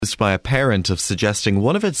by a parent of suggesting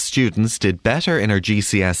one of its students did better in her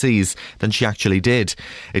GCSEs than she actually did.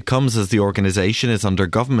 It comes as the organisation is under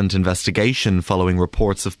government investigation following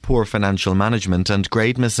reports of poor financial management and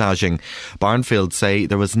grade massaging. Barnfield say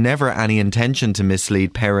there was never any intention to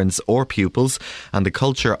mislead parents or pupils, and the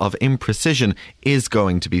culture of imprecision is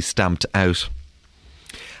going to be stamped out.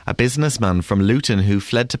 A businessman from Luton who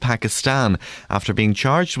fled to Pakistan after being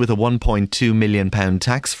charged with a £1.2 million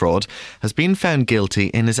tax fraud has been found guilty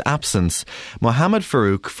in his absence. Mohammed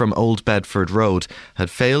Farouk from Old Bedford Road had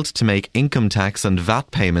failed to make income tax and VAT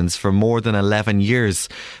payments for more than 11 years.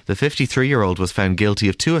 The 53-year-old was found guilty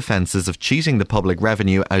of 2 offences of cheating the public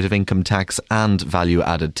revenue out of income tax and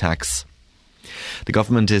value-added tax. The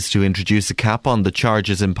government is to introduce a cap on the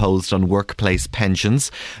charges imposed on workplace pensions.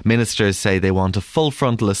 Ministers say they want a full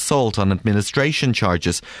frontal assault on administration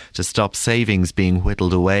charges to stop savings being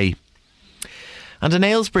whittled away. And an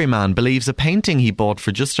Aylesbury man believes a painting he bought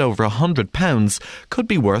for just over £100 could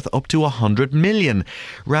be worth up to £100 million.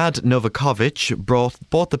 Rad Novakovic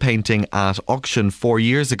bought the painting at auction 4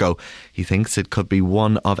 years ago. He thinks it could be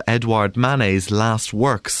one of Edouard Manet's last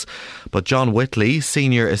works. But John Whitley,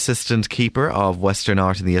 senior assistant keeper of Western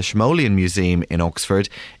Art in the Ashmolean Museum in Oxford,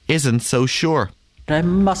 isn't so sure. I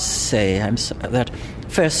must say that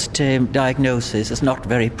first diagnosis is not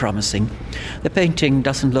very promising. The painting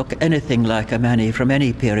doesn't look anything like a Manet from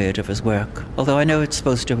any period of his work. Although I know it's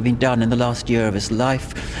supposed to have been done in the last year of his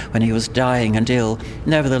life when he was dying and ill,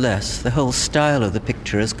 nevertheless, the whole style of the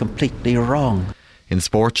picture is completely wrong. In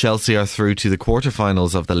sport, Chelsea are through to the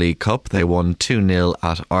quarter-finals of the League Cup. They won 2-0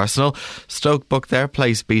 at Arsenal. Stoke booked their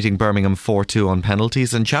place, beating Birmingham 4-2 on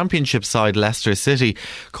penalties, and Championship side Leicester City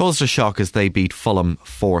caused a shock as they beat Fulham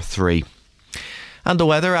 4-3. And the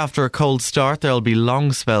weather: after a cold start, there'll be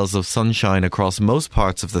long spells of sunshine across most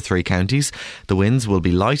parts of the 3 counties. The winds will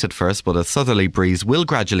be light at first, but a southerly breeze will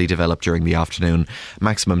gradually develop during the afternoon.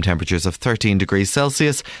 Maximum temperatures of 13 degrees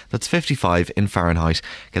Celsius, that's 55 in Fahrenheit.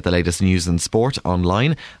 Get the latest news and sport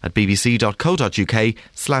online at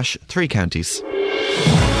bbc.co.uk/3 counties.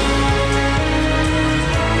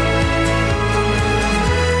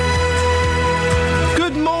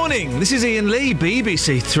 This is Iain Lee,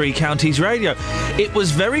 BBC 3 Counties Radio. It was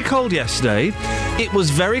very cold yesterday. It was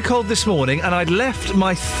very cold this morning, and I'd left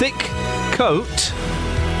my thick coat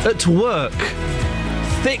at work.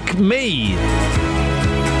 Thick me.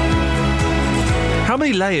 How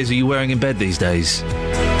many layers are you wearing in bed these days?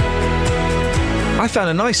 I found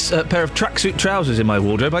a nice pair of tracksuit trousers in my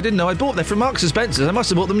wardrobe. I didn't know I bought them from Marks & Spencer's. I must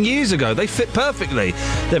have bought them years ago. They fit perfectly.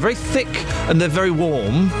 They're very thick and they're very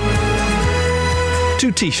warm.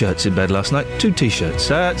 2 T-shirts in bed last night. 2 T-shirts.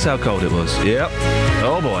 That's how cold it was. Yep.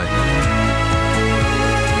 Oh, boy.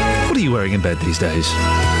 What are you wearing in bed these days?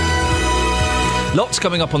 Lots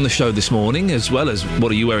coming up on the show this morning, as well as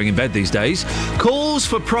what are you wearing in bed these days. Calls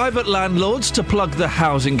for private landlords to plug the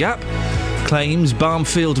housing gap. Claims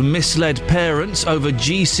Barnfield misled parents over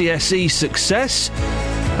GCSE success.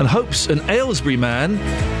 And hopes an Aylesbury man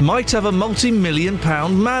might have a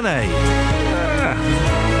multi-million-pound Manet.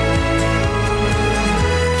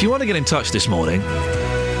 If you want to get in touch this morning,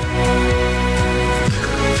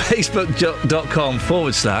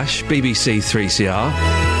 facebook.com/BBC3CR.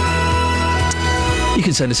 You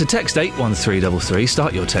can send us a text 81333,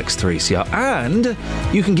 start your text 3CR, and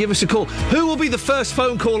you can give us a call. Who will be the first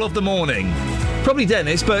phone call of the morning? Probably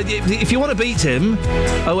Dennis, but if you want to beat him,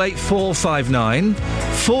 08459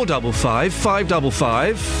 455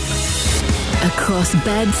 555. Across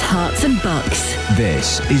beds, hearts and bucks.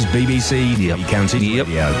 This is BBC County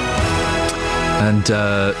Radio. And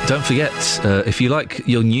don't forget, if you like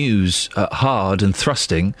your news hard and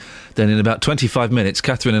thrusting, then in about 25 minutes,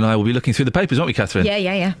 Catherine and I will be looking through the papers, won't we, Catherine?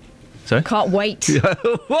 Yeah. Sorry? Can't wait.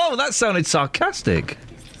 Whoa, that sounded sarcastic.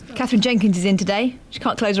 Catherine Jenkins is in today. She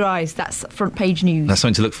can't close her eyes. That's front page news. That's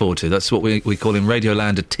something to look forward to. That's what we call in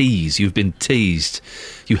Radioland a tease. You've been teased.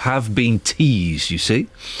 You have been teased, you see.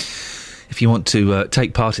 If you want to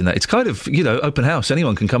take part in that, it's kind of, open house.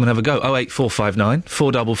 Anyone can come and have a go. 08459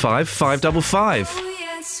 455 555. Oh,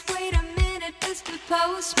 yes, wait a minute, Mr.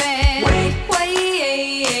 Postman. Wait,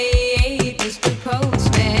 Mr.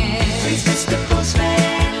 Postman. Please, Mr.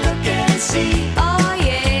 Postman, look and see. Oh,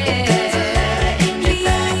 yeah. There's a letter in your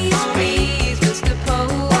bag for me. Please, Mr.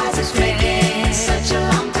 Postman. Why's it taking such a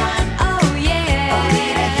long time? Oh, yeah.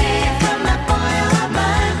 Only to hear from that boy of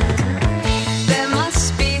mine. There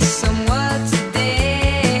must be some word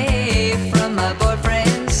today from my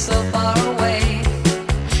boyfriend so far away.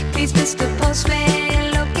 Please, Mr.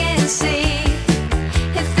 Postman, look and see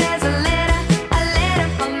if there's a letter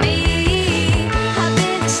for me. I've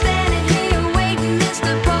been standing here waiting,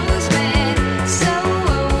 Mr. Postman,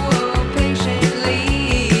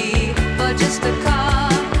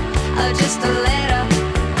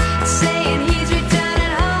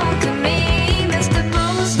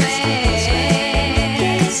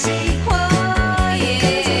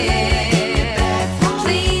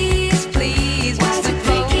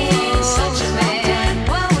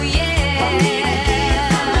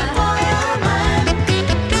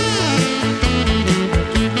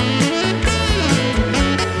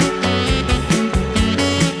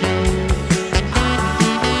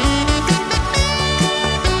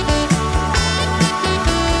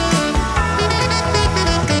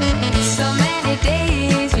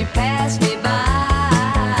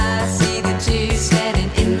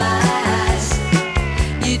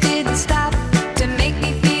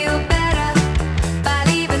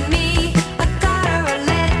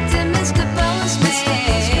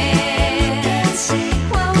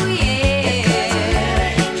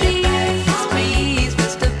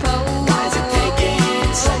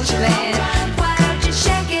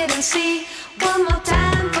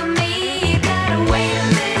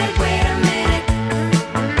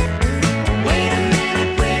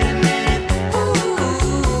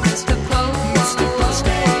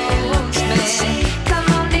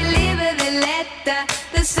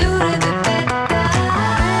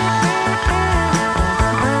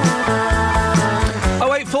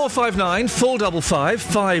 0459 455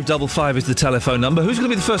 555 is the telephone number. Who's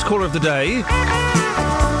going to be the first caller of the day?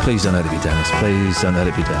 Please don't let it be Dennis. Please don't let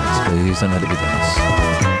it be Dennis. Please don't let it be Dennis.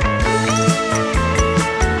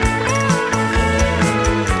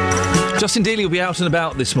 Justin Dealey will be out and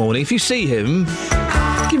about this morning. If you see him,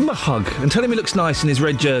 give him a hug and tell him he looks nice in his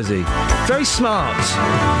red jersey. Very smart.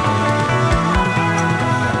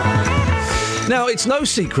 Now, it's no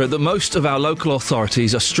secret that most of our local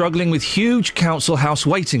authorities are struggling with huge council house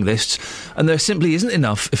waiting lists, and there simply isn't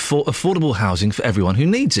enough affordable housing for everyone who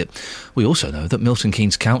needs it. We also know that Milton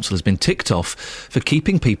Keynes Council has been ticked off for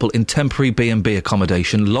keeping people in temporary B&B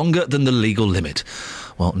accommodation longer than the legal limit.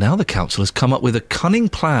 Well, now the council has come up with a cunning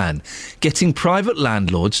plan, getting private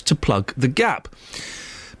landlords to plug the gap.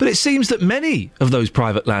 But it seems that many of those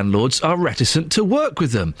private landlords are reticent to work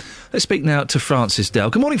with them. Let's speak now to Francis Dell.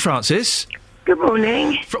 Good morning, Francis. Good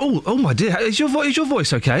morning. Oh my dear, is your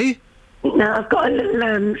voice okay? No, I've got a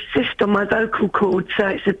little cyst on my vocal cord, so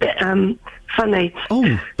it's a bit funny.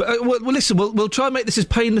 Oh, but well, listen, we'll try and make this as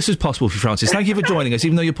painless as possible for you, Francis. Thank you for joining us,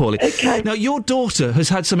 even though you're poorly. Okay. Now, your daughter has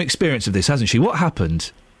had some experience of this, hasn't she? What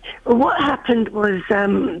happened? Well, what happened was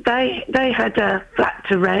they had a flat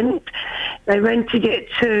to rent. They rented it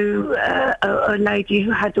to a lady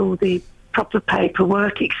who had all the proper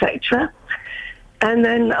paperwork, etc. And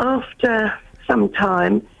then after some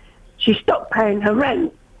time, she stopped paying her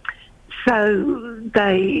rent. So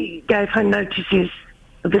they gave her notices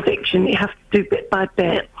of eviction. You have to do bit by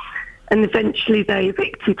bit. And eventually they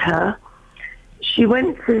evicted her. She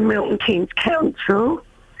went through Milton Keynes Council.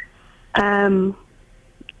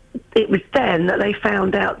 It was then that they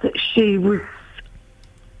found out that she was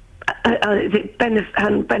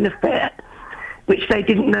benefit, which they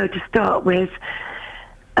didn't know to start with.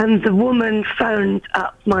 And the woman phoned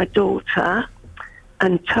up my daughter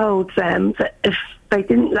and told them that if they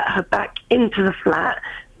didn't let her back into the flat,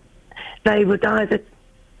 they would either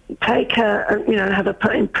take her and, have her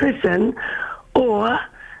put in prison, or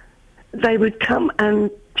they would come and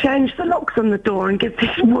change the locks on the door and give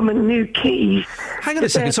this woman new keys. Hang on a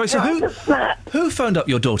second, sorry, so who phoned up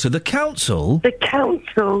your daughter? The council? The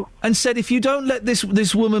council. And said, if you don't let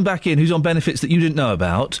this woman back in who's on benefits that you didn't know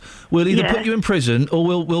about, we'll either put you in prison or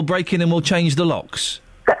we'll break in and we'll change the locks.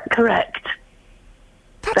 That's correct.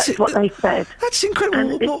 That's what they said. That's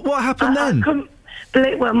incredible. What happened then? I couldn't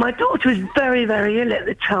believe, well, my daughter was very, very ill at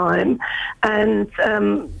the time, and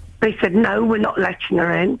they said, no, we're not letting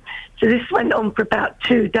her in. So this went on for about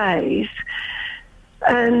 2 days,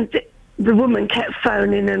 and the woman kept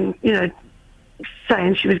phoning and,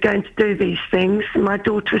 saying she was going to do these things. And my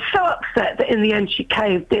daughter was so upset that in the end she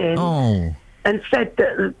caved in and said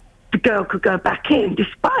that the girl could go back in,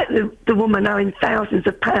 despite the woman owing thousands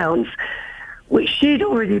of pounds, which she'd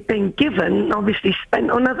already been given and obviously spent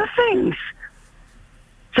on other things.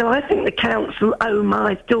 So I think the council owe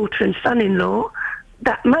my daughter and son-in-law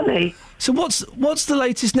that money. So what's the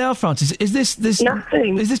latest now, Francis? Is this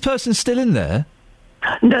nothing? Is this person still in there?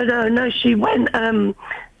 No. She went.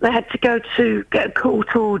 They had to go to get a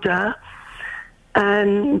court order,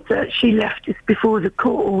 and she left just before the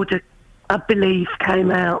court order, I believe,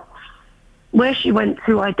 came out. Where she went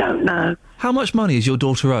to, I don't know. How much money is your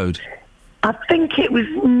daughter owed? I think it was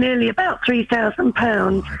nearly about £3,000.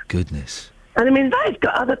 Oh, my goodness. And I mean, they've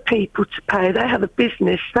got other people to pay. They have a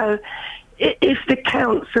business, so if the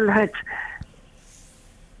council had,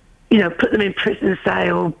 put them in prison, say,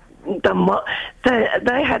 or done what,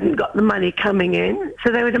 they hadn't got the money coming in,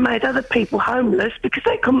 so they would have made other people homeless because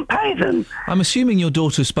they couldn't pay them. I'm assuming your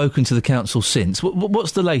daughter's spoken to the council since.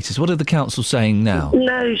 What's the latest? What are the council saying now?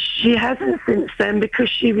 No, she hasn't since then, because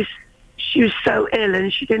she was so ill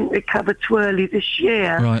and she didn't recover too early this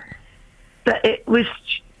year. Right. That it was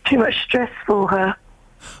too much stress for her.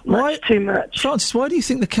 Too much. Francis, why do you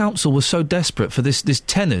think the council was so desperate for this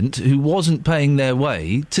tenant who wasn't paying their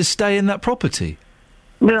way to stay in that property?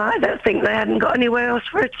 Well, I don't think they hadn't got anywhere else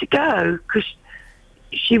for her to go, because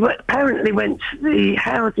she apparently went to the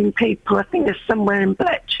housing people, I think there's somewhere in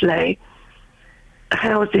Bletchley, a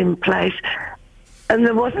housing place, and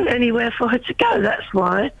there wasn't anywhere for her to go, that's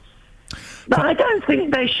why. But I don't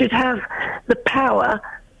think they should have the power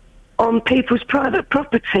on people's private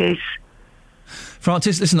properties.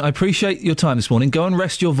 Francis, listen, I appreciate your time this morning. Go and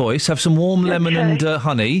rest your voice. Have some warm lemon and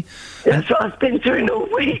honey. That's what I've been doing all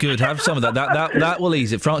week. Good, have some of that. That will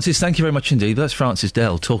ease it. Francis, thank you very much indeed. That's Francis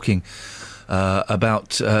Dell talking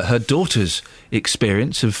about her daughter's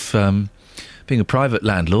experience of being a private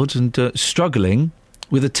landlord and struggling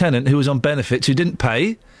with a tenant who was on benefits, who didn't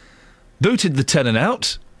pay, booted the tenant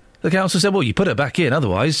out. The council said, well, you put her back in,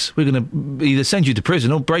 otherwise we're going to either send you to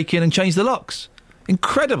prison or break in and change the locks.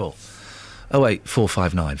 Incredible.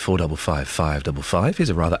 08459 455 555. Here's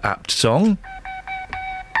a rather apt song.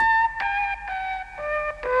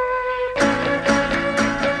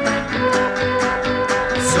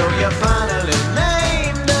 So you finally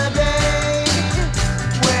named the day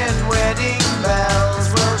when wedding bells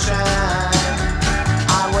will chime.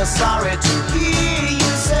 I was sorry to hear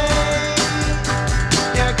you say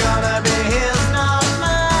you're gonna be his, not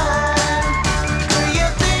mine. Do you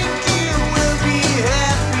think you will be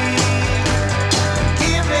happy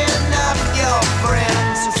giving up your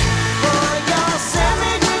friends for your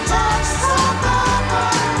semi-detached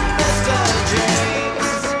suburban Mr.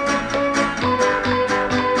 James?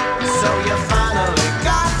 So you finally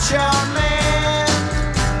got your man.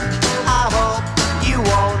 I hope you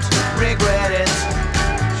won't regret it.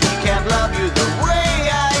 He can't love you the way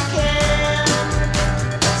I can.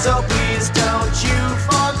 So please don't you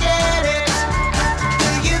forget it. Do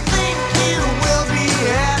you think you will be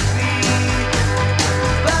happy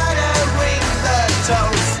buttering the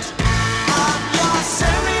toast of your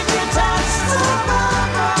semi-detached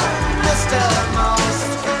suburban Mr. Most?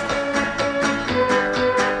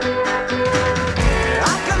 I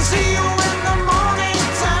can see you in the morning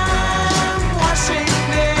time, washing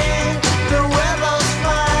day, the weather's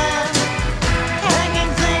fine,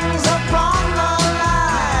 hanging things upon the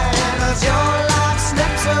line as your life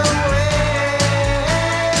slips away.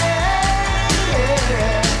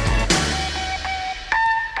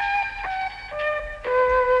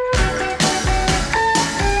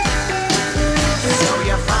 So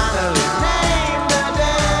you finally named the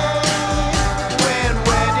day when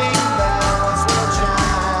wedding bells will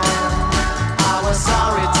chime. I was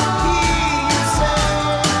sorry to hear you say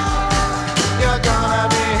you're gonna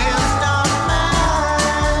be his, not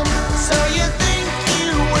mine. So you think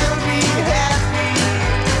you will be happy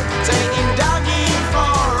taking Dougie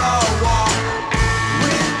for a walk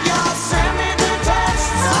with your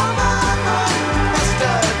semi-detached suburban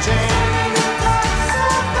Mr. James?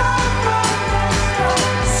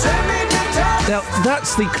 Semi-detached. Now,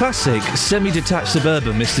 that's the classic semi-detached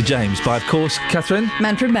suburban Mr. James by, of course, Catherine.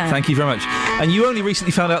 Manfred Mann. Thank you very much. And you only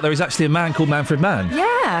recently found out there is actually a man called Manfred Mann.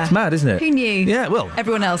 Yeah. It's mad, isn't it? Who knew? Yeah, well,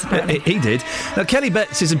 Everyone else, apparently. he did. Now, Kelly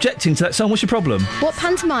Betts is objecting to that song. What's your problem? What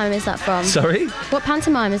pantomime is that from? Sorry? What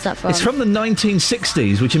pantomime is that from? It's from the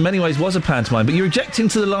 1960s, which in many ways was a pantomime, but you're objecting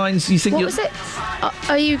to the lines. You think What you're... was it?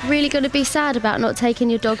 Are you really going to be sad about not taking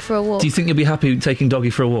your dog for a walk? Do you think you'll be happy taking Doggy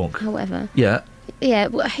for a walk? However. Yeah. Yeah,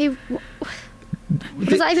 what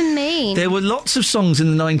does that even mean? There were lots of songs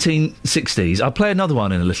in the 1960s. I'll play another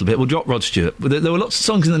one in a little bit. We'll drop Rod Stewart. But there were lots of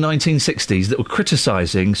songs in the 1960s that were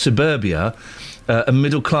criticising suburbia, a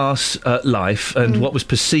middle-class life, and what was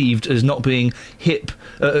perceived as not being hip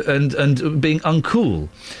and being uncool.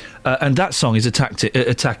 And that song is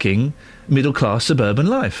attacking middle-class suburban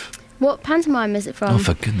life. What pantomime is it from? Oh,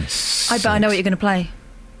 for goodness I bet I know what you're going to play.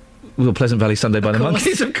 Well, Pleasant Valley Sunday by the course.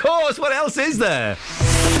 Monkees, of course. What else is there?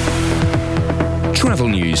 Travel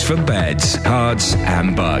news for beds, cards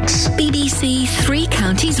and bugs. BBC Three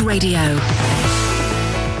Counties Radio.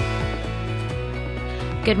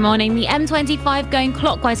 Good morning. The M25 going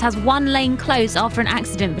clockwise has one lane closed after an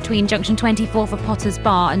accident between junction 24 for Potters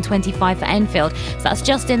Bar and 25 for Enfield. So that's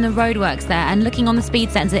just in the roadworks there. And looking on the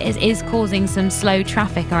speed sensor, it is causing some slow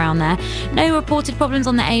traffic around there. No reported problems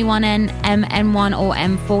on the A1N, M1 or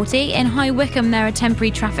M40. In High Wycombe, there are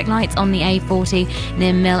temporary traffic lights on the A40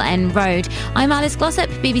 near Mill End Road. I'm Alice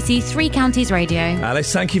Glossop, BBC Three Counties Radio.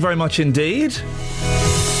 Alice, thank you very much indeed.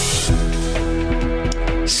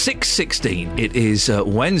 6:16. It is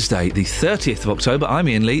Wednesday, the 30th of October. I'm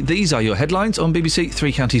Iain Lee. These are your headlines on BBC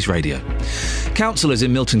Three Counties Radio. Councillors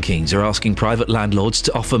in Milton Keynes are asking private landlords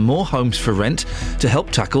to offer more homes for rent to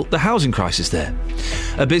help tackle the housing crisis there.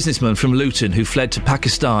 A businessman from Luton who fled to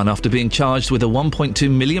Pakistan after being charged with a £1.2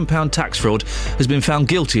 million tax fraud has been found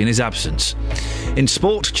guilty in his absence. In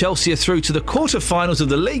sport, Chelsea are through to the quarter-finals of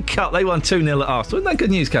the League Cup. They won 2-0 at Arsenal. Isn't that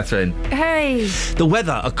good news, Catherine? Hey! The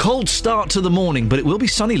weather, a cold start to the morning, but it will be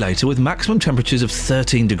sunny later with maximum temperatures of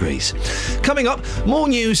 13 degrees. Coming up, more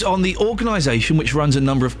news on the organisation which runs a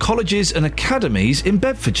number of colleges and academies in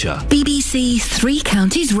Bedfordshire. BBC Three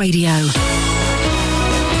Counties Radio.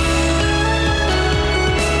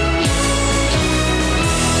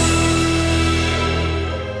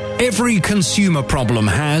 Every consumer problem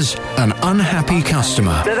has an unhappy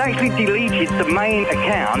customer. They've actually deleted the main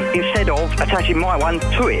account instead of attaching my one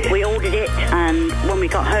to it. We ordered it, and when we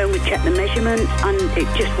got home, we checked the measurements, and it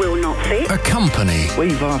just will not fit. A company.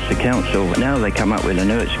 We've asked the council. Now they come up with a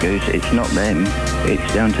new excuse. It's not them.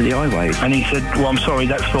 It's down to the highways. And he said, well, I'm sorry,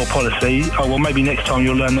 that's your policy. Oh, well, maybe next time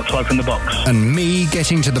you'll learn not to open the box. And me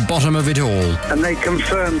getting to the bottom of it all. And they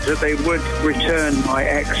confirmed that they would return my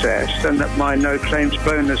excess and that my no claims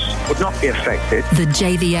bonus would not be affected. The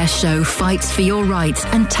JVS show fights for your rights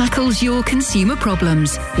and tackles your consumer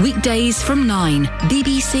problems. Weekdays from 9.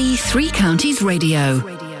 BBC Three Counties Radio.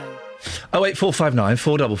 08459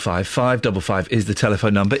 455 555 is the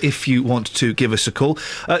telephone number if you want to give us a call.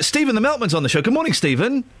 Stephen the Meltman's on the show. Good morning,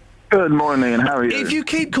 Stephen. Good morning, and how are you? If you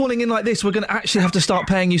keep calling in like this, we're going to actually have to start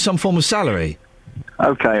paying you some form of salary.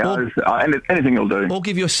 Okay, anything will do. Or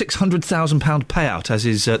give you a £600,000 payout, as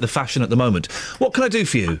is the fashion at the moment. What can I do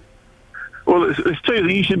for you? Well, it's two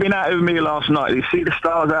things. You should have been out with me last night. You see, the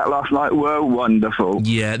stars out last night were wonderful.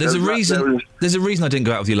 Yeah, there's a reason I didn't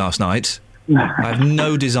go out with you last night. I have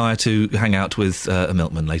no desire to hang out with a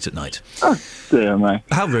milkman late at night. Oh, dear me.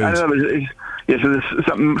 How rude. So there's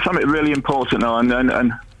something really important now, and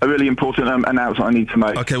a really important announcement I need to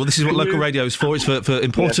make. OK, well, this is what local radio is for. It's for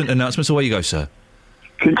important announcements. Away you go, sir.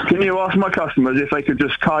 Can you ask my customers if they could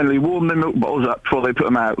just kindly warm their milk bottles up before they put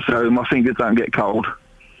them out so my fingers don't get cold?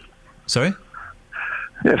 Sorry?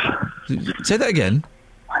 Yes. Say that again.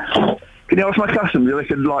 Can you ask my customers if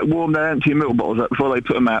they could, warm their empty milk bottles up before they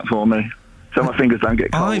put them out for me? So my fingers don't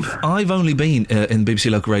get cold. I've only been in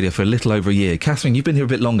BBC Local Radio for a little over a year. Catherine, you've been here a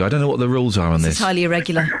bit longer. I don't know what the rules are on this. It's highly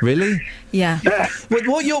irregular. Really? Yeah.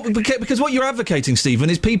 Because what you're advocating, Stephen,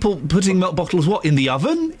 is people putting milk bottles, in the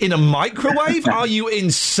oven? In a microwave? Are you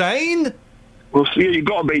insane? Well, you've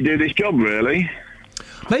got to do this job, really.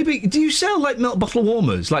 Maybe, do you sell, milk bottle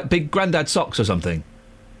warmers? Like big grandad socks or something?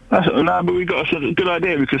 No, but we've got a good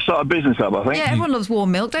idea. We could start a business up, I think. Yeah, everyone loves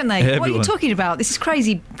warm milk, don't they? Yeah, what are you talking about? This is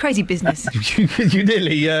crazy business. You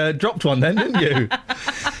nearly dropped one then, didn't you?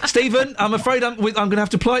 Stephen, I'm afraid I'm going to have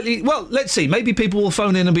to politely... Well, let's see. Maybe people will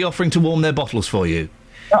phone in and be offering to warm their bottles for you.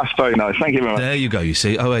 That's very nice. Thank you very much. There you go, you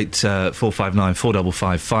see. 08459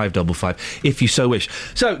 455 555, if you so wish.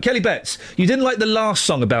 So, Kelly Betts, you didn't like the last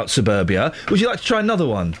song about suburbia. Would you like to try another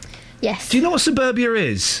one? Yes. Do you know what suburbia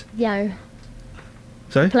is? Yo.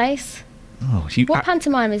 Sorry? Place. Oh, what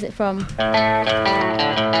pantomime is it from?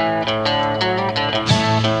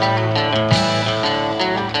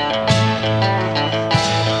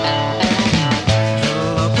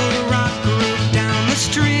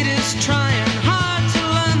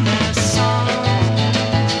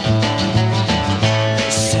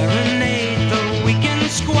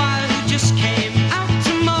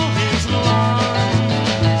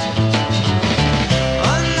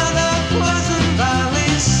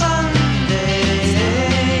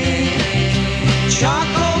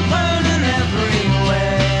 Charcoal burning every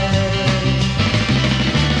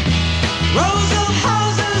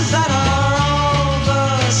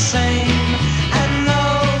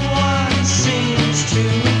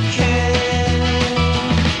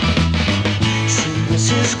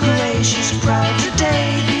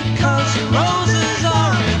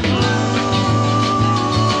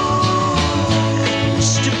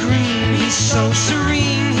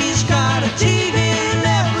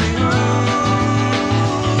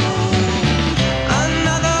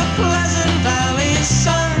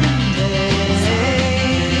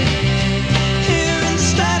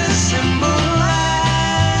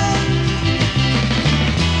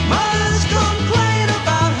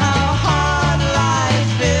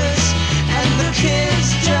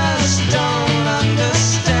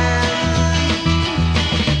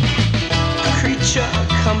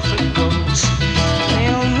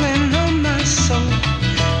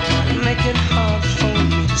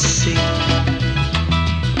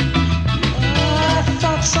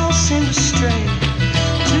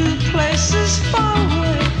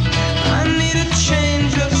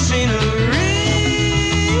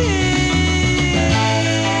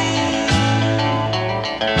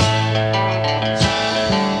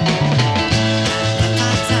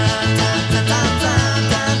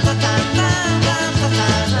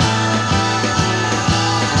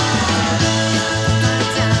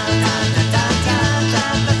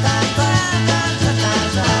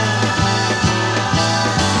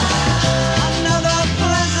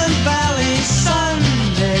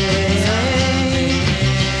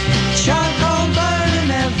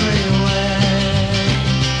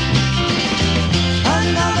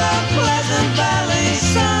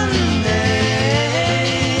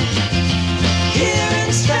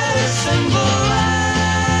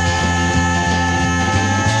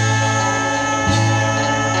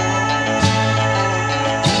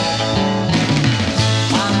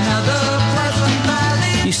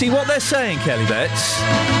see, what they're saying, Kelly Betts,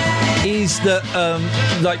 is that,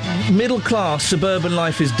 middle-class suburban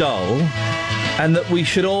life is dull, and that we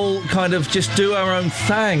should all kind of just do our own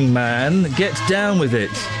thing, man. Get down with it.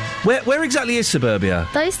 Where exactly is suburbia?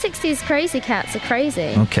 Those 60s crazy cats are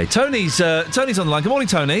crazy. OK, Tony's on the line. Good morning,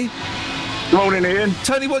 Tony. Morning, Ian.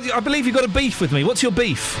 Tony, I believe you've got a beef with me. What's your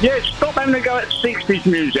beef? Yeah, stop having a go at 60s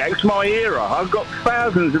music. It's my era. I've got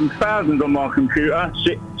thousands and thousands on my computer.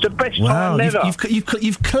 It's the best time ever.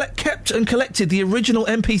 You've kept and collected the original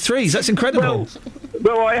MP3s. That's incredible.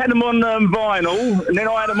 Well, I had them on vinyl, and then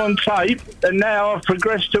I had them on tape, and now I've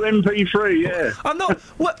progressed to MP3, yeah. I'm not...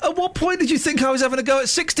 At what point did you think I was having a go at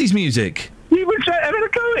 60s music? You were having a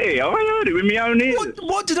go at it. I heard it with my own ears.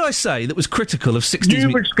 What did I say that was critical of 60s music?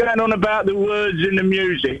 You were going on about the words in the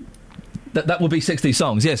music. That would be 60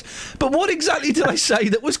 songs, yes. But what exactly did I say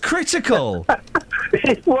that was critical?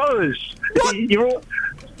 It was. What?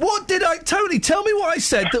 What did I... Tony, tell me what I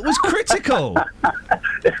said that was critical. I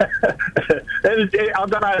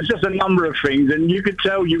don't know, it's just a number of things, and you could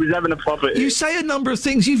tell you was having a pop at it. You say a number of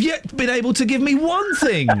things, you've yet been able to give me one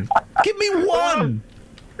thing. Give me one.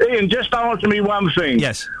 Ian, just answer me one thing.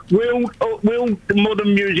 Yes. Will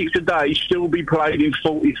modern music today still be played in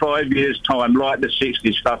 45 years' time like the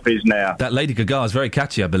 60s stuff is now? That Lady Gaga is very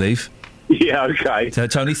catchy, I believe. Yeah, OK. So,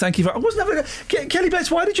 Tony, thank you I wasn't having a... Kelly Betts,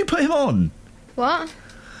 why did you put him on? What?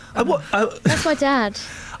 That's my dad.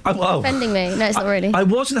 Offending me. No, it's not really. I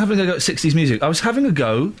wasn't having a go at 60s music. I was having a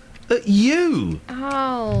go at you.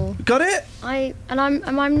 Oh. Got it? I'm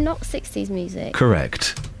not 60s music.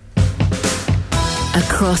 Correct.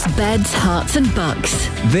 Across beds, hearts and bucks.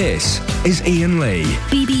 This is Iain Lee.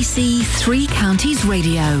 BBC Three Counties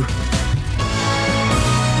Radio.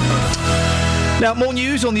 Now, more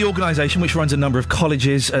news on the organisation which runs a number of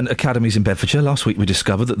colleges and academies in Bedfordshire. Last week we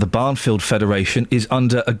discovered that the Barnfield Federation is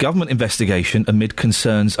under a government investigation amid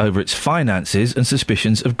concerns over its finances and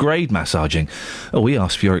suspicions of grade massaging. We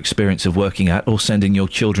asked for your experience of working at or sending your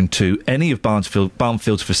children to any of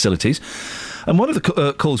Barnfield's facilities. And one of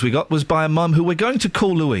the calls we got was by a mum who we're going to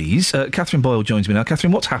call Louise. Catherine Boyle joins me now.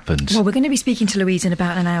 Catherine, what's happened? Well, we're going to be speaking to Louise in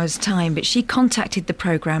about an hour's time, but she contacted the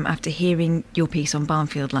programme after hearing your piece on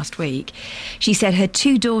Barnfield last week. She said her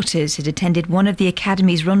two daughters had attended one of the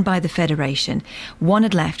academies run by the Federation. One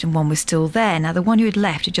had left and one was still there. Now, the one who had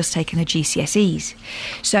left had just taken her GCSEs.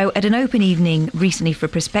 So at an open evening recently for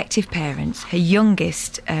prospective parents, her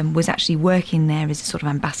youngest was actually working there as a sort of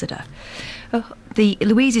ambassador.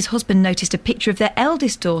 Louise's husband noticed a picture of their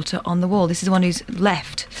eldest daughter on the wall. This is the one who's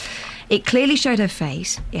left. It clearly showed her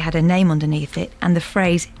face, it had her name underneath it, and the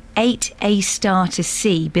phrase 8A star to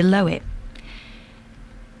C below it.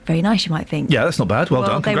 Very nice, you might think. Yeah, that's not bad. Well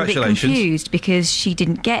done. Congratulations. They were a bit confused because she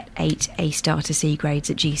didn't get 8A star to C grades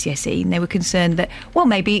at GCSE, and they were concerned that, well,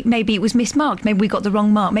 maybe it was mismarked, maybe we got the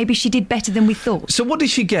wrong mark, maybe she did better than we thought. So what did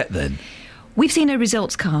she get then? We've seen her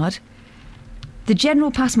results card. The general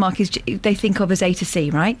pass mark is they think of as A to C,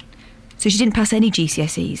 right? So she didn't pass any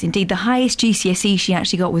GCSEs. Indeed, the highest GCSE she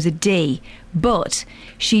actually got was a D, but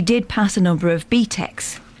she did pass a number of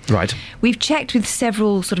BTECs. Right. We've checked with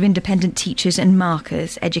several sort of independent teachers and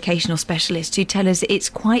markers, educational specialists, who tell us it's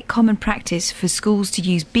quite common practice for schools to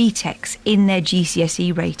use BTECs in their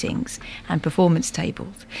GCSE ratings and performance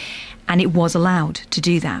tables, and it was allowed to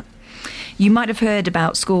do that. You might have heard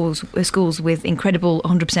about schools with incredible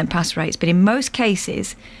 100% pass rates, but in most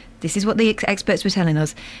cases, this is what the experts were telling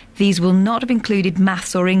us, these will not have included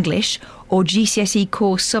maths or English or GCSE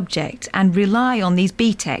core subjects and rely on these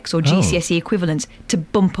BTECs or GCSE equivalents to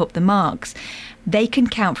bump up the marks. They can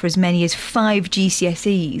count for as many as 5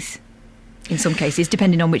 GCSEs. In some cases,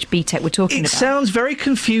 depending on which BTEC we're talking about. It sounds very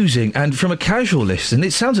confusing, and from a casual listen,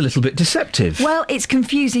 it sounds a little bit deceptive. Well, it's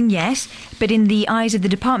confusing, yes, but in the eyes of the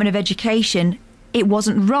Department of Education, it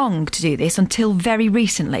wasn't wrong to do this until very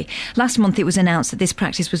recently. Last month it was announced that this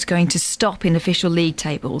practice was going to stop in official league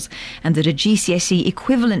tables and that a GCSE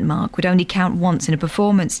equivalent mark would only count once in a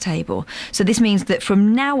performance table. So this means that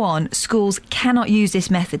from now on, schools cannot use this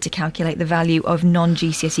method to calculate the value of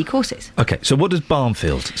non-GCSE courses. OK, so what does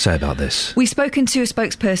Barnfield say about this? We've spoken to a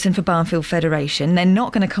spokesperson for Barnfield Federation. They're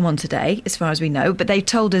not going to come on today, as far as we know, but they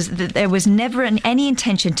told us that there was never any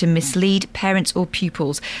intention to mislead parents or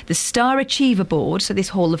pupils. The Star Achiever Board, so this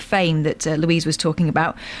Hall of Fame that Louise was talking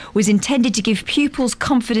about, was intended to give pupils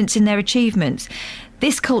confidence in their achievements.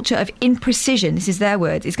 This culture of imprecision, this is their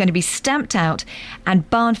word, is going to be stamped out, and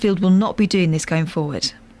Barnfield will not be doing this going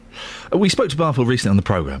forward. We spoke to Barnfield recently on the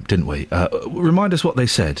programme, didn't we? Remind us what they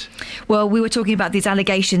said. Well, we were talking about these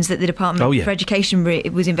allegations that the Department for Education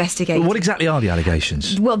was investigating. What exactly are the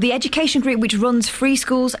allegations? Well, the education group which runs free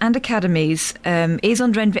schools and academies is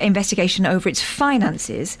under investigation over its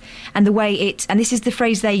finances and the way it, and this is the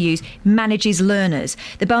phrase they use, manages learners.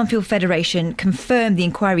 The Barnfield Federation confirmed the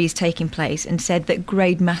inquiry is taking place and said that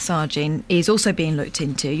grade massaging is also being looked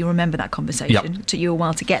into. You'll remember that conversation. Yep. It took you a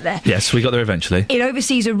while to get there. Yes, we got there eventually. It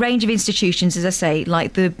oversees a range of institutions, as I say,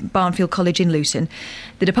 like the Barnfield College in Luton.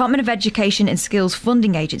 The Department of Education and Skills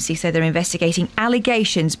Funding Agency say they're investigating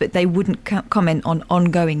allegations, but they wouldn't comment on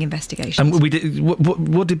ongoing investigations. And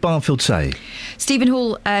what did Barnfield say? Stephen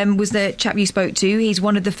Hall was the chap you spoke to. He's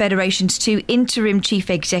one of the Federation's 2 interim chief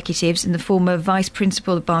executives and the former vice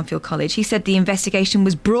principal of Barnfield College. He said the investigation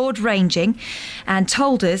was broad-ranging and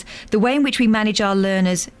told us the way in which we manage our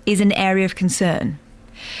learners is an area of concern.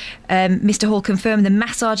 Mr Hall confirmed the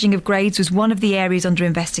massaging of grades was one of the areas under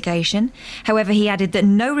investigation. However, he added that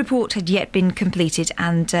no report had yet been completed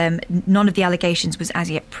and none of the allegations was as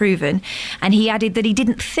yet proven. And he added that he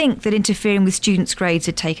didn't think that interfering with students' grades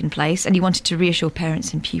had taken place and he wanted to reassure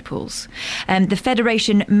parents and pupils. The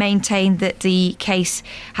Federation maintained that the case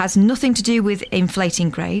has nothing to do with inflating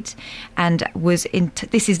grades and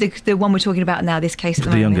this is the one we're talking about now, this case at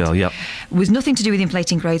the moment. The young girl, yep. Was nothing to do with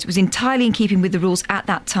inflating grades, was entirely in keeping with the rules at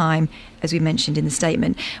that time, as we mentioned in the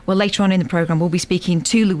statement. Well, later on in the programme, we'll be speaking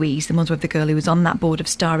to Louise, the mother of the girl who was on that board of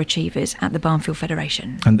Star Achievers at the Barnfield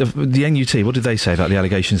Federation. And the NUT, what did they say about the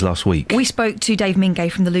allegations last week? We spoke to Dave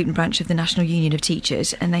Mingay from the Luton branch of the National Union of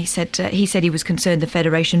Teachers, and he said he was concerned the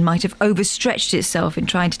Federation might have overstretched itself in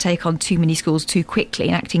trying to take on too many schools too quickly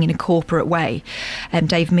and acting in a corporate way.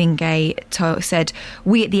 Dave Mingay said,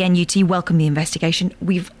 "We at the NUT welcome the investigation.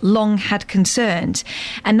 We've long had concerns."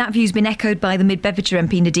 And that view's been echoed by the Mid-Bedfordshire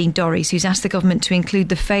MP Nadine Dorries, who's asked the government to include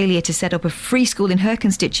the failure to set up a free school in her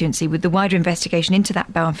constituency with the wider investigation into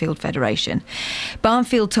that Barnfield Federation.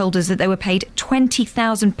 Barnfield told us that they were paid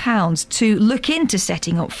 £20,000 to look into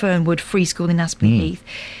setting up Fernwood Free School in Aspley Heath.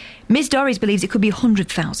 Ms Dorries believes it could be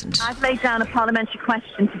 100,000. I've laid down a parliamentary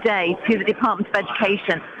question today to the Department of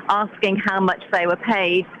Education asking how much they were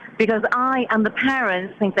paid, because I and the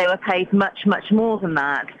parents think they were paid much, much more than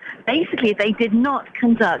that. Basically, they did not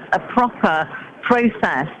conduct a proper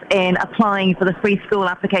process in applying for the free school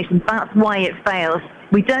application. That's why it failed.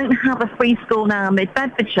 We don't have a free school now in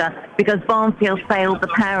Mid-Bedfordshire because Barnfield failed the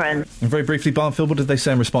parents. And very briefly, Barnfield, what did they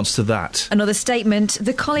say in response to that? Another statement.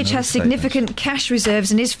 The college has significant cash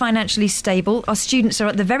reserves and is financially stable. Our students are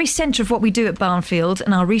at the very centre of what we do at Barnfield,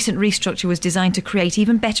 and our recent restructure was designed to create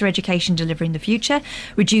even better education delivery in the future,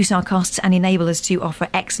 reduce our costs and enable us to offer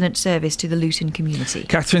excellent service to the Luton community.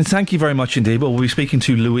 Catherine, thank you very much indeed. Well, we'll be speaking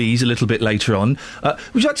to Louise a little bit later on.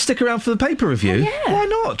 Would you like to stick around for the paper review? Oh, yeah. Why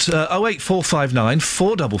not? 08459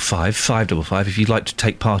 455 555 if you'd like to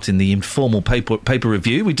take part in the informal paper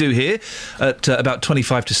review. We do here at about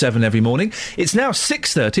 25 to 7 every morning. It's now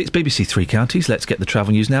 6:30. It's BBC Three Counties. Let's get the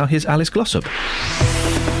travel news now. Here's Alice Glossop.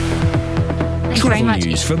 Travel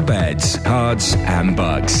news for beds, cards and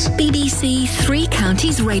bugs. BBC Three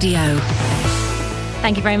Counties Radio.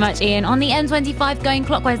 Thank you very much, Ian. On the M25 going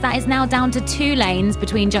clockwise, that is now down to 2 lanes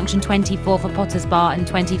between junction 24 for Potters Bar and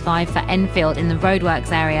 25 for Enfield in the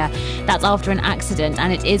roadworks area. That's after an accident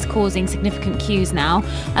and it is causing significant queues now.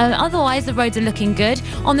 Otherwise, the roads are looking good.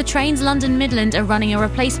 On the trains, London Midland are running a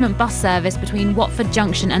replacement bus service between Watford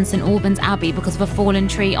Junction and St Albans Abbey because of a fallen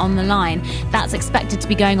tree on the line. That's expected to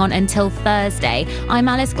be going on until Thursday. I'm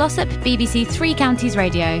Alice Glossop, BBC Three Counties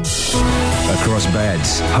Radio. Across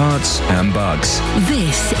beds, hearts and bugs.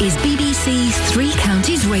 This is BBC Three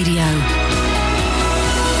Counties Radio.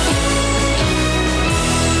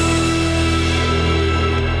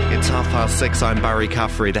 It's 6:30. I'm Barry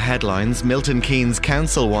Caffrey. The headlines: Milton Keynes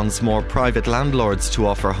Council wants more private landlords to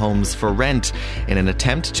offer homes for rent in an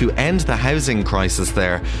attempt to end the housing crisis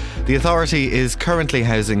there. The authority is currently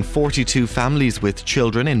housing 42 families with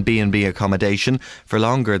children in B&B accommodation for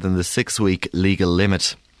longer than the 6-week legal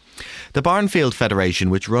limit. The Barnfield Federation,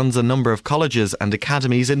 which runs a number of colleges and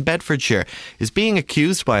academies in Bedfordshire, is being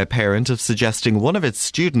accused by a parent of suggesting one of its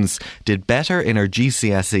students did better in her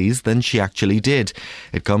GCSEs than she actually did.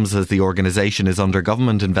 It comes as the organisation is under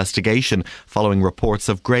government investigation following reports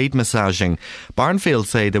of grade massaging. Barnfield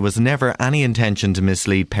say there was never any intention to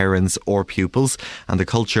mislead parents or pupils, and the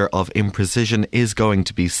culture of imprecision is going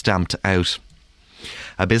to be stamped out.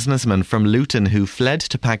 A businessman from Luton who fled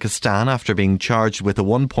to Pakistan after being charged with a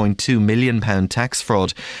 £1.2 million tax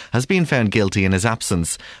fraud has been found guilty in his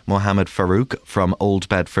absence. Mohammed Farouk from Old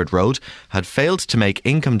Bedford Road had failed to make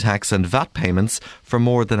income tax and VAT payments for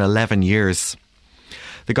more than 11 years.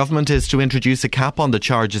 The government is to introduce a cap on the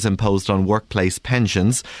charges imposed on workplace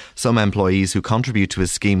pensions. Some employees who contribute to a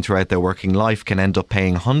scheme throughout their working life can end up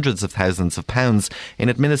paying hundreds of thousands of pounds in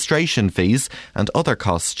administration fees and other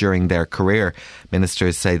costs during their career.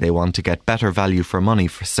 Ministers say they want to get better value for money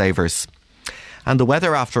for savers. And the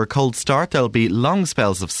weather after a cold start, there'll be long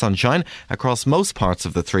spells of sunshine across most parts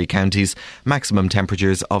of the three counties. Maximum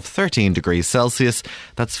temperatures of 13 degrees Celsius.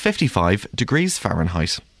 That's 55 degrees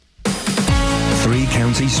Fahrenheit. Three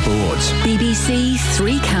Counties Sports. BBC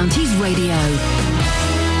Three Counties Radio.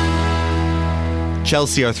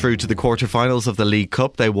 Chelsea are through to the quarter-finals of the League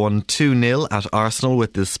Cup. They won 2-0 at Arsenal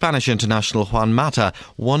with the Spanish international Juan Mata,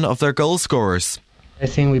 one of their goal scorers. I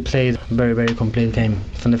think we played a very, very complete game.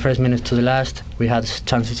 From the first minute to the last, we had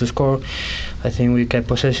chances to score. I think we kept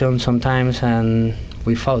possession sometimes and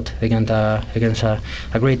we fought against a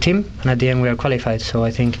great team. And at the end, we are qualified. So I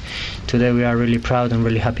think today we are really proud and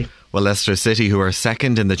really happy. Well, Leicester City, who are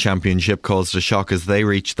second in the Championship, caused a shock as they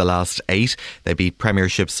reached the last 8. They beat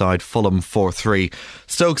Premiership side Fulham 4-3.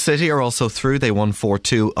 Stoke City are also through. They won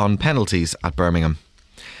 4-2 on penalties at Birmingham.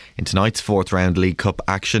 In tonight's fourth round League Cup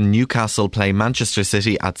action, Newcastle play Manchester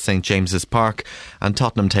City at St James's Park and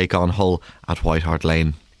Tottenham take on Hull at White Hart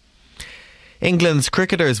Lane. England's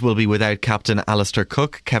cricketers will be without captain Alistair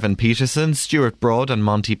Cook, Kevin Peterson, Stuart Broad and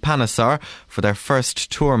Monty Panesar for their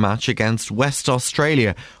first tour match against West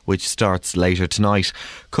Australia, which starts later tonight.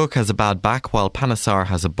 Cook has a bad back while Panesar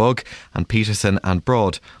has a bug, and Peterson and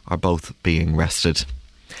Broad are both being rested.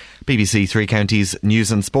 BBC Three Counties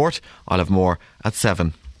News and Sport. I'll have more at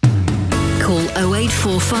 7. Call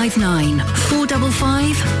 08459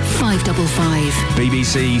 455 555.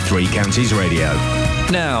 BBC Three Counties Radio.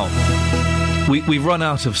 Now, we've run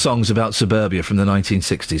out of songs about suburbia from the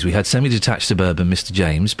 1960s. We had Semi-Detached Suburban, Mr.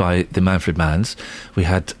 James, by the Manfred Manns. We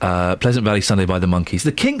had Pleasant Valley Sunday by the Monkees.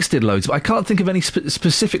 The Kinks did loads, but I can't think of any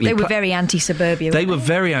specifically. They were very anti-suburbia. They were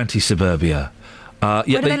very anti-suburbia. Where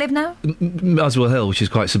do they live now? Muswell Hill, which is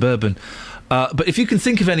quite suburban. But if you can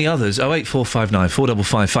think of any others, 08459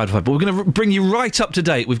 455 555. But we're going to bring you right up to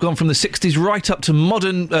date. We've gone from the 60s right up to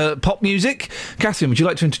modern pop music. Catherine, would you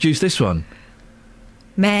like to introduce this one?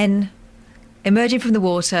 Men emerging from the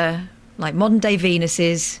water like modern-day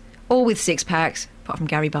Venuses, all with six-packs, apart from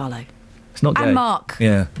Gary Barlow. It's not gay. And Mark.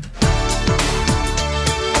 Yeah.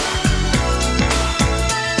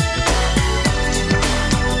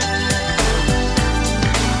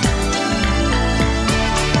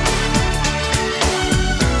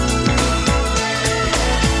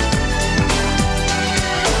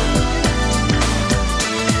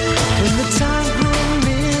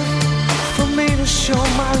 Show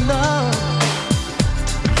my love,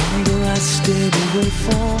 longer I stayed away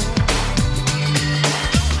for,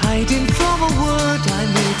 hiding from a word I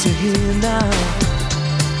need to hear now.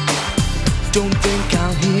 Don't think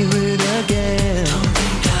I'll hear it again.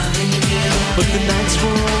 But the nights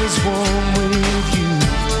were always warm with you,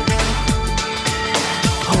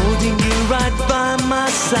 holding you right by my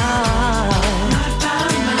side.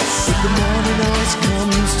 But the morning always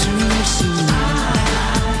comes too soon.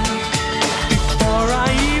 Before I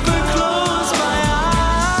even close my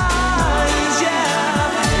eyes, yeah.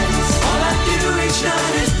 All I do each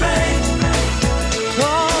night is pray.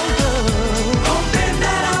 Oh, girl, hoping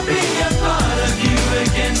that I'll be a part of you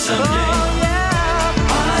again someday. Oh, yeah.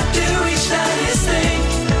 All I do each night is think.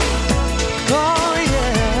 Oh,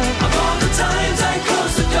 yeah. Of all the times I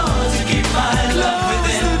close the door to keep my love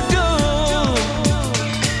within.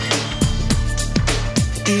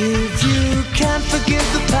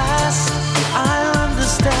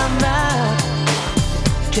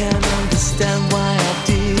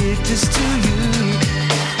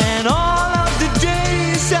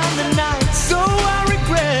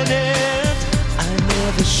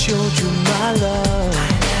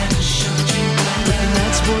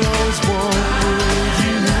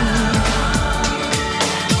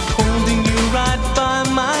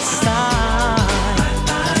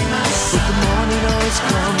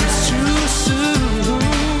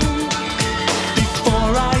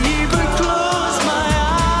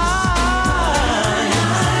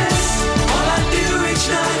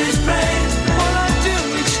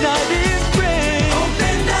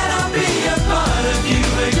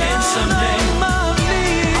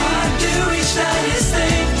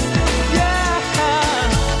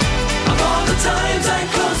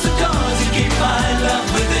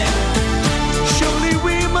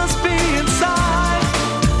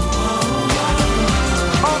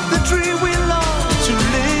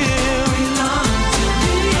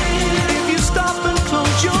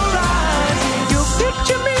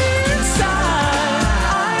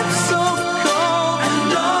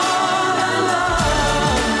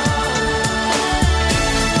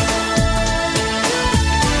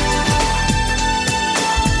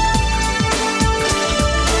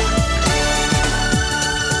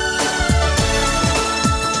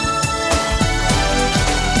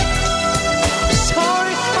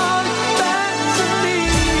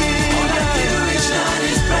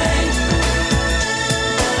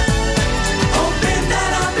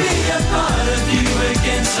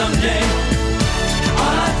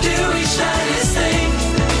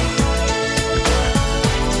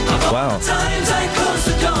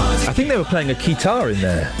 I think they were playing a guitar in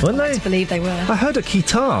there, weren't they? I believe they were. I heard a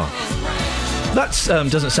guitar. That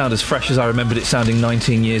doesn't sound as fresh as I remembered it sounding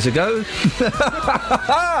 19 years ago.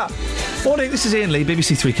 Morning, this is Iain Lee,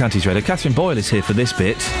 BBC Three Counties Radio. Catherine Boyle is here for this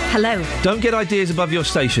bit. Hello. Don't get ideas above your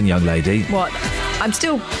station, young lady. What? I'm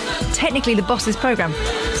still technically the boss's programme,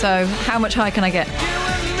 so how much higher can I get?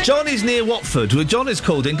 John is near Watford. John is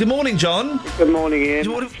called in. Good morning, John. Good morning,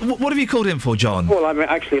 Ian. What have you called in for, John? Well, I'm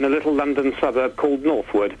actually in a little London suburb called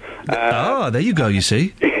Northwood. There you go, you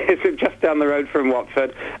see. It's just down the road from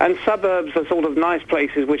Watford. And suburbs are sort of nice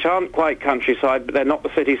places which aren't quite countryside, but they're not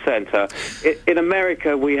the city centre. In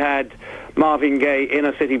America, we had Marvin Gaye,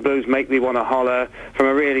 Inner City Blues, Make Me Wanna Holler, from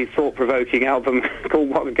a really thought-provoking album called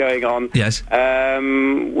What's Going On. Yes.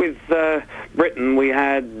 With Britain, we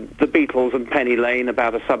had the Beatles and Penny Lane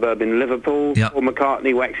about a suburb in Liverpool. Yep. Paul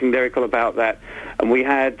McCartney waxing lyrical about that. And we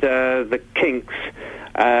had the Kinks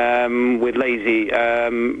with Lazy,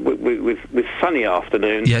 with Sunny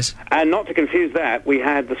Afternoon. Yes. And not to confuse that, we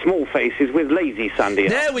had the Small Faces with Lazy Sunday.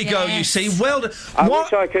 There we go, you see. Well done. I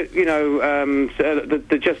wish I could,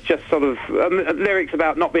 just sort of lyrics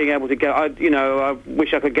about not being able to get, I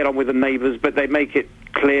wish I could get on with the neighbours, but they make it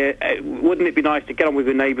clear. Wouldn't it be nice to get on with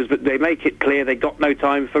the neighbours, but they make it clear they got no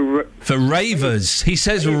time for ravers. He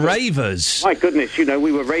says ravers. My goodness,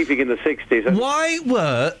 we were raving in the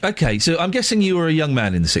 60s. Okay, so I'm guessing you were a young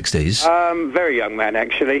man in the 60s. Very young man,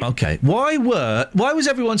 actually. Okay. Why was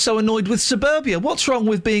everyone so annoyed with suburbia? What's wrong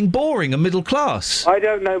with being boring and middle class? I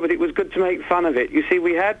don't know, but it was good to make fun of it. You see,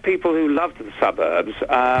 we had people who loved the suburbs.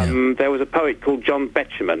 There was a poet called John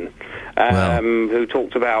Betjeman, who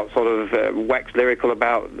talked about sort of wax lyrical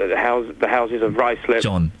about the houses of Ruislip.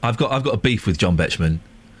 John, I've got a beef with John Betjeman.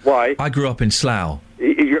 Why? I grew up in Slough.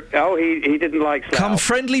 He didn't like Slough. Come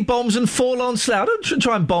friendly bombs and fall on Slough. Don't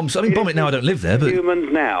try and bomb. I mean, bomb it now. I don't live there, but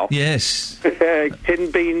humans now. Yes. Tin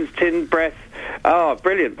beans, tin breath. Oh,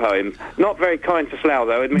 brilliant poem. Not very kind to Slough,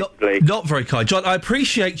 though, admittedly. Not very kind, John. I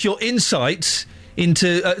appreciate your insight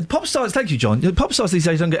into pop stars. Thank you, John. Pop stars these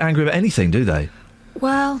days don't get angry about anything, do they?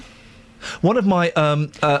 Well, one of my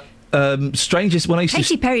strangest when I used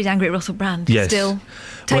Katy Perry's angry at Russell Brand. Yes. Still.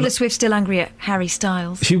 Taylor Swift's still angry at Harry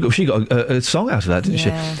Styles. She got a song out of that, didn't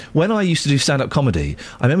she? When I used to do stand-up comedy,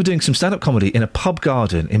 I remember doing some stand-up comedy in a pub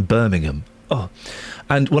garden in Birmingham. Oh,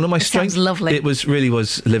 and one of my sounds lovely. It really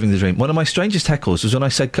was living the dream. One of my strangest heckles was when I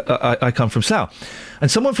said I come from Slough, and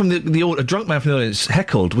someone from a drunk man from the audience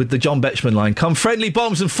heckled with the John Betjeman line, "Come friendly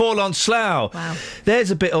bombs and fall on Slough." Wow.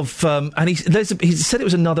 There's a bit of and he said it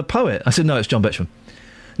was another poet. I said no, it's John Betjeman.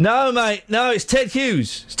 No, mate, no, it's Ted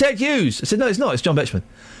Hughes. It's Ted Hughes. I said no, it's not. It's John Betjeman.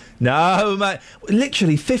 No, mate.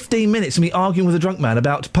 Literally 15 minutes of me arguing with a drunk man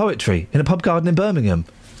about poetry in a pub garden in Birmingham.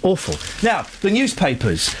 Awful. Now, the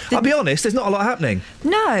newspapers. I'll be honest, there's not a lot happening.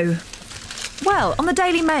 No. Well, on the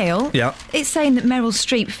Daily Mail, it's saying that Meryl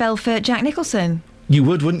Streep fell for Jack Nicholson. You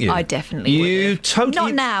would, wouldn't you? I definitely would. You totally...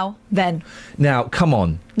 Not now, then. Now, come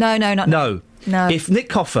on. No, not No. No. If Nick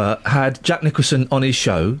Coffer had Jack Nicholson on his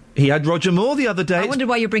show, he had Roger Moore the other day. I wondered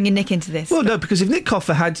why you're bringing Nick into this. Well, no, because if Nick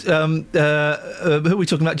Coffer had, who are we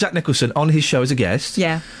talking about, Jack Nicholson on his show as a guest...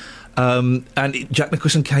 Yeah. And Jack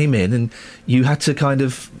Nicholson came in and you had to kind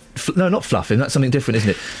of... no, not fluff him, that's something different,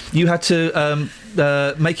 isn't it? You had to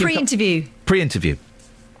make him... Pre-interview.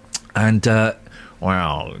 And,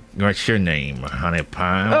 well, what's your name, honey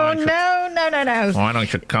pie? Oh, no. Why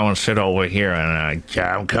don't you come and sit over here and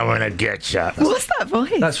I'm coming to get you. What's that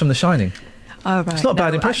voice? That's from The Shining. Oh, right. It's not a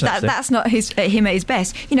bad impression, actually. That's not him at his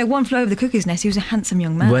best. One Flew Over the Cuckoo's Nest, he was a handsome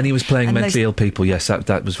young man. When he was playing mentally ill people, yes,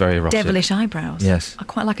 that was very erotic. Devilish eyebrows. Yes. I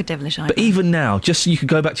quite like a devilish eyebrow. But even now, just so you could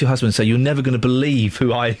go back to your husband and say, you're never going to believe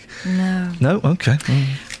who I... No. No? OK.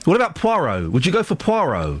 What about Poirot? Would you go for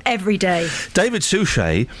Poirot? Every day. David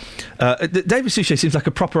Suchet. David Suchet seems like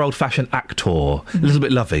a proper old-fashioned actor. A little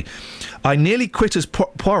bit lovely. I nearly quit as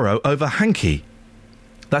Poirot over Hanky.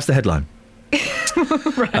 That's the headline.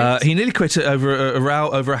 Right. He nearly quit over a row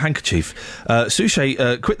over a handkerchief. Suchet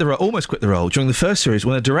almost quit the role during the first series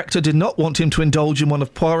when a director did not want him to indulge in one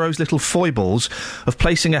of Poirot's little foibles of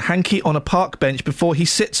placing a hanky on a park bench before he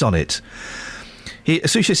sits on it.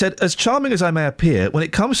 Suchet said, as charming as I may appear, when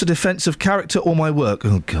it comes to defence of character or my work,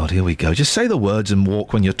 oh God, here we go, just say the words and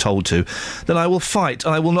walk when you're told to, then I will fight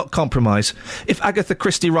and I will not compromise. If Agatha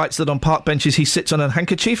Christie writes that on park benches he sits on a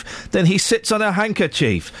handkerchief, then he sits on a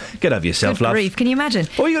handkerchief. Get over yourself, Good love. grief, can you imagine?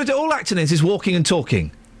 All you got to do, all acting is walking and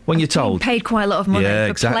talking. When you're told. Paid quite a lot of money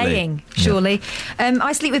for playing, surely. Yeah.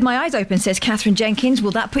 I sleep with my eyes open, says Catherine Jenkins.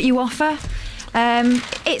 Will that put you off her?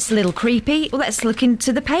 It's a little creepy. Well, let's look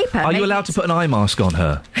into the paper. Are you allowed to put an eye mask on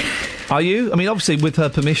her? Are you? I mean, obviously, with her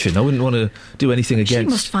permission. I wouldn't want to do anything She against...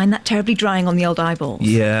 must find that terribly drying on the old eyeballs.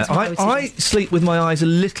 Yeah, That's what would I suggest. sleep with my eyes a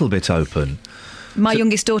little bit open. My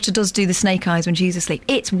youngest daughter does do the snake eyes when she's asleep.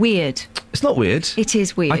 It's weird. It's not weird. It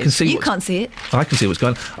is weird. I can see You what's- can't see it. I can see what's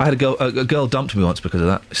going on. I had a girl dumped me once because of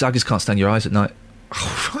that. She said, I just can't stand your eyes at night.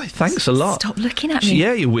 Oh, right, thanks a lot. Stop looking at me.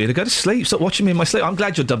 Yeah, you're weird. Go to sleep. Stop watching me in my sleep. I'm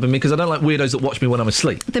glad you're dumping me because I don't like weirdos that watch me when I'm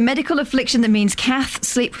asleep. The medical affliction that means Kath,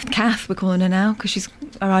 sleep with Kath, we're calling her now, because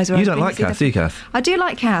her eyes are You don't open. like See Kath, that? do you, Kath? I do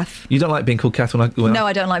like Kath. You don't like being called Kath when No,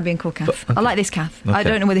 I don't like being called Kath. But- I like this Kath. Okay. I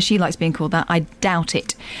don't know whether she likes being called that. I doubt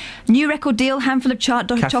it. New record deal, handful of chart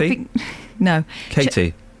Kathy? topping... No.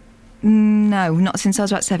 Katie. No, not since I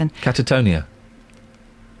was about 7. Catatonia.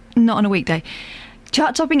 Not on a weekday.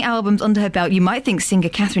 Chart-topping albums under her belt, you might think singer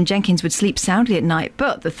Catherine Jenkins would sleep soundly at night,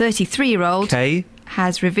 but the 33-year-old Kay.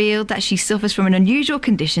 has revealed that she suffers from an unusual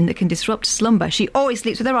condition that can disrupt slumber. She always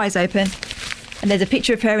sleeps with her eyes open, and there's a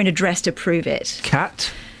picture of her in a dress to prove it.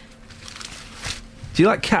 Cat. Do you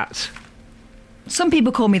like cat? Some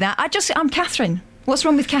people call me that. I'm Catherine. What's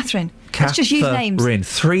wrong with Catherine? Let's just use names. Catherine.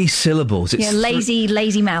 3 syllables. It's Yeah,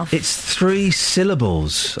 lazy mouth. It's 3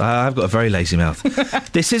 syllables. I've got a very lazy mouth.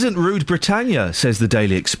 This isn't rude Britannia, says the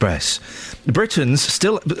Daily Express. Britons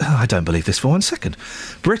still... I don't believe this for 1 second.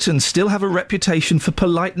 Britons still have a reputation for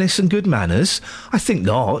politeness and good manners? I think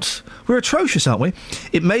not. We're atrocious, aren't we?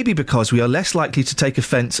 It may be because we are less likely to take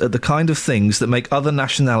offence at the kind of things that make other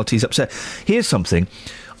nationalities upset. Here's something.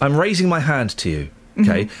 I'm raising my hand to you.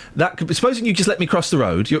 Okay, supposing you just let me cross the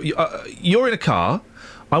road. You're in a car.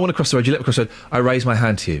 I want to cross the road. You let me cross the road. I raise my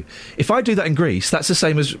hand to you. If I do that in Greece, that's the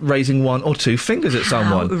same as raising 1 or 2 fingers at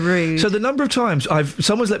someone. Rude. So the number of times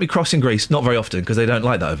someone's let me cross in Greece, not very often because they don't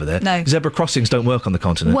like that over there. No. Zebra crossings don't work on the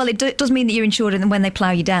continent. Well, it does mean that you're insured and when they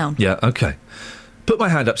plough you down. Yeah. Okay. Put my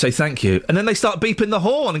hand up, say thank you, and then they start beeping the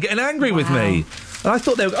horn and getting angry with me. And I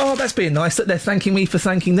thought they were, that's being nice that they're thanking me for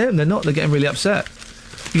thanking them. They're not. They're getting really upset.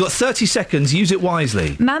 You've got 30 seconds, use it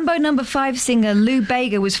wisely. Mambo No. 5 singer Lou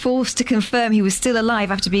Bega was forced to confirm he was still alive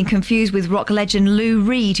after being confused with rock legend Lou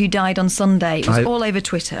Reed, who died on Sunday. It was all over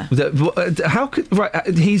Twitter. How could... Right,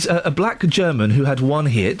 he's a black German who had 1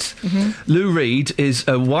 hit. Lou Reed is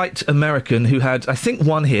a white American who had, I think,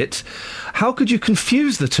 1 hit. How could you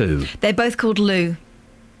confuse the two? They're both called Lou.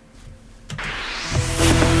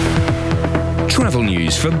 Travel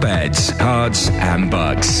news for beds, cards and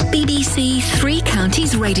bugs. BBC Three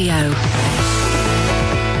Counties Radio.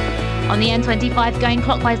 On the N25 going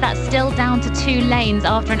clockwise, that's still down to 2 lanes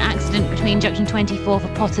after an accident between junction 24 for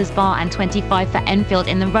Potters Bar and 25 for Enfield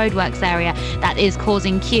in the roadworks area. That is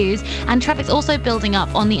causing queues. And traffic's also building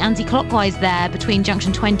up on the anti-clockwise there between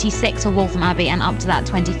junction 26 for Waltham Abbey and up to that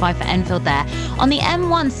 25 for Enfield there. On the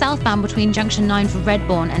M1 southbound between junction 9 for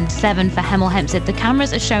Redbourne and 7 for Hemel Hempstead, the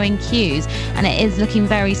cameras are showing queues and it is looking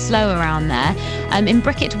very slow around there. In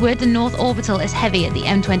Bricket Wood, the North Orbital is heavy at the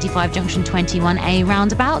M25 junction 21A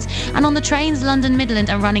roundabout. And on the trains, London Midland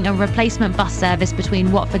are running a replacement bus service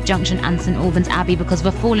between Watford Junction and St Albans Abbey because of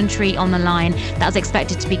a fallen tree on the line. That's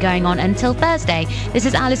expected to be going on until Thursday. This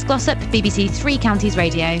is Alice Glossop, BBC Three Counties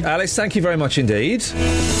Radio. Alice, thank you very much indeed.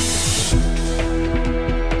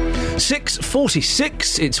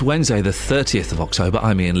 6:46. It's Wednesday, the 30th of October.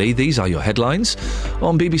 I'm Iain Lee. These are your headlines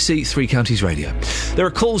on BBC Three Counties Radio. There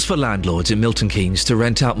are calls for landlords in Milton Keynes to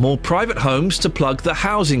rent out more private homes to plug the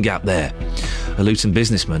housing gap there. A Luton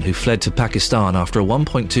businessman who fled to Pakistan after a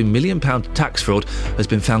 £1.2 million tax fraud has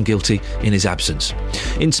been found guilty in his absence.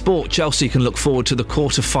 In sport, Chelsea can look forward to the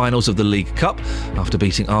quarter-finals of the League Cup after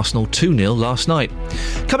beating Arsenal 2-0 last night.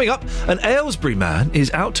 Coming up, an Aylesbury man is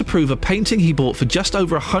out to prove a painting he bought for just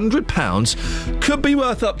over £100 could be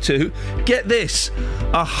worth up to, get this,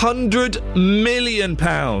 £100 million.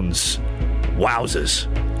 Wowzers.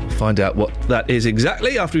 We'll find out what that is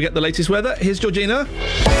exactly after we get the latest weather. Here's Georgina.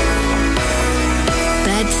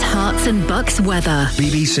 Beds, Herts and Bucks weather.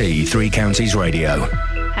 BBC Three Counties Radio.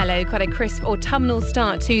 Hello, quite a crisp autumnal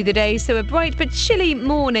start to the day, so a bright but chilly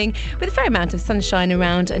morning with a fair amount of sunshine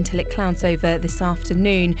around until it clouds over this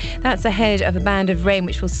afternoon. That's ahead of a band of rain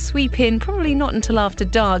which will sweep in, probably not until after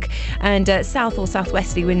dark, and south or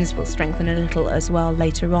southwesterly winds will strengthen a little as well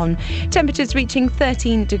later on. Temperatures reaching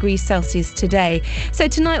 13 degrees Celsius today. So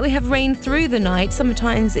tonight we have rain through the night.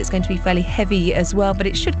 Sometimes it's going to be fairly heavy as well, but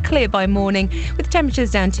it should clear by morning with temperatures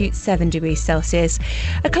down to 7 degrees Celsius.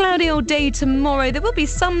 A cloudy old day tomorrow. There will be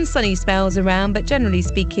some some sunny spells around, but generally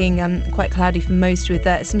speaking, quite cloudy for most, with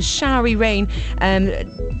some showery rain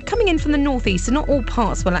coming in from the northeast. So not all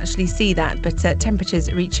parts will actually see that, but temperatures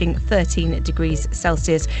reaching 13 degrees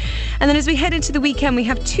Celsius. And then as we head into the weekend, we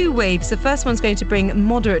have two waves. The first one's going to bring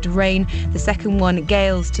moderate rain. The second one,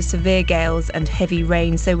 gales to severe gales and heavy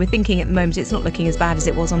rain. So we're thinking at the moment it's not looking as bad as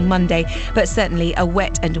it was on Monday, but certainly a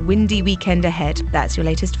wet and windy weekend ahead. That's your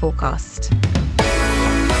latest forecast.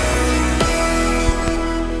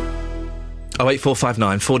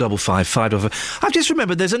 08459 455 555. I've just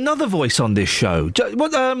remembered there's another voice on this show.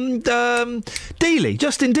 Dealey,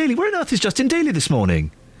 Justin Dealey. Where on earth is Justin Dealey this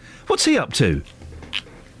morning? What's he up to?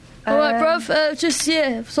 Alright, bruv,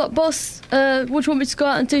 it's like, boss, what do you want me to go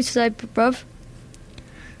out and do today, bruv?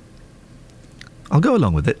 I'll go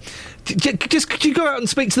along with it. Could you go out and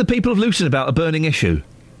speak to the people of Luton about a burning issue?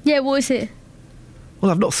 Yeah, what is it? Well,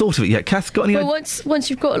 I've not thought of it yet. Kath, got any Well, once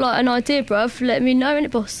you've got, like, an idea, bruv, let me know, innit,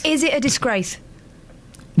 boss? Is it a disgrace?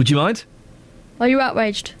 Would you mind? Are you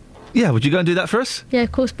outraged? Yeah, would you go and do that for us? Yeah,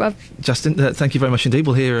 of course, bruv. Justin, thank you very much indeed.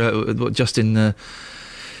 We'll hear what Justin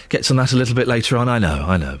gets on that a little bit later on. I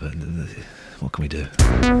know, but what can we do?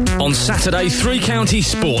 On Saturday, Three Counties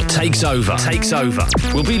Sport takes over.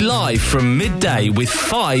 We'll be live from midday with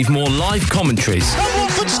 5 more live commentaries. And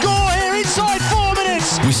Watford score here inside 4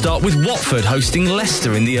 minutes. We start with Watford hosting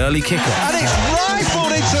Leicester in the early kickoff. And it's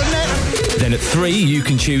rifled into the net. Then at 3, you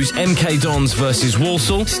can choose MK Dons versus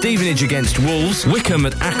Walsall, Stevenage against Wolves, Wickham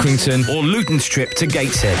at Accrington, or Luton's trip to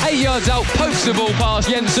Gateshead. 8 yards out, pokes the ball past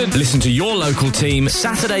Jensen. Listen to your local team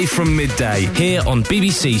Saturday from midday here on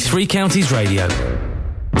BBC Three Counties Radio.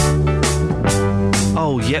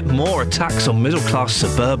 Oh, yet more attacks on middle-class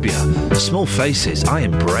suburbia. Small faces, I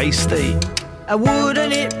embrace thee.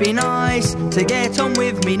 Wouldn't it be nice to get on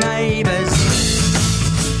with me neighbours?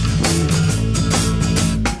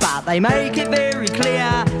 But they make it very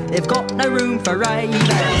clear they've got no room for ravers.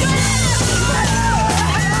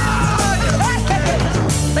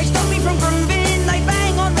 They stop me from grooving, they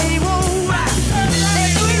bang on the wall.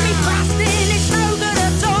 They're doing me fasting, it's no good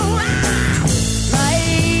at all.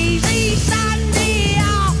 Lazy Sunday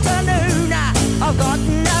afternoon, I've got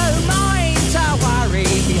no mind to worry.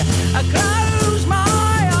 I close my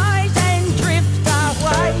eyes and drift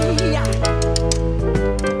away.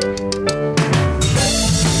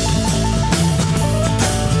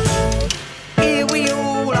 Here we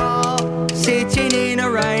all are, sitting in a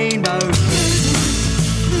rainbow.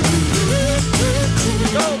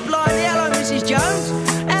 Oh, blimey, hello, Mrs. Jones.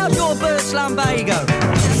 How's your bird slumbago?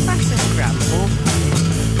 That's a scramble.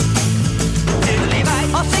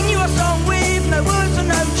 I'll sing you a song with no words and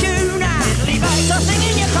no tune. So sing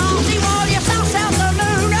in your party while you suss out the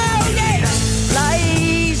moon. Oh, yes.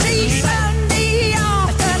 Lazy Sunday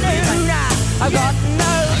afternoon. I've got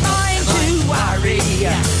no mind to worry.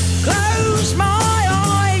 Close my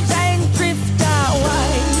eyes and drift away.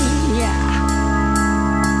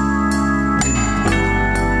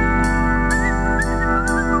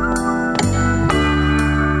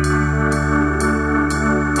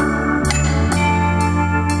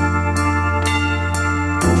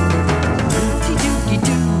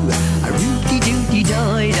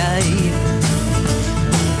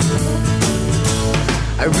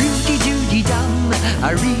 A rooty doody dum,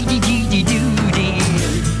 a reedy deedy doody.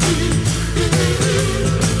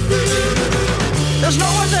 There's no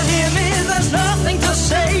one to hear me, there's nothing to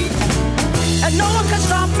say, and no one can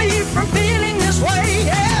stop me from feeling this way.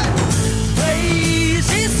 Yeah.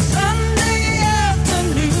 Lazy Sunday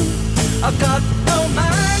afternoon, I've got no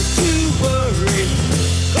mind to worry.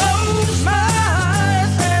 Close my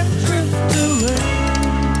eyes and drift away.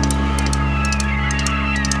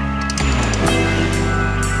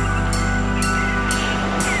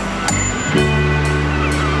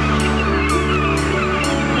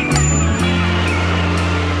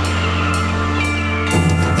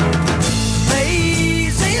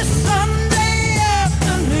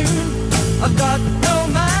 I've got no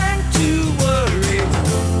mind to worry.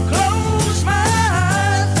 Close my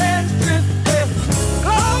eyes and drift away.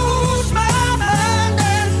 Close my mind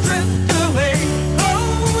and drift away.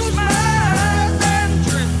 Close my eyes and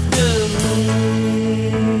drift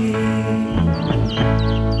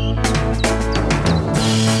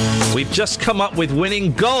away. We've just come up with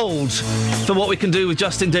winning gold for what we can do with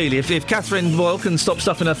Justin Dealey. If Catherine Boyle can stop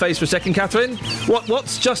stuffing her face for a second, Catherine,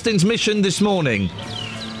 what's Justin's mission this morning?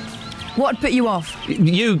 What would put you off?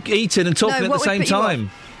 You eating and talking at the same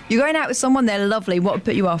time. You're going out with someone, they're lovely. What would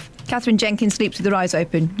put you off? Catherine Jenkins sleeps with her eyes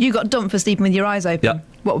open. You got dumped for sleeping with your eyes open. Yep.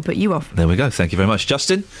 What would put you off? There we go. Thank you very much.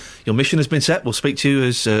 Justin, your mission has been set. We'll speak to you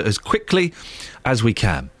as quickly as we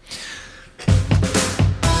can.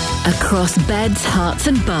 Across beds, hearts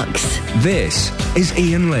and bucks. This is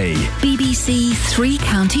Iain Lee. BBC Three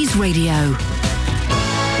Counties Radio.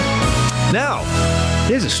 Now,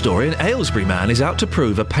 here's a story. An Aylesbury man is out to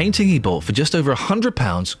prove a painting he bought for just over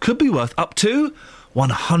 £100 could be worth up to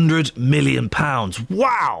 £100 million.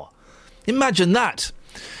 Wow! Imagine that.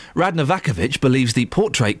 Rad Novakovic believes the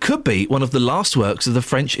portrait could be one of the last works of the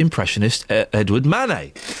French impressionist Edouard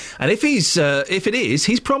Manet. And if it is,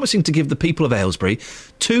 he's promising to give the people of Aylesbury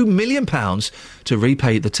 £2 million to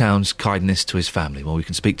repay the town's kindness to his family. Well, we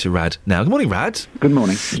can speak to Rad now. Good morning, Rad. Good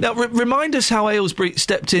morning. Now, remind us how Aylesbury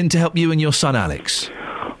stepped in to help you and your son Alex.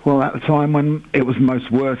 Well, at the time when it was most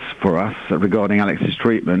worse for us regarding Alex's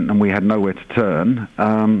treatment and we had nowhere to turn,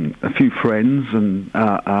 a few friends and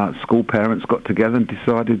school parents got together and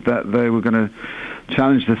decided that they were going to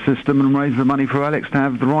challenge the system and raise the money for Alex to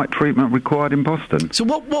have the right treatment required in Boston. So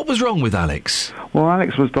what was wrong with Alex? Well,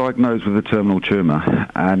 Alex was diagnosed with a terminal tumour,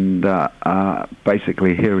 and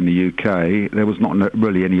basically here in the UK there was not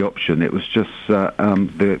really any option. It was just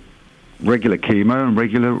the regular chemo and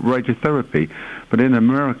regular radiotherapy. But in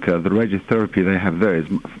America, the radiotherapy they have there is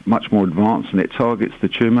much more advanced, and it targets the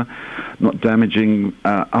tumour, not damaging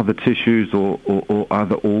other tissues or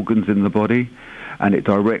other organs in the body, and it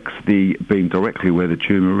directs the beam directly where the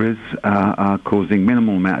tumour is, causing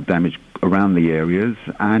minimal amount of damage around the areas,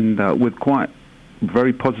 and with quite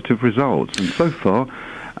very positive results. And so far,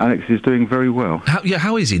 Alex is doing very well.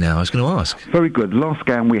 How is he now? I was going to ask. Very good. Last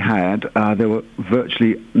scan we had, there were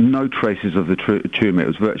virtually no traces of the tumour. It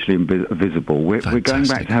was virtually invisible. We're going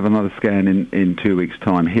back to have another scan in 2 weeks'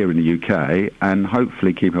 time here in the UK, and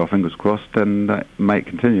hopefully keep our fingers crossed and may it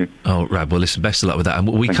continue. Oh, Rad, well, listen, best of luck with that. And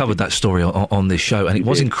we covered that story on this show, and it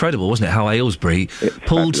was incredible, wasn't it, how Aylesbury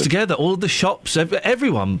pulled together. All of the shops,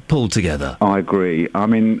 everyone pulled together. I agree. I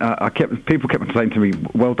mean, people kept saying to me,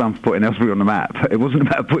 well done for putting Aylesbury on the map. It wasn't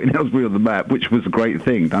about putting Aylesbury on the map, which was a great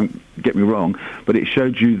thing, don't get me wrong, but it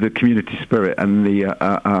showed you the community spirit and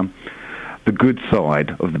the good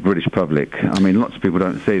side of the British public. I mean, lots of people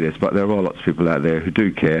don't see this, but there are lots of people out there who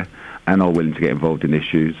do care and are willing to get involved in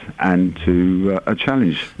issues and to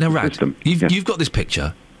challenge now, the Rad, system. You've got this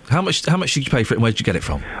picture. How much did you pay for it, and where did you get it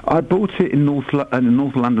from? I bought it in North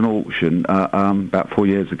London auction about 4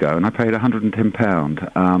 years ago, and I paid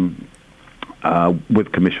 £110.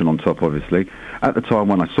 With commission on top, obviously. At the time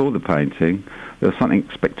when I saw the painting, there was something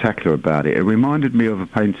spectacular about it. It reminded me of a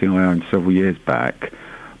painting I owned several years back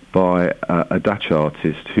by a Dutch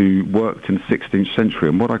artist who worked in the 16th century,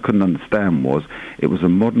 and what I couldn't understand was it was a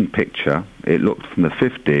modern picture. It looked from the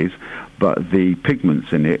 50s, but the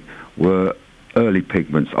pigments in it were early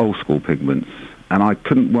pigments, old school pigments, and I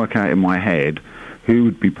couldn't work out in my head who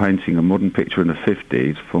would be painting a modern picture in the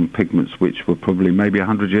 50s from pigments which were probably maybe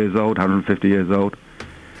 100 years old, 150 years old.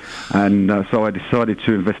 And so I decided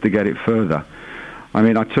to investigate it further. I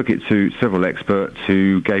mean, I took it to several experts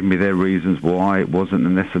who gave me their reasons why it wasn't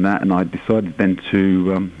and this and that, and I decided then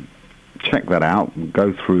to check that out and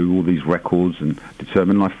go through all these records and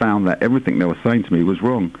determine, and I found that everything they were saying to me was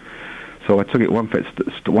wrong. So I took it one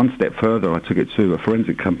step further. I took it to a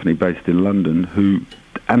forensic company based in London who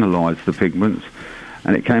analysed the pigments,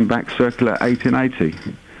 and it came back circular 1880,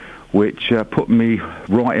 which put me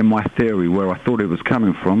right in my theory where I thought it was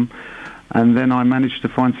coming from. And then I managed to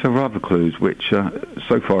find several other clues, which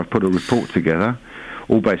so far I've put a report together,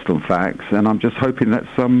 all based on facts, and I'm just hoping that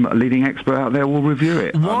some leading expert out there will review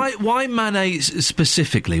it. Why Manet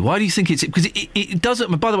specifically? Why do you think it's... Because it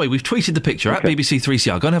doesn't... By the way, we've tweeted the picture at BBC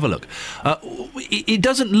 3CR. Go and have a look. It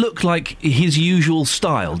doesn't look like his usual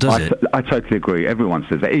style, does it? I totally agree. Everyone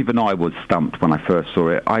says that. Even I was stumped when I first saw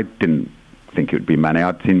it. I didn't think it would be Manet.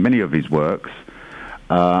 I'd seen many of his works.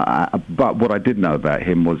 But what I did know about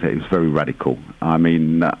him was that he was very radical. I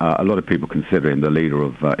mean, a lot of people consider him the leader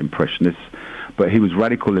of Impressionists, but he was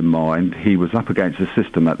radical in mind. He was up against the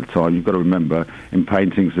system at the time. You've got to remember, in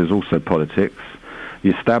paintings there's also politics. The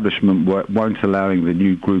establishment weren't allowing the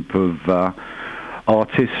new group of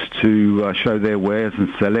artists to show their wares and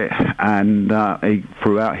sell it, and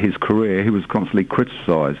throughout his career he was constantly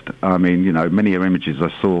criticised. I mean, you know, many images I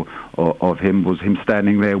saw of him was him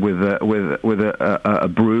standing there with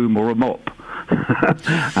a broom or a mop.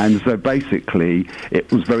 And so basically it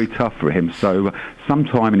was very tough for him. So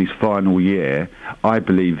sometime in his final year, I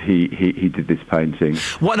believe he did this painting.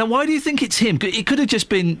 Now, why do you think it's him? It could have just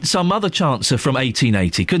been some other chancer from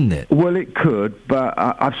 1880, couldn't it? Well, it could, but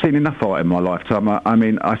I've seen enough art in my lifetime. I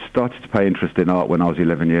mean, I started to pay interest in art when I was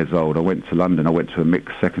 11 years old. I went to London. I went to a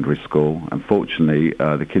mixed secondary school. Unfortunately,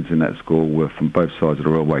 the kids in that school were from both sides of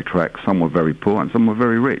the railway track. Some were very poor and some were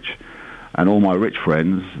very rich. And all my rich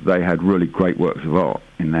friends, they had really great works of art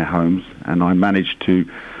in their homes, and I managed to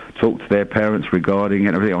talked to their parents regarding it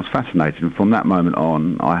and everything. I was fascinated, and from that moment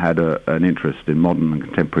on, I had an interest in modern and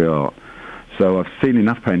contemporary art. So I've seen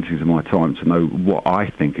enough paintings in my time to know what I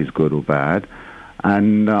think is good or bad.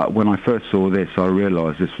 And when I first saw this, I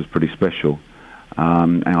realised this was pretty special.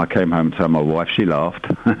 And I came home and told my wife. She laughed.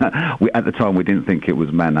 At the time, we didn't think it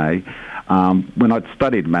was Manet. When I'd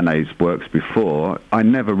studied Manet's works before, I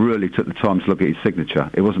never really took the time to look at his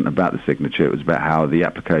signature. It wasn't about the signature. It was about how the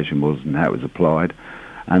application was and how it was applied.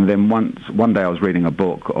 And then one day I was reading a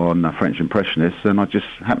book on French Impressionists, and I just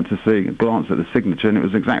happened to glance at the signature, and it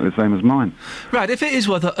was exactly the same as mine. Right, if it is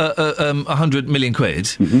worth 100 million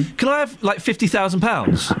quid, can I have, like,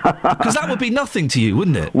 £50,000? Because that would be nothing to you,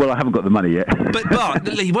 wouldn't it? Well, I haven't got the money yet.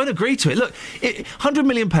 But you won't agree to it. Look, £100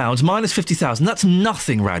 million minus 50,000, that's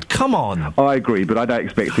nothing, Rad. Come on. I agree, but I don't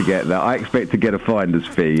expect to get that. I expect to get a finder's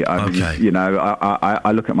fee. Okay. You know,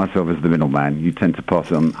 I look at myself as the middleman. You tend to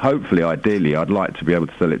pass it on. Hopefully, ideally, I'd like to be able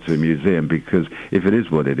to sell it to a museum, because if it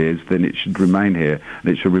is what it is, then it should remain here,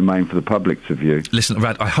 and it should remain for the public to view. Listen,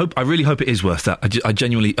 Rad, I really hope it is worth that. I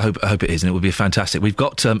genuinely hope it is, and it would be fantastic. We've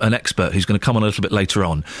got an expert who's going to come on a little bit later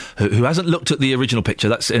on, who hasn't looked at the original picture.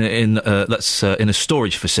 That's in a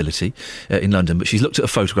storage facility in London, but she's looked at a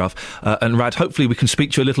photograph. And Rad, hopefully we can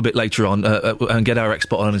speak to you a little bit later on and get our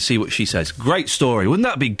expert on and see what she says. Great story. Wouldn't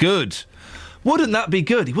that be good? Wouldn't that be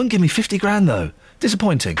good? He wouldn't give me 50 grand though.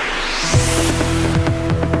 Disappointing.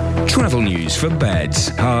 Travel news for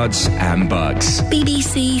beds, cards and bugs.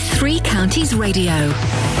 BBC Three Counties Radio.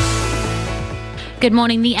 Good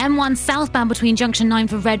morning. The M1 southbound between junction 9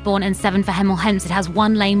 for Redbourne and 7 for Hemel Hempstead has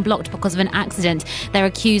one lane blocked because of an accident. There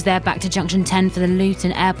are queues there back to junction 10 for the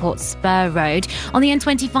Luton Airport Spur Road. On the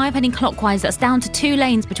N25 heading clockwise, that's down to 2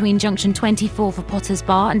 lanes between junction 24 for Potters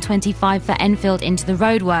Bar and 25 for Enfield into the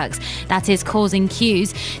roadworks. That is causing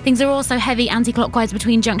queues. Things are also heavy anti-clockwise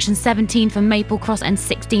between junction 17 for Maple Cross and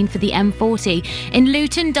 16 for the M40. In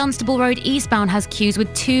Luton, Dunstable Road eastbound has queues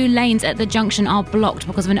with 2 lanes at the junction are blocked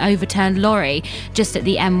because of an overturned lorry. Just at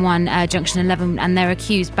the M1 junction 11, and there are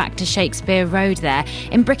queues back to Shakespeare Road there.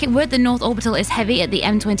 In Bricketwood, the North Orbital is heavy at the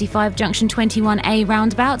M25 junction 21A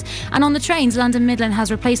roundabout, and on the trains, London Midland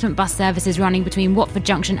has replacement bus services running between Watford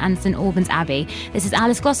Junction and St Albans Abbey. This is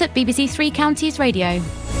Alice Glossop, BBC Three Counties Radio.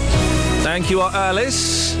 Thank you,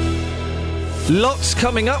 Alice. Lots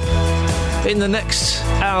coming up in the next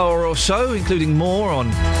hour or so, including more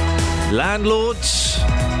on landlords.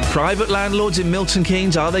 Private landlords in Milton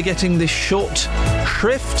Keynes, are they getting this short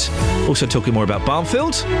shrift? Also talking more about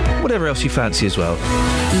Barnfield, whatever else you fancy as well.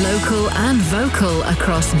 Local and vocal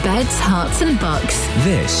across beds, hearts and bucks.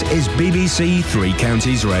 This is BBC Three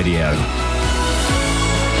Counties Radio.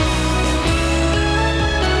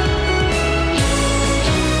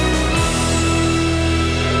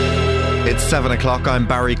 It's 7 o'clock, I'm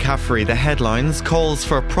Barry Caffrey. The headlines: calls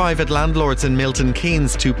for private landlords in Milton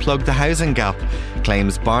Keynes to plug the housing gap,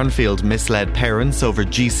 claims Barnfield misled parents over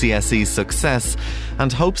GCSE success,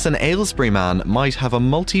 and hopes an Aylesbury man might have a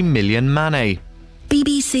multi-million Manet.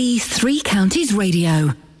 BBC Three Counties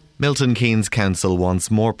Radio. Milton Keynes Council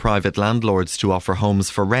wants more private landlords to offer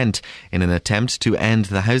homes for rent in an attempt to end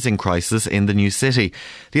the housing crisis in the new city.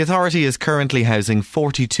 The authority is currently housing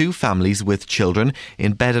 42 families with children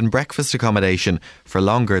in bed and breakfast accommodation for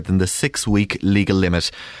longer than the 6-week legal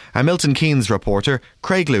limit. Our Milton Keynes reporter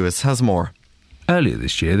Craig Lewis has more. Earlier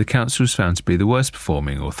this year, the council was found to be the worst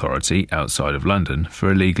performing authority outside of London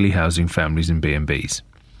for illegally housing families in B&Bs.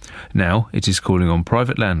 Now, it is calling on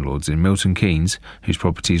private landlords in Milton Keynes, whose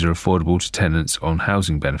properties are affordable to tenants on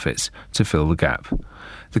housing benefits, to fill the gap.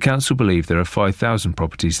 The council believe there are 5,000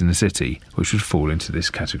 properties in the city which would fall into this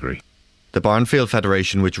category. The Barnfield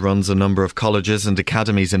Federation, which runs a number of colleges and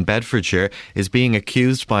academies in Bedfordshire, is being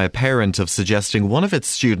accused by a parent of suggesting one of its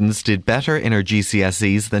students did better in her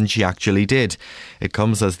GCSEs than she actually did. It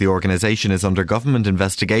comes as the organisation is under government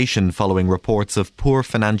investigation following reports of poor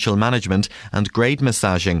financial management and grade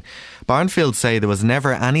massaging. Barnfield say there was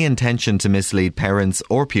never any intention to mislead parents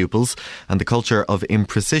or pupils, and the culture of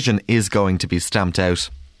imprecision is going to be stamped out.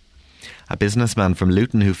 A businessman from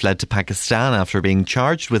Luton who fled to Pakistan after being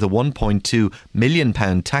charged with a £1.2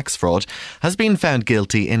 million tax fraud has been found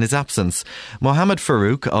guilty in his absence. Mohammed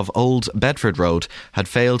Farouk of Old Bedford Road had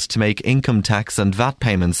failed to make income tax and VAT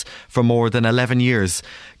payments for more than 11 years.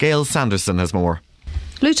 Gail Sanderson has more.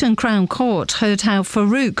 Luton Crown Court heard how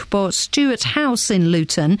Farouk bought Stuart House in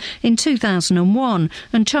Luton in 2001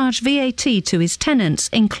 and charged VAT to his tenants,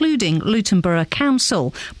 including Luton Borough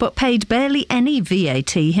Council, but paid barely any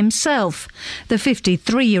VAT himself. The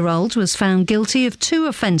 53-year-old was found guilty of 2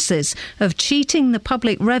 offences of cheating the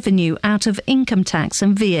public revenue out of income tax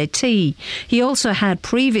and VAT. He also had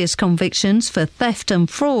previous convictions for theft and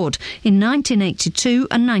fraud in 1982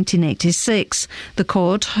 and 1986. The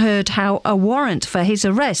court heard how a warrant for his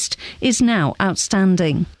arrest is now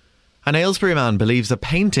outstanding. An Aylesbury man believes a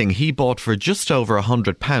painting he bought for just over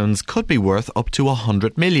 £100 could be worth up to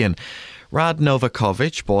 £100 million. Rad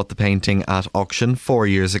Novakovic bought the painting at auction 4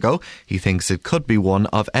 years ago. He thinks it could be one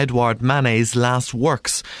of Edouard Manet's last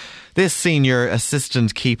works. This senior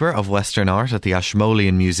assistant keeper of Western art at the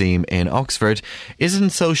Ashmolean Museum in Oxford isn't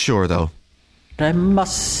so sure, though. I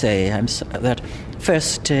must say that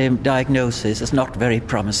first diagnosis is not very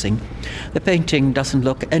promising. The painting doesn't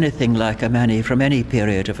look anything like a Manet from any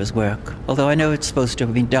period of his work, although I know it's supposed to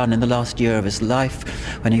have been done in the last year of his life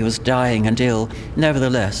when he was dying and ill.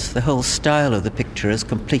 Nevertheless, the whole style of the picture is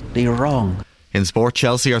completely wrong. In sport,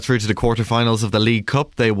 Chelsea are through to the quarter-finals of the League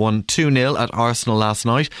Cup. They won 2-0 at Arsenal last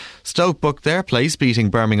night. Stoke booked their place, beating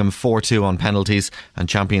Birmingham 4-2 on penalties, and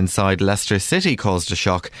champion side Leicester City caused a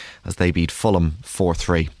shock as they beat Fulham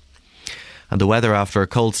 4-3. And the weather after a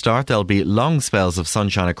cold start, there'll be long spells of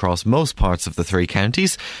sunshine across most parts of the 3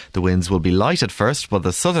 counties. The winds will be light at first, but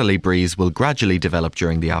the southerly breeze will gradually develop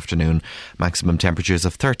during the afternoon. Maximum temperatures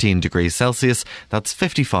of 13 degrees Celsius, that's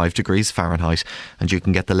 55 degrees Fahrenheit. And you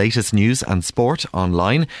can get the latest news and sport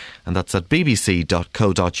online, and that's at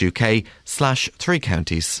bbc.co.uk/3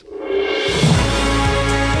 counties.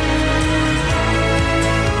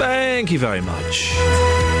 Thank you very much.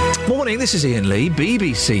 Morning, this is Iain Lee,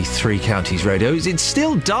 BBC 3 Counties Radio. It's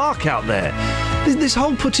still dark out there. This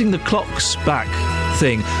whole putting the clocks back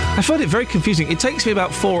thing, I find it very confusing. It takes me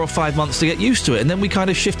about 4 or 5 months to get used to it, and then we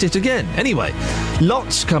kind of shift it again. Anyway,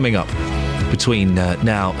 lots coming up between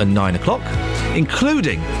now and 9 o'clock,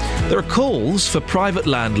 including there are calls for private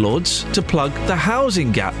landlords to plug the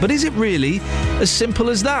housing gap. But is it really as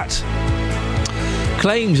simple as that?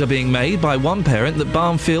 Claims are being made by one parent that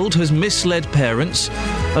Barnfield has misled parents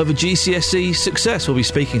over GCSE success. We'll be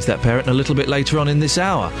speaking to that parent a little bit later on in this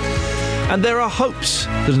hour. And there are hopes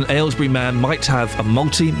that an Aylesbury man might have a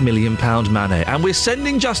multi-million-pound Manet. And we're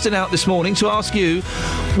sending Justin out this morning to ask you,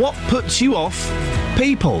 what puts you off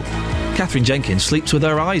people? Catherine Jenkins sleeps with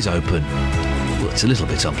her eyes open. Well, it's a little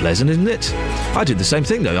bit unpleasant, isn't it? I did the same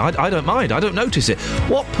thing, though. I don't mind. I don't notice it.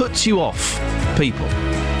 What puts you off people?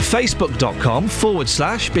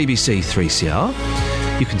 Facebook.com/BBC3CR.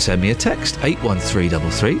 You can send me a text,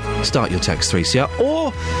 81333. Start your text 3CR.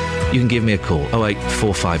 Or you can give me a call,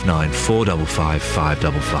 08459 455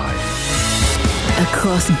 555.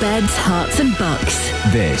 Across beds, hearts and bucks.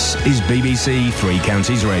 This is BBC 3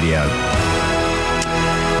 Counties Radio.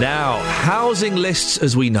 Now, housing lists,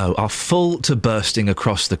 as we know, are full to bursting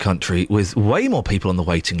across the country, with way more people on the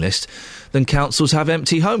waiting list than councils have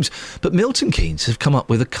empty homes. But Milton Keynes have come up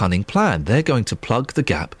with a cunning plan. They're going to plug the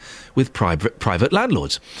gap with private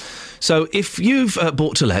landlords. So if you've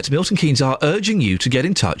bought to let, Milton Keynes are urging you to get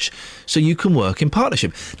in touch so you can work in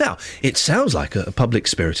partnership. Now, it sounds like a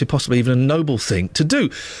public-spirited, possibly even a noble thing to do,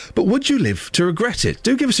 but would you live to regret it?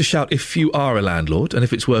 Do give us a shout if you are a landlord and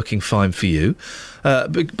if it's working fine for you.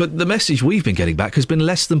 But the message we've been getting back has been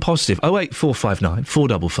less than positive. 08459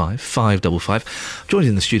 455 555. I'm joined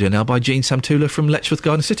in the studio now by Jean Samtula from Letchworth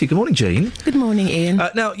Garden City. Good morning, Jean. Good morning, Ian.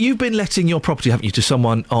 Now, you've been letting your property, haven't you, to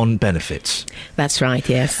someone on benefits? That's right,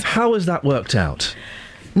 yes. How has that worked out?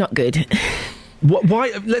 Not good.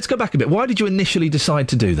 Why? Let's go back a bit. Why did you initially decide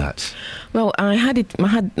to do that? Well, I had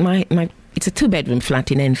my it's a 2-bedroom flat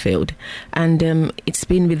in Enfield, and it's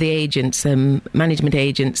been with the agents, management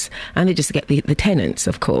agents, and they just get the tenants,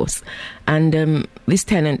 of course. And this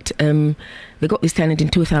tenant, they got this tenant in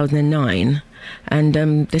 2009, and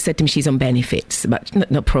they said to me she's on benefits, but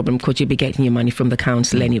no problem, because you'll be getting your money from the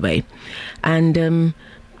council anyway. And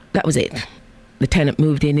that was it. The tenant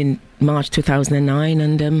moved in March 2009,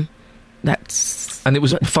 and that's... And it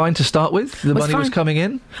was fine to start with? The money was coming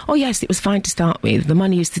in? Oh, yes, it was fine to start with. The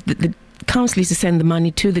money used to... The council used to send the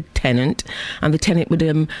money to the tenant, and the tenant would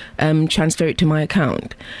transfer it to my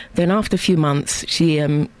account. Then after a few months, she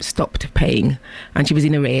stopped paying, and she was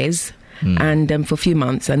in arrears, and for a few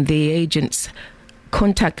months, and the agents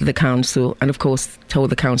contacted the council and, of course,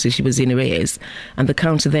 told the council she was in arrears, and the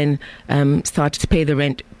council then started to pay the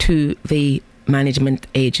rent to the management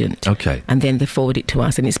agent. Okay. And then they forwarded it to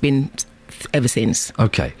us, and it's been ever since.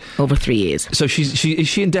 Okay. Over 3 years. So is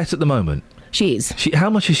she in debt at the moment? She is. How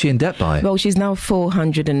much is she in debt by? Well, she's now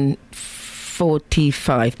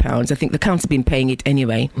 £445. I think the council's been paying it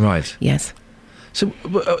anyway. Right. Yes. So,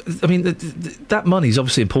 I mean, that money's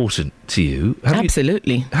obviously important to you.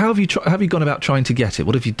 Absolutely. How have you gone about trying to get it?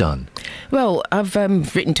 What have you done? Well, I've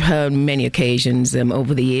written to her on many occasions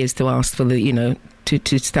over the years to ask for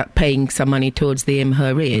to start paying some money towards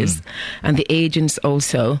her arrears. And the agents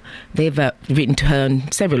also, they've written to her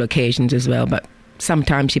on several occasions as well, but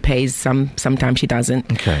sometimes she pays, sometimes she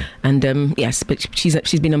doesn't. Okay. And yes, but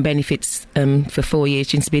she's been on benefits for 4 years.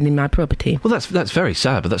 She's been in my property. Well, that's very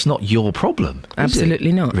sad, but that's not your problem.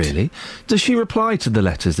 Absolutely not. Really? Does she reply to the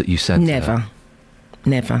letters that you sent? Never.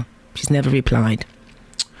 She's never replied.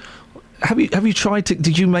 Have you tried to?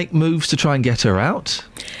 Did you make moves to try and get her out?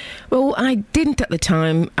 Well, I didn't at the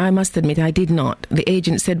time. I must admit, I did not. The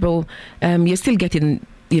agent said, "Well, you're still getting,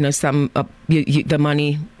 some the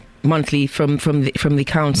money monthly from the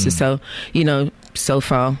council. So, so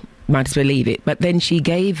far, might as well leave it." But then she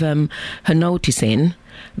gave her notice in,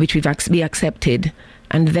 which we accepted,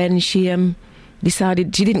 and then she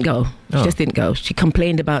decided she didn't go. She just didn't go. She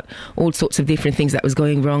complained about all sorts of different things that was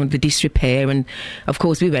going wrong, the disrepair, and of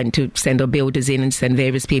course we went to send our builders in and send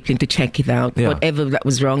various people in to check it out. Yeah. Whatever that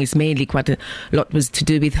was wrong is mainly quite a lot was to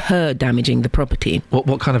do with her damaging the property.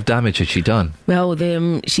 What kind of damage had she done? Well,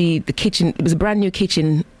 the kitchen, it was a brand new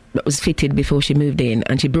kitchen that was fitted before she moved in,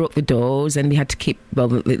 and she broke the doors, and we had to keep,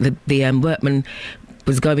 the workman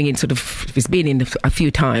was going in he's been in a few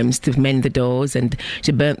times to mend the doors, and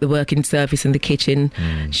she burnt the working surface in the kitchen.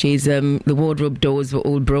 She's, the wardrobe doors were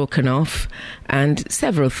all broken off, and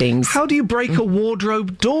several things. How do you break a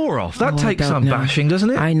wardrobe door off? That takes some bashing, doesn't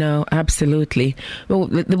it? I know, absolutely. Well,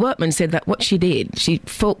 the workman said that what she did, she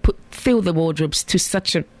filled the wardrobes to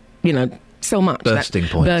such a, so much.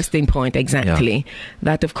 Bursting point, exactly. Yeah.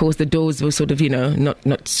 That, of course, the doors were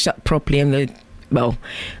not shut properly, and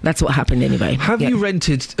that's what happened anyway. Have you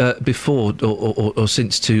rented before or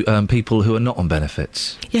since to people who are not on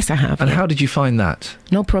benefits? Yes, I have. And how did you find that?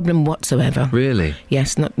 No problem whatsoever. Really?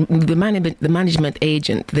 Yes. The management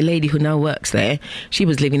agent, the lady who now works there, she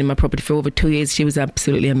was living in my property for over 2 years. She was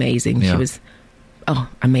absolutely amazing. Yeah. She was,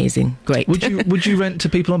 amazing. Great. Would you rent to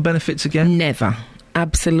people on benefits again? Never.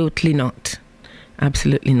 Absolutely not.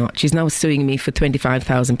 Absolutely not. She's now suing me for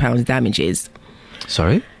 £25,000 damages.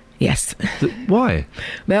 Sorry? Yes. Why?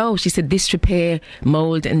 Well, she said disrepair,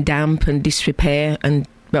 mould and damp and disrepair and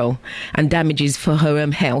damages for her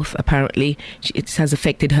health, apparently. It has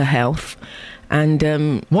affected her health. And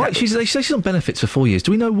why? They say she's on benefits for 4 years.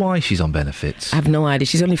 Do we know why she's on benefits? I have no idea.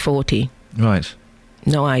 She's only 40. Right.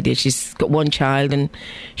 No idea. She's got one child and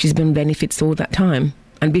she's been on benefits all that time.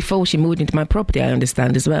 And before she moved into my property, I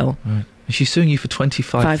understand as well. Right. And she's suing you for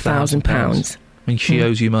 £25,000. £5,000. I mean, she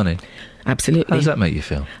owes you money. Absolutely. How does that make you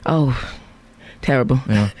feel? Oh, terrible.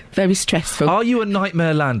 Yeah. Very stressful. Are you a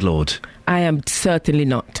nightmare landlord? I am certainly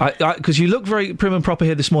not. Because you look very prim and proper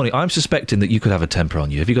here this morning. I'm suspecting that you could have a temper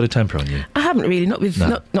on you. Have you got a temper on you? I haven't really, not with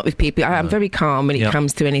people. I am very calm when it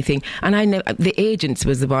comes to anything. And I know the agents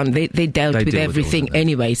was the one, they dealt with everything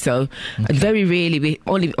anyway. So very rarely,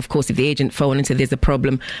 only of course if the agent phoned and said there's a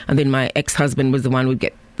problem, and then my ex-husband was the one who would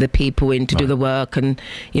get the people in to do the work and,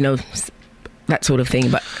 that sort of thing,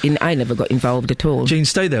 but I never got involved at all. Jean,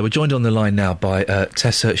 stay there. We're joined on the line now by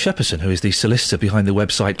Tessa Shepperson, who is the solicitor behind the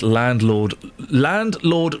website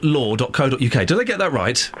landlordlaw.co.uk. Did I get that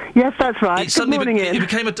right? Yes, that's right. Good morning, Ian. It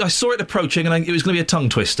became I saw it approaching, and it was going to be a tongue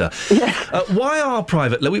twister. Yes. Why are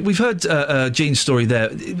private... We've heard Jean's story there.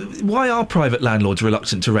 Why are private landlords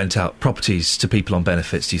reluctant to rent out properties to people on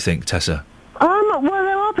benefits, do you think, Tessa? Well,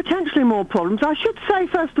 there are potentially more problems. I should say,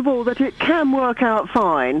 first of all, that it can work out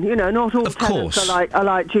fine. Not all tenants are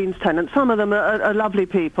like Jean's tenants. Some of them are lovely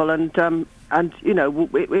people, and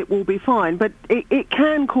it will be fine. But it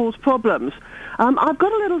can cause problems. I've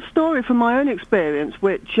got a little story from my own experience,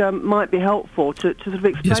 which might be helpful to sort of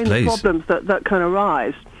explain the problems that can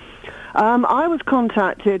arise. I was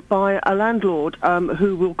contacted by a landlord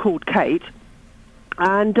who we'll call Kate,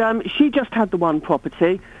 and she just had the one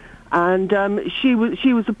property. And she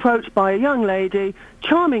was approached by a young lady,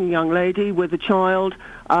 charming young lady with a child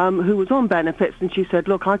who was on benefits, and she said,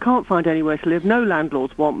 "Look, I can't find anywhere to live. No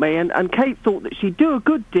landlords want me." And Kate thought that she'd do a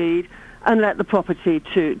good deed and let the property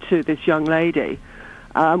to this young lady,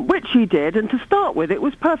 which she did. And to start with, it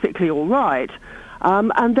was perfectly all right.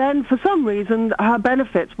 And then, for some reason, her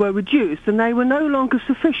benefits were reduced, and they were no longer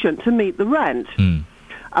sufficient to meet the rent.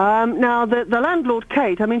 Now, the landlord,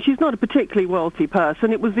 Kate, she's not a particularly wealthy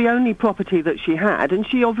person. It was the only property that she had, and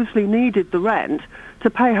she obviously needed the rent to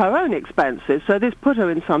pay her own expenses, so this put her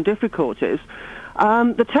in some difficulties.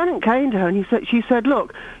 The tenant came to her and she said,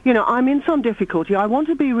 look, you know, I'm in some difficulty. I want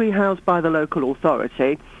to be rehoused by the local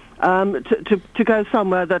authority to go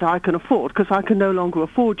somewhere that I can afford, because I can no longer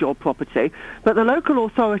afford your property. But the local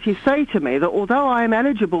authorities say to me that although I am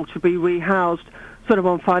eligible to be rehoused sort of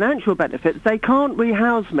on financial benefits, they can't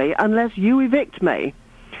rehouse me unless you evict me.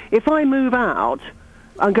 If I move out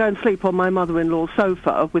and go and sleep on my mother-in-law's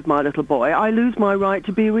sofa with my little boy, I lose my right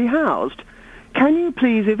to be rehoused. Can you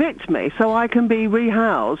please evict me so I can be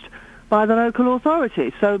rehoused by the local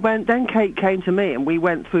authorities? So then Kate came to me and we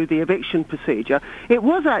went through the eviction procedure. It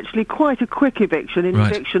was actually quite a quick eviction in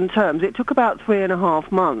eviction terms. It took about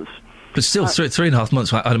 3.5 months. But still, 3.5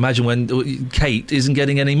 months, I'd imagine, when Kate isn't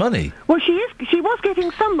getting any money. Well, she was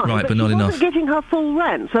getting some money, right, but not she enough. wasn't getting her full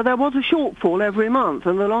rent, so there was a shortfall every month,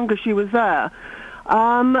 and the longer she was there.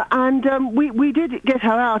 We did get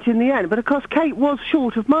her out in the end, but of course Kate was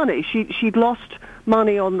short of money. She'd lost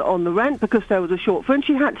money on the rent because there was a shortfall, and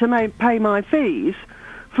she had to pay my fees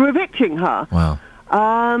for evicting her. Wow.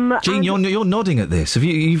 Jean, you're nodding at this. Have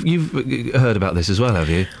you've heard about this as well, have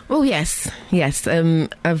you? Well, yes.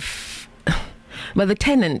 Well, the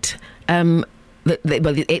tenant,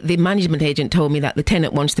 the management agent told me that the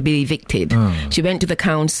tenant wants to be evicted. Oh. She went to the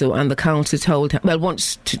council, and the council told her,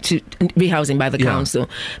 wants to rehousing by the council.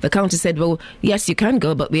 The council said, well, yes, you can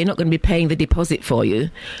go, but we're not going to be paying the deposit for you.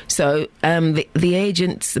 So the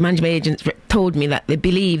management agents told me that they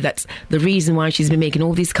believe that's the reason why she's been making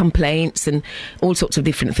all these complaints and all sorts of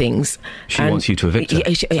different things. She wants you to evict her.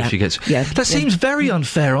 That seems very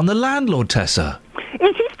unfair on the landlord, Tessa.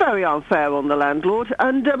 It is very unfair on the landlord,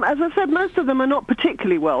 and as I said, most of them are not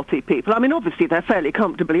particularly wealthy people. I mean, obviously they're fairly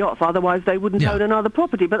comfortably off, otherwise they wouldn't own another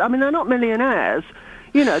property, but I mean, they're not millionaires.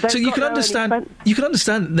 You know, so you can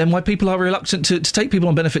understand then why people are reluctant to take people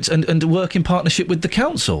on benefits and work in partnership with the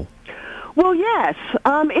council. Well, yes,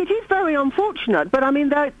 it is very unfortunate, but I mean,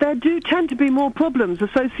 there do tend to be more problems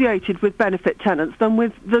associated with benefit tenants than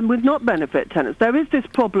with not benefit tenants. There is this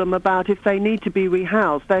problem about if they need to be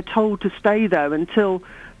rehoused, they're told to stay there until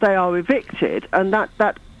they are evicted, and that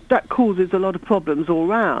causes a lot of problems all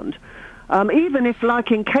round. Even if,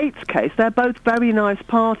 like in Kate's case, they're both very nice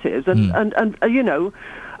parties and you know,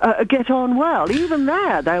 get on well. Even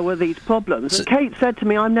there were these problems. And Kate said to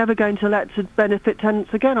me, I'm never going to let to benefit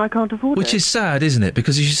tenants again. I can't afford it. Which is sad, isn't it?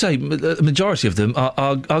 Because, as you say, the majority of them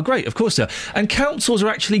are great. Of course they are. And councils are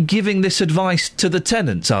actually giving this advice to the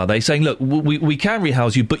tenants, are they? Saying, look, we can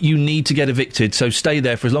rehouse you, but you need to get evicted, so stay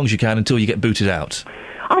there for as long as you can until you get booted out.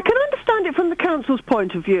 I can understand it from the council's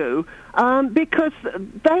point of view, because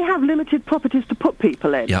they have limited properties to put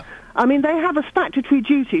people in. Yeah. I mean, they have a statutory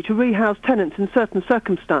duty to rehouse tenants in certain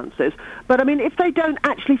circumstances, but I mean, if they don't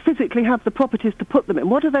actually physically have the properties to put them in,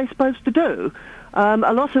 what are they supposed to do?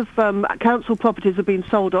 A lot of council properties have been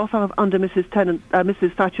sold off under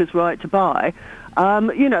Mrs. Thatcher's right to buy.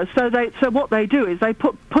 You know, so what they do is they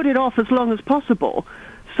put it off as long as possible,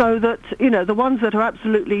 so that, you know, the ones that are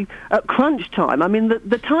absolutely at crunch time, I mean,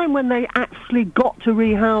 the time when they actually got to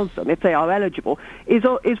rehouse them, if they are eligible, is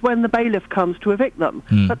when the bailiff comes to evict them.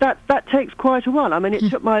 But that takes quite a while. I mean, it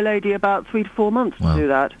took my lady about 3 to 4 months to do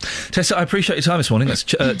that. Tessa, I appreciate your time this morning. That's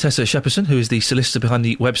Tessa Shepperson, who is the solicitor behind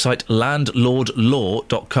the website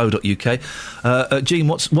landlordlaw.co.uk. Jean,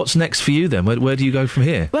 what's next for you then? Where do you go from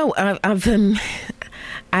here? Well,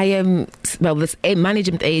 this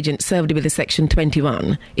management agent served with a Section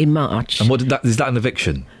 21 in March. And is that an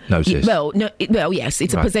eviction notice? Yes,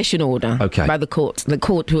 it's a possession order by the court. The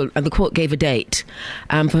court gave a date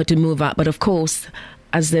for her to move out, but of course,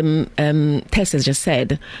 as Tess has just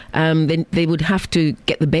said, then they would have to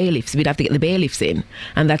get the bailiffs. We'd have to get the bailiffs in,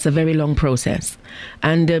 and that's a very long process.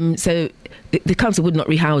 And so the council would not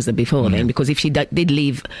rehouse her before then, because if she did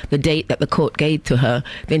leave the date that the court gave to her,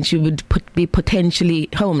 then she would be potentially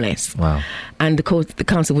homeless. Wow. And the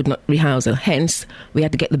council would not rehouse her. Hence, we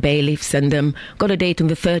had to get the bailiffs, and got a date on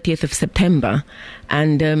the 30th of September.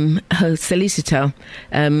 And her solicitor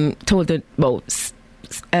told her,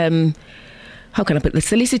 how can I put it? The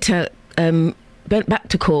solicitor went back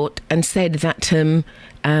to court and said that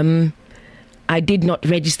I did not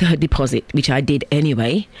register her deposit, which I did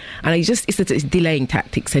anyway, and it's delaying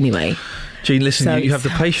tactics anyway. Jean, listen, you have the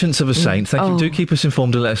patience of a saint. Thank you. Do keep us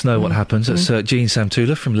informed and let us know what happens. That's Jean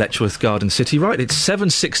Samtula from Letchworth Garden City. Right, it's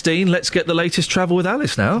 7:16. Let's get the latest travel with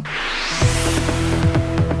Alice now.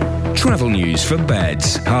 Travel news for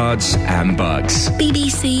beds, cards and bugs.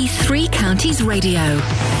 BBC Three Counties Radio.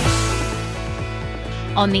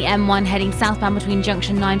 On the M1 heading southbound between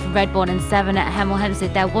junction 9 for Redbourne and 7 at Hemel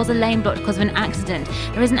Hempstead, there was a lane blocked because of an accident.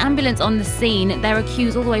 There is an ambulance on the scene. There are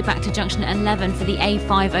queues all the way back to junction 11 for the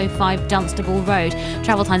A505 Dunstable Road.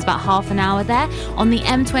 Travel time's about half an hour there. On the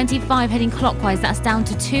M25 heading clockwise, that's down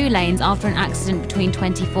to 2 lanes after an accident between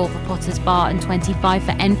 24 for Potters Bar and 25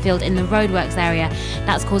 for Enfield in the roadworks area.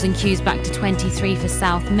 That's causing queues back to 23 for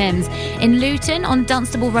South Mims. In Luton, on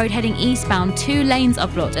Dunstable Road heading eastbound, 2 lanes are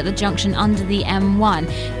blocked at the junction under the M1.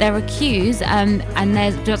 There are queues and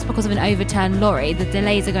there's just because of an overturned lorry. The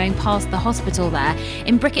delays are going past the hospital there.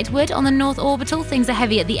 In Bricketwood on the North Orbital, things are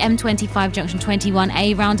heavy at the M25 junction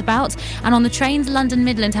 21A roundabout. And on the trains, London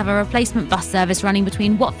Midland have a replacement bus service running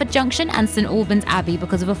between Watford Junction and St Albans Abbey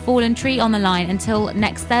because of a fallen tree on the line until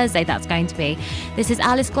next Thursday, that's going to be. This is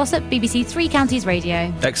Alice Glossop, BBC Three Counties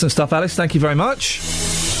Radio. Excellent stuff, Alice. Thank you very much.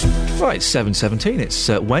 Right, it's 7:17. It's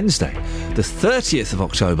Wednesday, the 30th of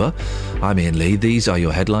October. I'm Iain Lee. These are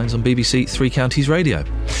your headlines on BBC Three Counties Radio.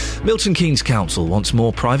 Milton Keynes Council wants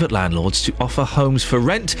more private landlords to offer homes for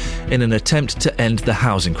rent in an attempt to end the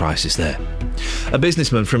housing crisis there. A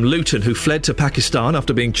businessman from Luton who fled to Pakistan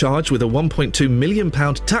after being charged with a £1.2 million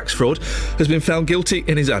tax fraud has been found guilty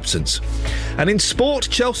in his absence. And in sport,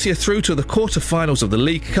 Chelsea are through to the quarter-finals of the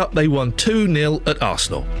League Cup. They won 2-0 at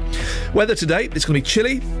Arsenal. Weather today, it's going to be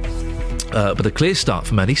chilly. But a clear start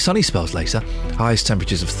for many. Sunny spells later. Highest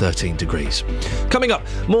temperatures of 13 degrees. Coming up,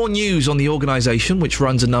 more news on the organisation which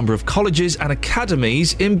runs a number of colleges and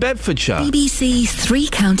academies in Bedfordshire. BBC Three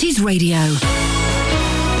Counties Radio.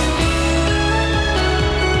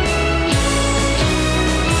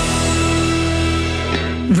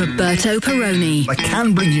 Roberto Perrone. I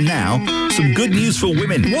can bring you now some good news for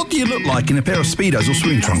women. What do you look like in a pair of Speedos or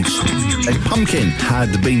swim trunks? A pumpkin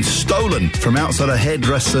had been stolen from outside a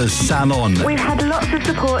hairdresser's salon. We've had lots of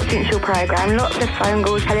support since your programme, lots of phone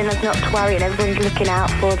calls telling us not to worry and everyone's looking out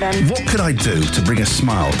for them. What could I do to bring a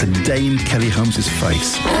smile to Dame Kelly Holmes'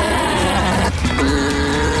 face?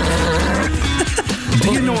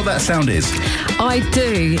 Do you know what that sound is? I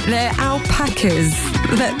do. They're alpacas.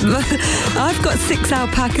 I've got 6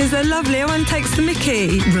 alpacas. They're lovely. Everyone takes the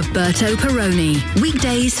mickey. Roberto Perrone.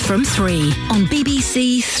 Weekdays from 3 on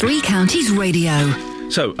BBC Three Counties Radio.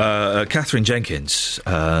 So, Catherine Jenkins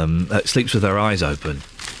sleeps with her eyes open.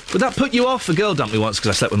 Would that put you off? A girl dumped me once because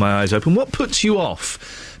I slept with my eyes open. What puts you off?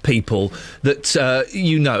 People that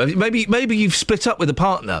you know, maybe you've split up with a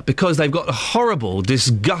partner because they've got a horrible,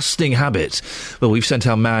 disgusting habit. Well, we've sent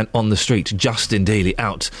our man on the street, Justin Dealey,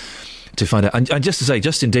 out to find out. And just to say,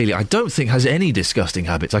 Justin Dealey, I don't think has any disgusting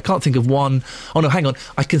habits. I can't think of one. Oh no, hang on,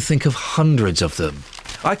 I can think of hundreds of them.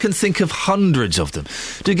 Do give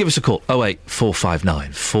us a call,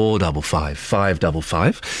 08459 455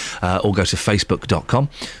 555, or go to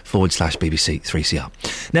facebook.com/BBC3CR.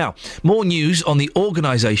 Now, more news on the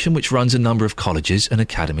organisation which runs a number of colleges and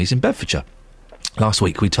academies in Bedfordshire. Last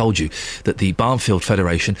week we told you that the Barnfield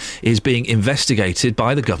Federation is being investigated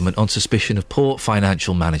by the government on suspicion of poor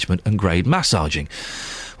financial management and grade massaging.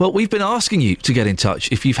 Well, we've been asking you to get in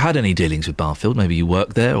touch if you've had any dealings with Barnfield. Maybe you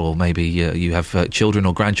work there, or maybe you have children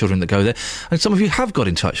or grandchildren that go there. And some of you have got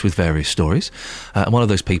in touch with various stories. And one of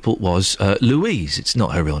those people was Louise. It's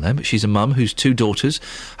not her real name, but she's a mum whose 2 daughters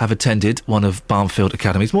have attended one of Barnfield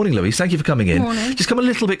academies. Morning, Louise. Thank you for coming in. Morning. Just come a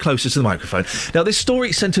little bit closer to the microphone. Now, this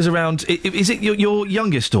story centres around... Is it your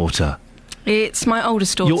youngest daughter? It's my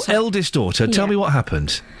oldest daughter. Your eldest daughter. Tell me what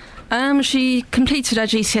happened. She completed her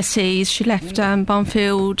GCSEs. She left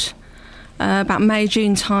Barnfield about May,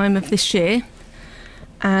 June time of this year.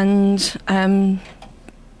 And I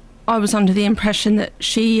was under the impression that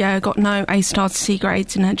she got no A-star to C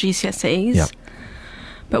grades in her GCSEs. Yeah.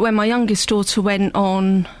 But when my youngest daughter went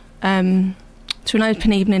on to an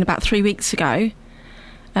open evening about 3 weeks ago,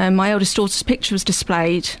 my eldest daughter's picture was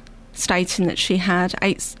displayed stating that she had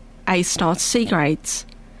 8 A-star to C grades.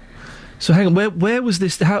 So hang on, where was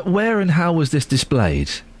this? Where and how was this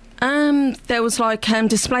displayed? There was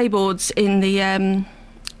display boards in the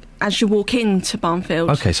as you walk into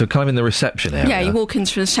Barnfield. Okay, so kind of in the reception area. Yeah, you walk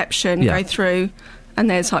into the reception, go through,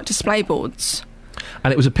 and there's display boards.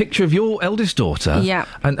 And it was a picture of your eldest daughter. Yeah.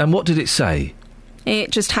 And what did it say?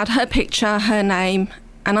 It just had her picture, her name,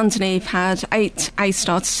 and underneath had 8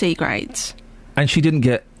 A-star to C grades. And she didn't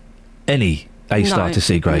get any A-star to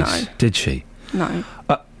C grades, no. did she? No.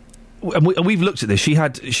 And we've looked at this. She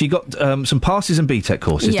got some passes and BTEC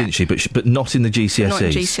courses, didn't she? But not in the GCSEs. Not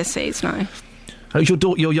in GCSEs, no. It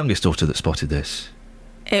was your youngest daughter that spotted this?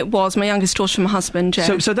 It was my youngest daughter and my husband,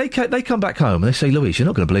 yeah. So they come back home and they say, Louise, you're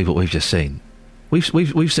not going to believe what we've just seen.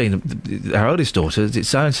 We've seen our oldest daughter. It's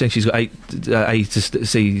saying she's got 8 A to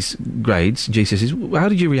C grades, GCSEs. How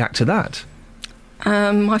did you react to that?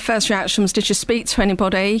 My first reaction was, did you speak to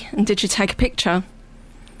anybody and did you take a picture?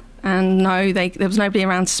 And no, there was nobody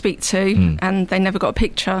around to speak to, and they never got a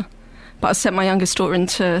picture. But I sent my youngest daughter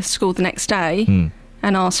into school the next day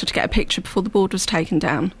and asked her to get a picture before the board was taken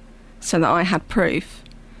down, so that I had proof.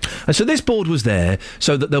 And so this board was there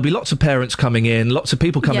so that there'll be lots of parents coming in, lots of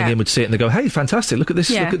people coming in would see it and they go, hey, fantastic, look at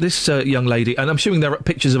this young lady. And I'm assuming there are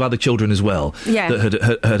pictures of other children as well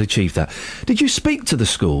that had achieved that. Did you speak to the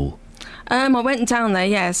school? I went down there,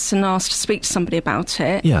 yes, and asked to speak to somebody about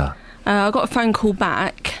it. Yeah. I got a phone call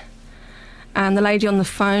back, and the lady on the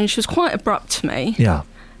phone, she was quite abrupt to me. Yeah.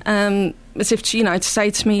 As if, to say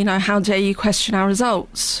to me, how dare you question our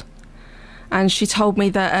results? And she told me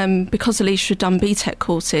that because Alicia had done BTEC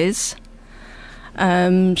courses,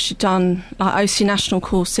 she'd done OC national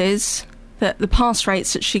courses, that the pass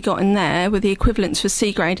rates that she got in there were the equivalent to a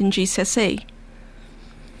C grade in GCSE.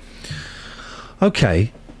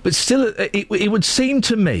 OK, but still, it would seem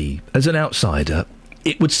to me, as an outsider,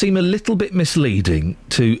 it would seem a little bit misleading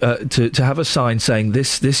to have a sign saying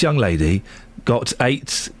this young lady got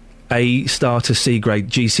 8 A star to C grade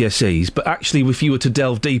GCSEs, but actually, if you were to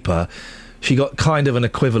delve deeper, she got kind of an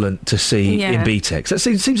equivalent to C in BTEC. So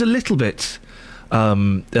it seems a little bit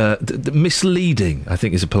misleading, I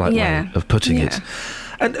think is a polite way of putting it.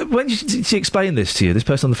 And when did she explain this to you? This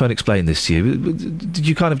person on the phone explained this to you. Did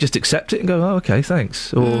you kind of just accept it and go, oh, OK,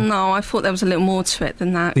 thanks? Or... No, I thought there was a little more to it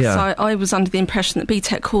than that. Yeah. I was under the impression that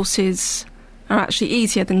BTEC courses are actually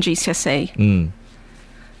easier than GCSE.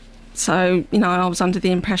 So, I was under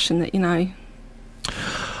the impression that,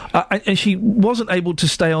 and she wasn't able to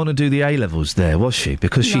stay on and do the A-levels there, was she?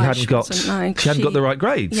 Because she hadn't got the right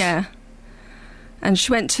grades. Yeah. And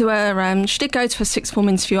she went to her... she did go to her sixth form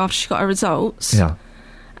interview after she got her results. Yeah.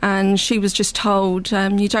 And she was just told,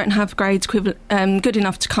 you don't have grades good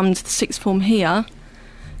enough to come to the sixth form here.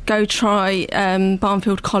 Go try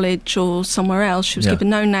Barnfield College or somewhere else. She was given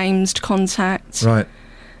no names to contact. Right.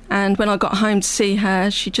 And when I got home to see her,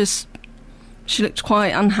 she looked quite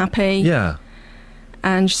unhappy. Yeah.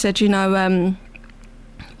 And she said,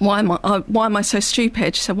 why am I so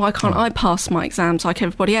stupid? She said, why can't I pass my exams like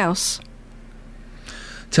everybody else?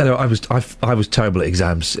 Tell her, I was terrible at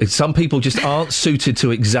exams. Some people just aren't suited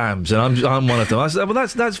to exams, and I'm one of them. I said, well,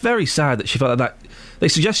 that's very sad that she felt like that. They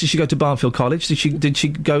suggested she go to Barnfield College. Did she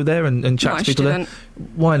go there and chat to people there?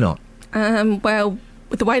 Why not? Well,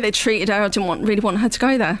 with the way they treated her, I didn't really want her to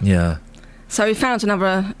go there. Yeah. So we found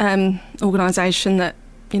another organisation that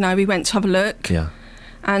we went to have a look. Yeah.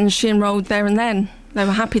 And she enrolled there and then. They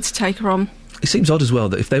were happy to take her on. It seems odd as well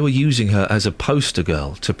that if they were using her as a poster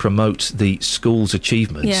girl to promote the school's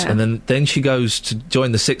achievements, and then she goes to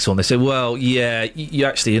join the sixth one, they say, well,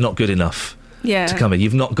 you're not good enough to come in.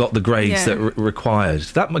 You've not got the grades that required.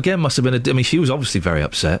 That, again, must have been she was obviously very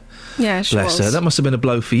upset. Yeah, she bless her. That must have been a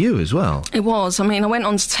blow for you as well. It was. I mean, I went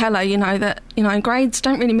on to tell her, that, grades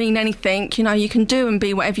don't really mean anything. You can do and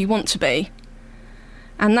be whatever you want to be.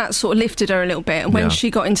 And that sort of lifted her a little bit. And when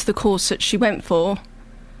she got into the course that she went for,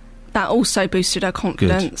 that also boosted her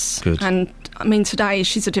confidence. Good. And, I mean, today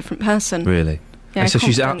she's a different person. Really? Yeah, so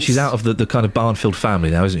she's out of the kind of Barnfield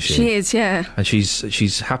family now, isn't she? She is, yeah. And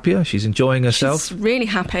she's happier? She's enjoying herself? She's really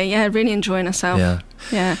happy, really enjoying herself.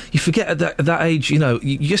 Yeah. You forget at that age,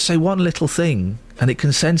 you just say one little thing and it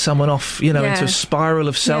can send someone off, into a spiral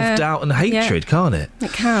of self-doubt and hatred, can't it?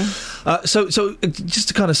 It can. So just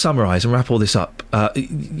to kind of summarise and wrap all this up,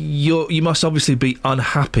 you must obviously be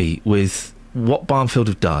unhappy with what Barnfield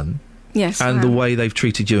have done. Yes, and the way they've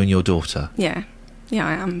treated you and your daughter. Yeah, I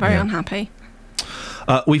am very unhappy.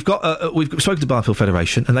 We've spoken to Barnfield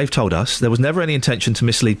Federation, and they've told us there was never any intention to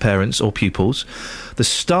mislead parents or pupils. The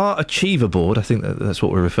Star Achiever Board, I think that's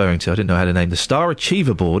what we're referring to, I didn't know how to name the Star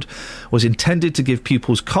Achiever Board, was intended to give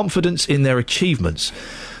pupils confidence in their achievements.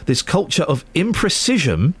 This culture of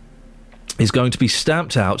imprecision is going to be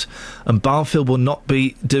stamped out, and Barnfield will not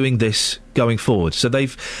be doing this going forward. So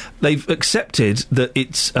they've accepted that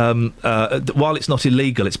it's while it's not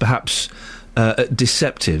illegal, it's perhaps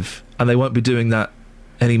deceptive, and they won't be doing that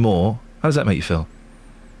anymore. How does that make you feel?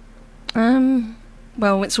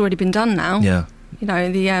 Well, it's already been done now. Yeah.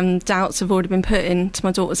 The doubts have already been put into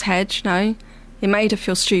my daughter's head. It made her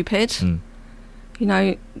feel stupid.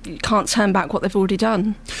 You can't turn back what they've already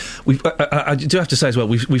done. I do have to say as well,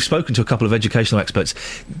 we've spoken to a couple of educational experts.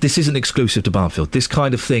 This isn't exclusive to Barnfield. This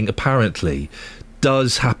kind of thing apparently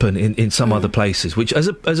does happen in some other places, which as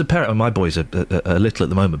a parent, and my boys are little at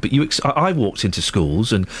the moment, but I walked into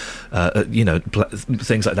schools and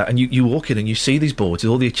things like that, and you walk in and you see these boards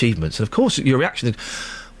with all the achievements, and of course your reaction is,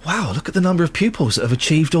 wow, look at the number of pupils that have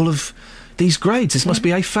achieved all of these grades. This must be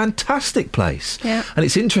a fantastic place. Yeah. And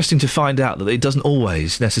it's interesting to find out that it doesn't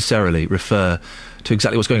always necessarily refer to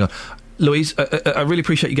exactly what's going on. Louise, I really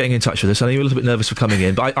appreciate you getting in touch with us. I know you were a little bit nervous for coming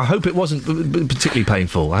in, but I hope it wasn't particularly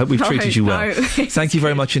painful. I hope we've treated you well. No. Thank you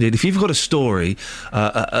very much indeed. If you've got a story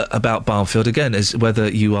about Barnfield, again, as whether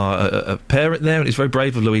you are a parent there, and it's very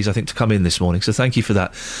brave of Louise, I think, to come in this morning, so thank you for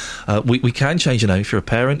that. We can change your name if you're a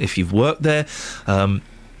parent, if you've worked there.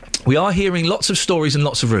 We are hearing lots of stories and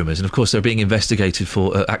lots of rumours, and of course they're being investigated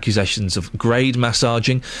for accusations of grade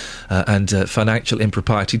massaging and financial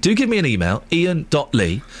impropriety. Do give me an email,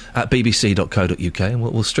 ian.lee@bbc.co.uk, and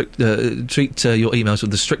we'll treat your emails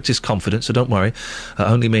with the strictest confidence, so don't worry.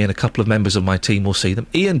 Only me and a couple of members of my team will see them.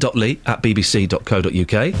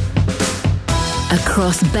 ian.lee@bbc.co.uk.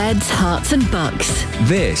 Across beds, hearts and bucks.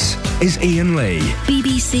 This is Iain Lee.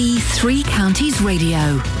 BBC Three Counties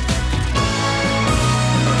Radio.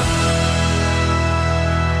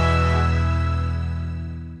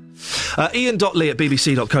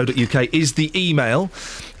 Ian.lee@bbc.co.uk is the email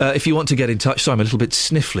if you want to get in touch. Sorry, I'm a little bit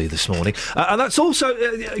sniffly this morning. And that's also,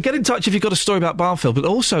 get in touch if you've got a story about Barnfield, but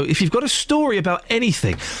also if you've got a story about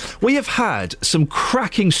anything. We have had some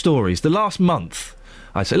cracking stories the last month,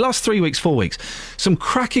 I'd say, last 3 weeks, 4 weeks, some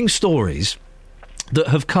cracking stories that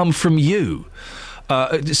have come from you.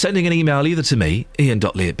 Sending an email either to me,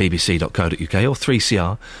 ian.lee@bbc.co.uk, or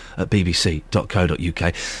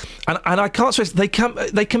 3cr@bbc.co.uk. And I can't stress, they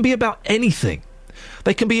can be about anything.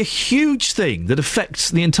 They can be a huge thing that affects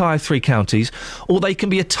the entire three counties, or they can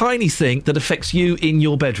be a tiny thing that affects you in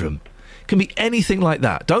your bedroom. It can be anything like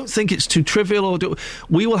that. Don't think it's too trivial,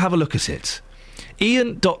 we will have a look at it.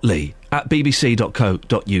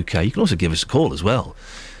 Ian.lee@bbc.co.uk. You can also give us a call as well.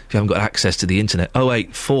 If you haven't got access to the internet,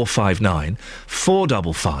 08459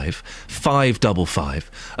 455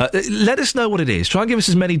 555. Let us know what it is. Try and give us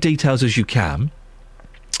as many details as you can.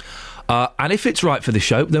 And if it's right for the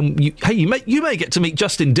show, then you may get to meet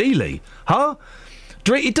Justin Dealey, huh?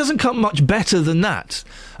 It doesn't come much better than that.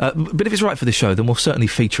 But if it's right for the show, then we'll certainly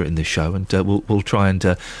feature it in this show, and we'll try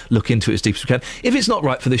and look into it as deep as we can. If it's not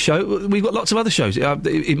right for the show, we've got lots of other shows.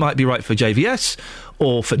 It might be right for JVS,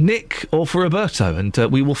 or for Nick, or for Roberto, and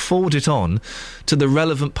we will forward it on to the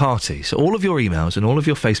relevant parties. So all of your emails and all of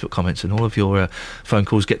your Facebook comments and all of your phone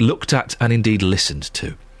calls get looked at and indeed listened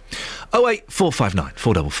to. 08459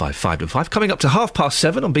 455 555. Coming up to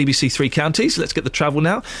 7:30 on BBC Three Counties. Let's get the travel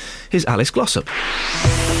now. Here's Alice Glossop.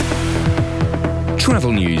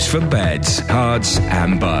 Travel news for beds, cards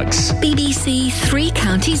and bugs. BBC Three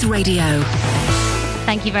Counties Radio.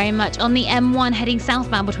 Thank you very much. On the M1 heading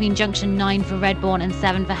southbound between junction 9 for Redbourne and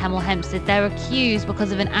 7 for Hemel Hempstead, there are queues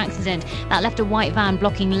because of an accident that left a white van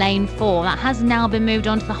blocking lane 4. That has now been moved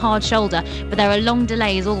onto the hard shoulder, but there are long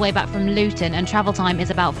delays all the way back from Luton, and travel time is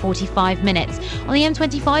about 45 minutes. On the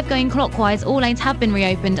M25 going clockwise, all lanes have been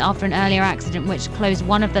reopened after an earlier accident which closed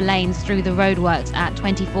one of the lanes through the roadworks at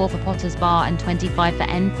 24 for Potters Bar and 25 for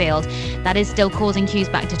Enfield. That is still causing queues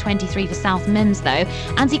back to 23 for South Mimms though.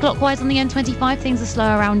 Anti-clockwise on the M25, things are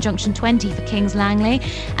slow around junction 20 for Kings Langley.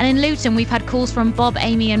 And in Luton, we've had calls from Bob,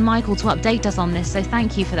 Amy and Michael to update us on this, so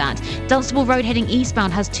thank you for that. Dunstable Road heading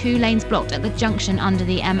eastbound has 2 lanes blocked at the junction under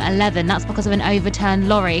the M11. That's because of an overturned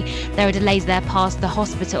lorry. There are delays there past the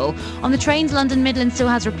hospital. On the trains, London Midland still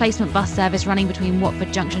has replacement bus service running between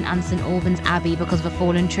Watford Junction and St Albans Abbey because of a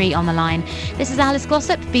fallen tree on the line. This is Alice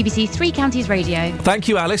Glossop, BBC Three Counties Radio. Thank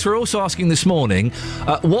you, Alice. We're also asking this morning,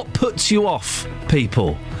 what puts you off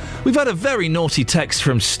people? We've had a very naughty text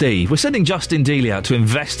from Steve. We're sending Justin Dealey out to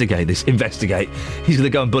investigate this. Investigate. He's going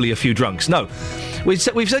to go and bully a few drunks. No. We've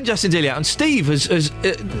sent Justin Dealey out, and Steve has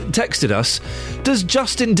texted us, does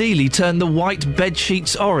Justin Dealey turn the white bed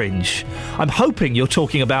sheets orange? I'm hoping you're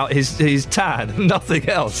talking about his tan, nothing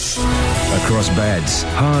else. Across beds,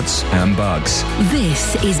 hearts and bugs.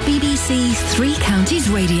 This is BBC Three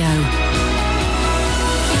Counties Radio.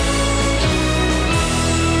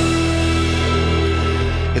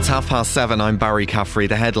 It's 7:30. I'm Barry Caffrey.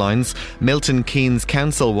 The headlines. Milton Keynes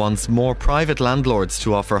Council wants more private landlords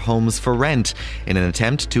to offer homes for rent in an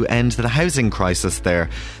attempt to end the housing crisis there.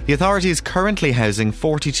 The authority is currently housing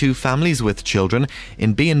 42 families with children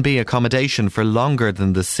in B&B accommodation for longer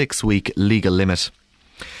than the 6-week legal limit.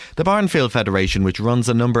 The Barnfield Federation, which runs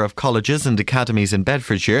a number of colleges and academies in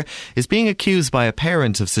Bedfordshire, is being accused by a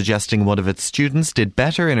parent of suggesting one of its students did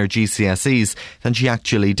better in her GCSEs than she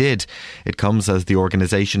actually did. It comes as the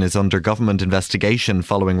organisation is under government investigation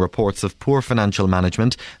following reports of poor financial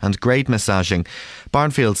management and grade massaging.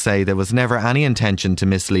 Barnfield say there was never any intention to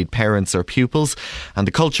mislead parents or pupils, and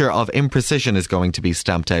the culture of imprecision is going to be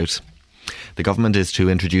stamped out. The government is to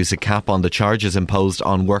introduce a cap on the charges imposed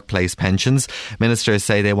on workplace pensions. Ministers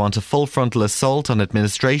say they want a full frontal assault on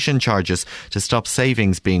administration charges to stop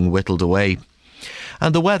savings being whittled away.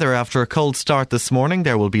 And the weather: after a cold start this morning,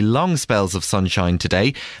 there will be long spells of sunshine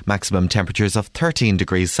today. Maximum temperatures of 13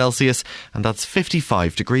 degrees Celsius, and that's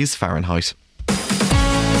 55 degrees Fahrenheit.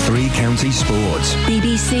 Three Counties Sports.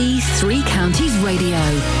 BBC Three Counties Radio.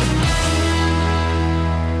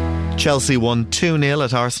 Chelsea won 2-0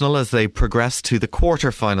 at Arsenal as they progressed to the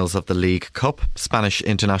quarter-finals of the League Cup. Spanish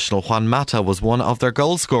international Juan Mata was one of their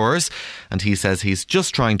goal scorers, and he says he's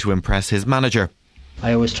just trying to impress his manager.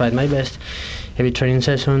 I always tried my best, every training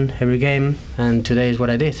session, every game, and today is what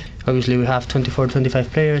I did. Obviously we have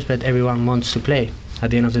 24-25 players, but everyone wants to play. At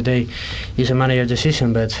the end of the day, it's a manager's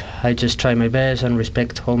decision, but I just try my best and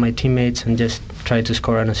respect all my teammates and just try to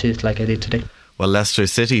score an assist like I did today. Well, Leicester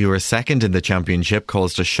City, who are second in the Championship,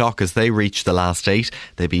 caused a shock as they reached the last 8.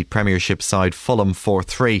 They beat Premiership side Fulham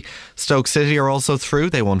 4-3. Stoke City are also through.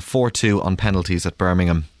 They won 4-2 on penalties at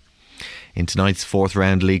Birmingham. In tonight's fourth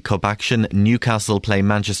round League Cup action, Newcastle play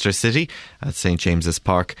Manchester City at St James's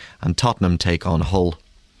Park and Tottenham take on Hull.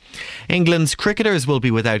 England's cricketers will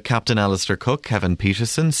be without captain Alistair Cook, Kevin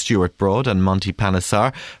Peterson, Stuart Broad and Monty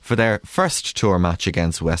Panesar for their first tour match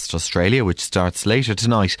against West Australia, which starts later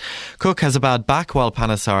tonight. Cook has a bad back while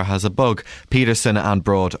Panesar has a bug. Peterson and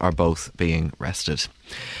Broad are both being rested.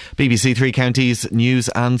 BBC Three Counties News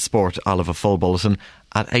and Sport. I'll have a full bulletin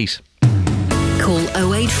at 8. Call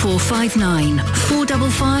 08459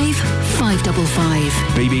 455 555.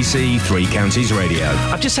 BBC Three Counties Radio.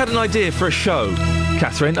 I've just had an idea for a show,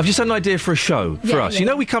 Catherine. I've just had an idea for a show for us. Yeah. You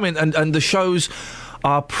know, we come in and the shows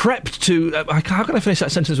are prepped to... how can I finish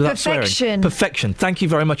that sentence without swearing? Perfection. Thank you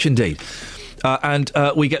very much indeed. And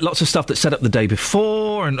we get lots of stuff that's set up the day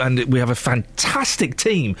before, and we have a fantastic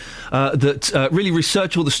team that really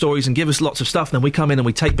research all the stories and give us lots of stuff. And then we come in and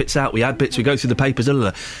we take bits out, we add bits, we go through the papers. Blah,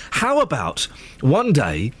 blah, blah. How about one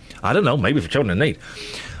day, I don't know, maybe for children in need,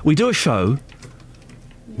 we do a show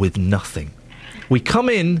with nothing. We come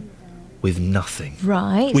in with nothing.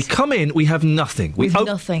 Right. We come in, we have nothing.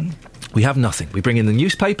 Nothing. We have nothing. We bring in the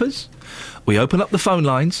newspapers. We open up the phone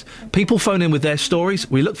lines. People phone in with their stories.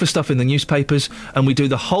 We look for stuff in the newspapers, and we do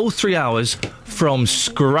the whole 3 hours from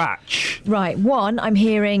scratch. Right. One, I'm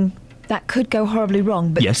hearing that could go horribly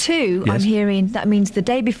wrong. But yes. Two, yes. I'm hearing that means the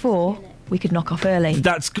day before we could knock off early.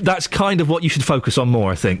 That's kind of what you should focus on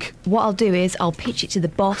more, I think. What I'll do is I'll pitch it to the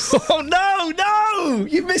boss. Oh, no!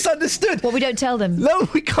 You've misunderstood. Well, we don't tell them. No,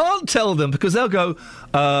 we can't tell them because they'll go,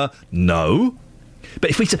 no.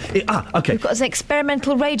 But if we say... OK. We've got this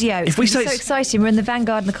experimental radio. It's so exciting. We're in the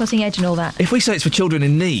vanguard and the cutting edge and all that. If we say it's for children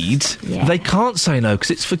in need, they can't say no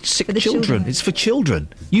because it's for sick children. It's for children.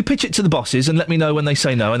 You pitch it to the bosses and let me know when they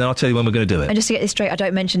say no, and then I'll tell you when we're going to do it. And just to get this straight, I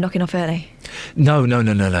don't mention knocking off early. No.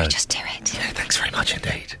 Just do it. Yeah, thanks very much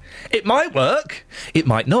indeed. It might work. It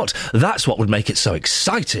might not. That's what would make it so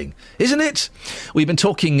exciting, isn't it? We've been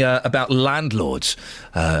talking about landlords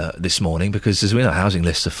this morning because, as we know, housing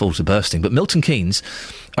lists are full to bursting. But Milton Keynes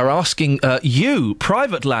are asking you,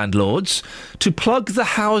 private landlords, to plug the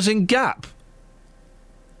housing gap.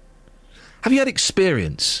 Have you had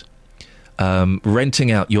experience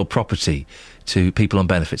renting out your property to people on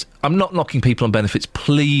benefits? I'm not knocking people on benefits.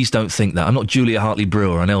 Please don't think that. I'm not Julia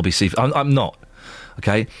Hartley-Brewer on LBC. I'm not.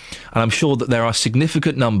 Okay, and I'm sure that there are a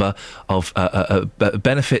significant number of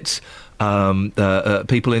benefits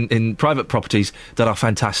people in private properties that are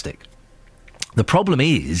fantastic. The problem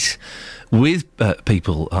is with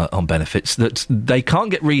people on benefits that they can't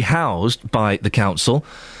get rehoused by the council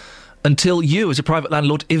until you, as a private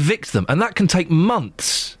landlord, evict them, and that can take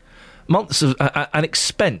months of an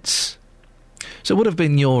expense. So what have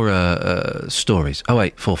been your stories?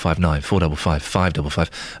 08459 455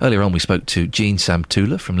 555. Earlier on we spoke to Jean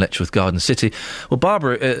Samtula from Letchworth Garden City. Well,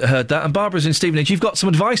 Barbara heard that, and Barbara's in Stevenage. You've got some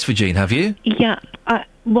advice for Jean, have you? Yeah.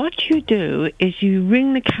 What you do is you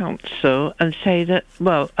ring the council and say that,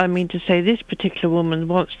 say this particular woman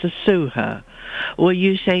wants to sue her. Or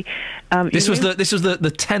you say... This was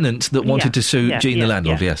the tenant that wanted to sue Jean the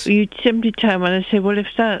landlord, yes. You simply turn around and say, well, if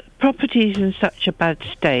the property's in such a bad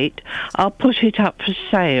state, I'll put it up for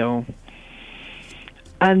sale.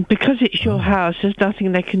 And because it's your house, there's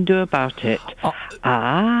nothing they can do about it.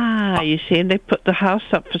 You see, and they put the house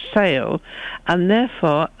up for sale, and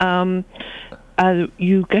therefore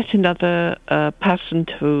you get another person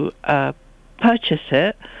to purchase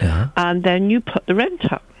it, and then you put the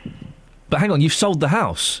rent up. But hang on, you've sold the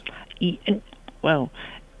house? Well...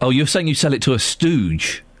 Oh, you're saying you sell it to a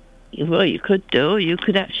stooge? Well, you could do. You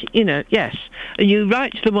could actually, yes. You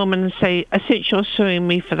write to the woman and say, since you're suing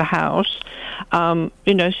me for the house,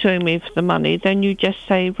 suing me for the money, then you just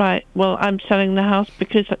say, right, well, I'm selling the house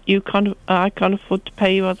because I can't afford to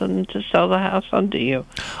pay you other than to sell the house under you.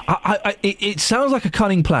 It sounds like a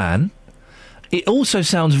cunning plan. It also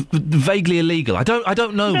sounds vaguely illegal. I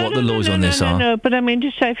don't know what the laws on this are. No, but I mean,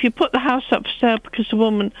 just say if you put the house up for sale because the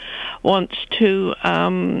woman wants to,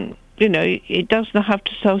 it doesn't have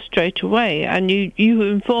to sell straight away, and you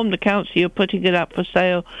inform the council you're putting it up for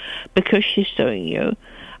sale because she's suing you.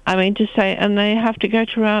 I mean, to say, and they have to go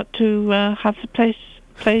to her out to have the place.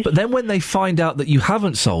 But then when they find out that you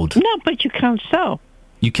haven't sold... No, but you can sell.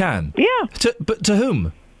 You can? Yeah. But to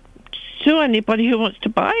whom? To anybody who wants to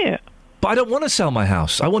buy it. But I don't want to sell my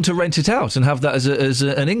house. I want to rent it out and have that as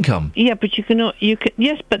an income. Yeah, but you can.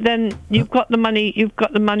 Yes, but then you've got the money. You've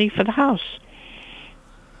got the money for the house.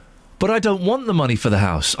 But I don't want the money for the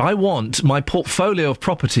house. I want my portfolio of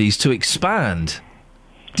properties to expand.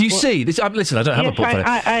 Do you see? This, listen, I don't have a portfolio.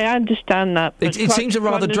 I understand that. It seems a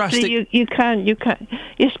rather drastic... You can.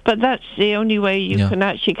 Yes, but that's the only way you can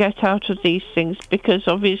actually get out of these things, because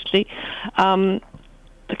obviously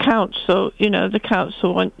the council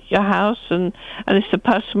want your house, and if the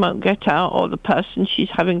person won't get out, or the person she's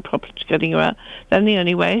having problems getting her out, then the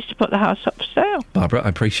only way is to put the house up for sale. Barbara, I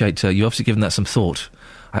appreciate you obviously given that some thought.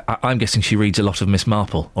 I'm guessing she reads a lot of Miss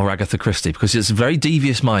Marple or Agatha Christie, because it's a very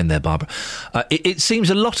devious mind there, Barbara. It seems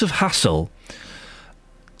a lot of hassle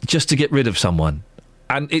just to get rid of someone.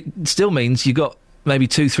 And it still means you've got maybe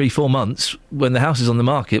 2, 3, 4 months when the house is on the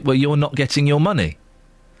market where you're not getting your money.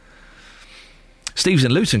 Steve's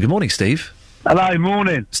in Luton. Good morning, Steve. Hello,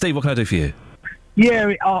 morning. Steve, what can I do for you?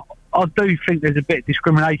 Yeah, I do think there's a bit of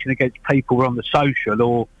discrimination against people who are on the social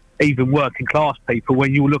or even working class people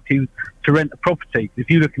when you're looking to rent a property.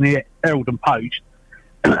 If you look in the Herald and Post,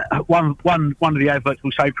 one of the adverts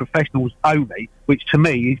will say professionals only, which to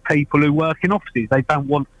me is people who work in offices. They don't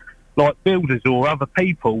want like builders or other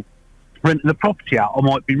people renting the property out. I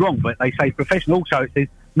might be wrong, but they say professional. Also, it says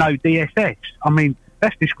no DSS. I mean,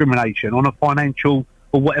 that's discrimination on a financial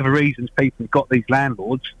or whatever reasons people have got these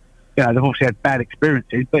landlords. They've obviously had bad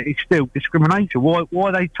experiences, but it's still discrimination. Why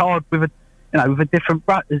are they tarred with a different...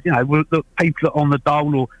 Look, people that are on the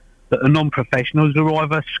dole or that are non-professionals are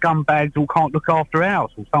either scumbags or can't look after a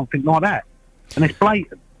house or something like that. And it's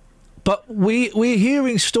blatant. But we're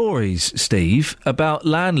hearing stories, Steve, about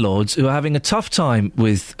landlords who are having a tough time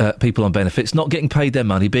with people on benefits, not getting paid their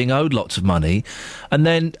money, being owed lots of money, and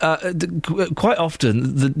then quite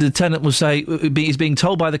often the tenant will say, is being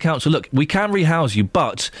told by the council, look, we can rehouse you,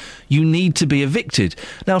 but you need to be evicted.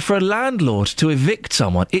 Now, for a landlord to evict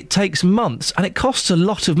someone, it takes months, and it costs a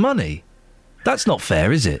lot of money. That's not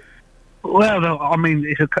fair, is it? Well, I mean,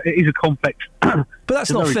 it is a complex... But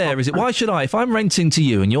that's not fair, is it? Why should I, if I'm renting to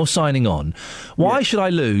you and you're signing on, why should I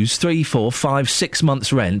lose 3, 4, 5, 6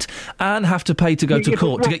 months' rent and have to pay to go to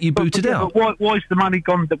court to get you booted out? But why is the money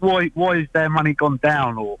gone? Why is their money gone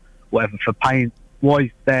down or whatever for paying? Why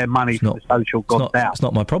is their money for the social gone down? It's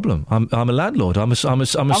not my problem. I'm a landlord. I'm a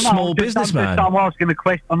small businessman. I'm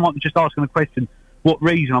just asking a question. What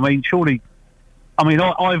reason? I mean, surely. I mean,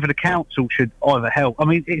 either the council should either help. I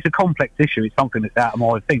mean, it's a complex issue. It's something that's out of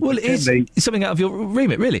my thing. Well, it's something out of your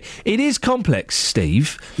remit, really. It is complex,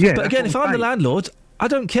 Steve. Yeah, but again, if I'm the landlord, I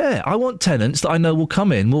don't care. I want tenants that I know will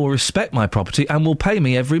come in, will respect my property, and will pay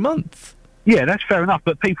me every month. Yeah, that's fair enough.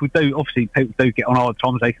 But people do get on hard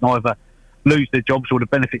times. They can either lose their jobs or the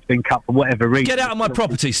benefits being cut for whatever reason. Get out of my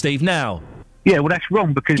property, Steve, now. Yeah, well, that's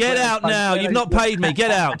wrong because... Get out now. You've not paid me.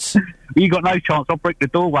 Get out. You got no chance. I'll break the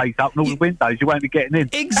doorways up and all the windows. You won't be getting in.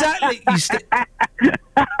 Exactly.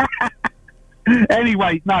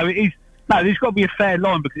 Anyway, there's got to be a fair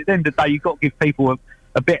line because at the end of the day, you've got to give people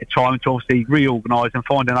a bit of time to obviously reorganise and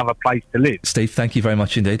find another place to live. Steve, thank you very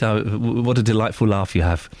much indeed. What a delightful laugh you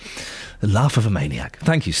have. The laugh of a maniac.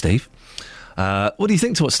 Thank you, Steve. What do you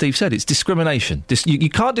think to what Steve said? It's discrimination. You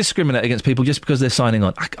can't discriminate against people just because they're signing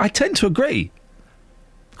on. I tend to agree.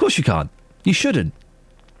 Of course you can't. You shouldn't.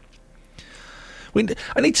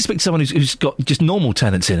 I need to speak to someone who's got just normal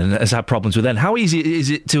tenants in and has had problems with them. How easy is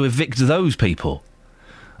it to evict those people?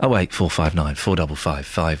 08459 455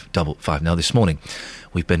 555. Now, this morning,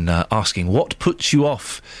 we've been asking what puts you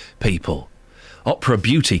off people. Opera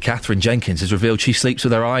beauty Catherine Jenkins has revealed she sleeps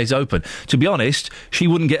with her eyes open. To be honest, she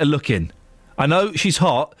wouldn't get a look in. I know she's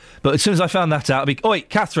hot, but as soon as I found that out, I'd be... Oi,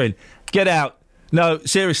 Catherine, get out. No,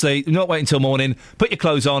 seriously, not waiting till morning. Put your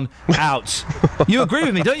clothes on. Out. You agree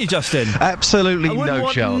with me, don't you, Justin? Absolutely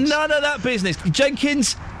no chance. None of that business.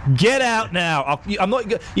 Jenkins, Get out now. I'm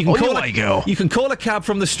not. You can call a girl. You can call a cab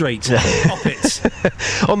from the street. Pop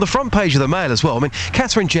it. On the front page of the Mail as well. I mean,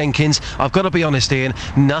 Catherine Jenkins, I've got to be honest, Ian,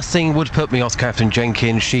 nothing would put me off Catherine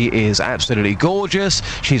Jenkins. She is absolutely gorgeous.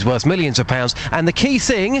 She's worth millions of pounds. And the key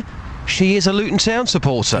thing, she is a Luton Town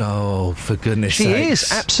supporter. Oh, for goodness sakes. She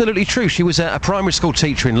is, absolutely true. She was a primary school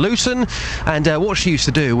teacher in Luton, and what she used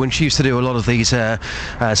to do, when she used to do a lot of these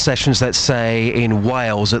sessions, let's say, in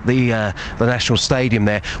Wales at the National Stadium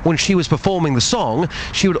there, when she was performing the song,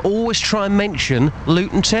 she would always try and mention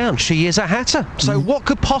Luton Town. She is a Hatter. So what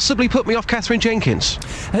could possibly put me off Catherine Jenkins?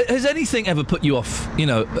 Has anything ever put you off,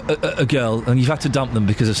 a girl, and you've had to dump them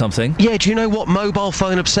because of something? Yeah, do you know what? Mobile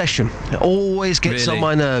phone obsession. It always gets on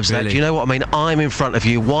my nerves, that. Do you know what I mean? I'm in front of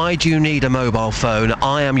you. Why do you need a mobile phone?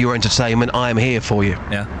 I am your entertainment. I am here for you.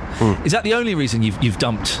 Yeah. Is that the only reason you've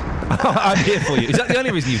dumped? I'm here for you. Is that the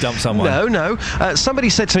only reason you've dumped someone? No. Somebody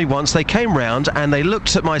said to me once, they came round and they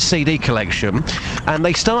looked at my CD collection and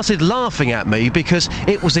they started laughing at me because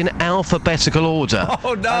it was in alphabetical order.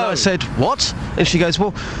 Oh, no. And I said, what? And she goes,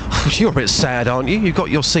 well, you're a bit sad, aren't you? You've got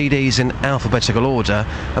your CDs in alphabetical order.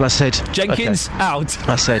 And I said... Jenkins, okay. out.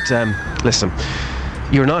 I said, listen...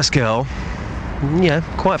 You're a nice girl. Yeah,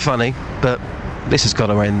 quite funny, but this has got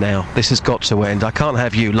to end now. This has got to end. I can't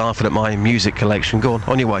have you laughing at my music collection. Go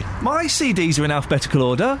on your way. My CDs are in alphabetical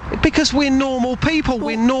order. Because we're normal people.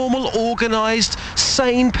 We're normal, organised,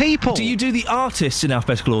 sane people. Do you do the artists in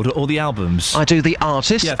alphabetical order or the albums? I do the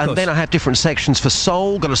artists, yeah, and then I have different sections for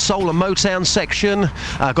soul. Got a soul and Motown section.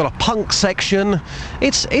 Got a punk section.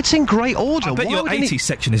 It's in great order. I bet your 80s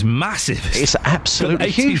section is massive. It's absolutely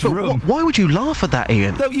huge. But why would you laugh at that,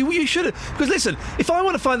 Ian? No, you shouldn't. Because listen, if I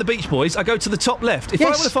want to find the Beach Boys, I go to the top left. If I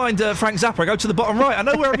want to find Frank Zappa, I go to the bottom right. I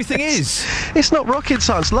know where everything is. It's not rocket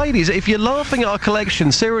science. Ladies, if you're laughing at our collection,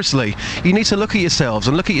 seriously, you need to look at yourselves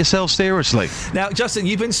and look at yourselves seriously. Now, Justin,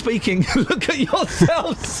 you've been speaking... Look at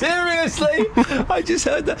yourself, seriously! I just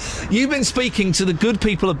heard that. You've been speaking to the good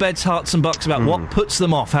people of Beds, Hearts and Bucks about what puts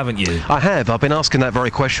them off, haven't you? I have. I've been asking that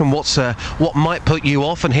very question. What might put you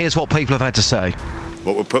off? And here's what people have had to say.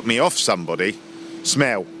 What would put me off somebody?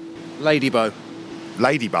 Smell. Ladybo.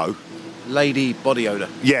 Ladybo? Lady body odour.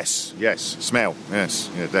 Yes. Smell.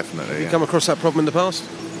 Yes, yeah, definitely. Have you come across that problem in the past?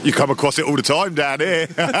 You come across it all the time down here.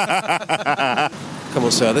 Come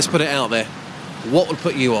on, sir, let's put it out there. What would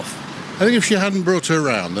put you off? I think if she hadn't brought her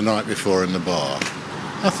around the night before in the bar,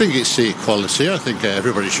 I think it's the equality. I think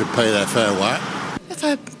everybody should pay their fair whack. If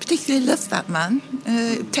I particularly loved that man,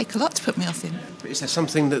 it would take a lot to put me off him. But is there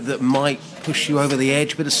something that might push you over the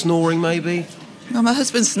edge? A bit of snoring, maybe? Well, my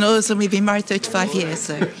husband snores and we've been married 35 years,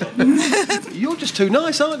 so... You're just too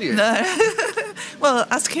nice, aren't you? No. Well,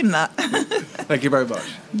 ask him that. Thank you very much.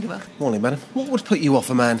 You're welcome. Morning, madam. What would put you off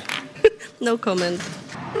a man? No comment.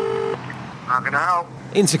 How can I help?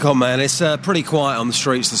 Intercom, man. It's pretty quiet on the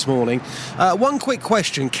streets this morning. One quick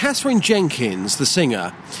question. Catherine Jenkins, the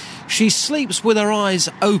singer, she sleeps with her eyes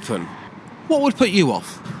open. What would put you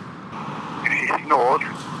off? If she snored,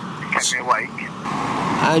 it kept me awake.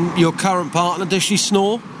 And your current partner, does she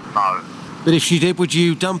snore? No. But if she did, would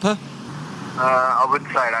you dump her? I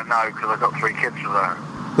wouldn't say that, no, because I've got 3 kids with her.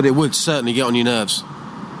 But it would certainly get on your nerves.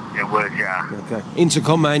 It would, yeah. Okay.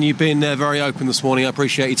 Intercom, man, you've been very open this morning. I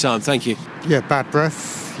appreciate your time. Thank you. Yeah, bad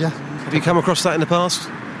breath, yeah. Have you come across that in the past?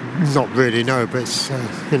 Not really, no, but it's,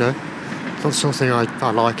 not the sort of thing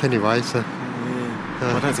I like anyway, so...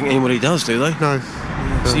 I don't think anybody does, do they? No.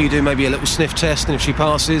 So you do maybe a little sniff test, and if she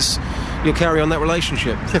passes, you'll carry on that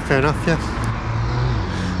relationship? Yeah, fair enough, yeah.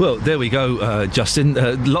 Well, there we go, Justin.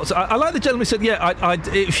 Lots. I like the gentleman who said,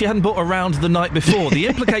 if she hadn't brought her around the night before. The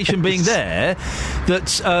implication being there that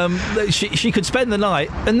she could spend the night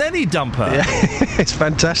and then he'd dump her. Yeah. It's a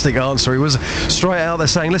fantastic answer. He was straight out there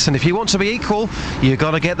saying, listen, if you want to be equal, you've got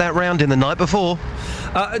to get that round in the night before.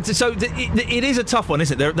 So it is a tough one,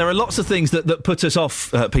 isn't it? There are lots of things that put us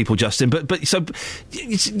off people, Justin. But so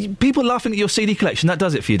people laughing at your CD collection, that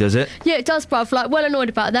does it for you, does it? Yeah, it does, bruv. Well annoyed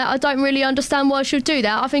about that. I don't really understand why I should do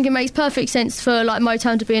that. I think it makes perfect sense for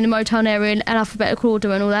Motown to be in the Motown area in alphabetical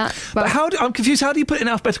order and all that. But I'm confused. How do you put it in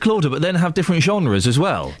alphabetical order, but then have different genres as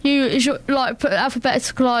well? You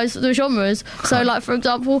alphabeticalise the genres. So, for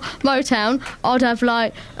example, Motown, I'd have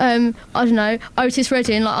I don't know, Otis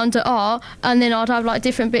Redding under R, and then I'd have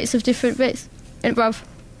different bits of different bits. Bruv.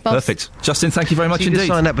 Perfect. Justin, thank you very much indeed. indeed.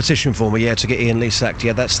 Sign that petition for me, to get Iain Lee sacked.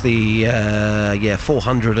 Yeah, that's the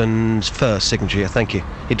 401st signature. Yeah, thank you.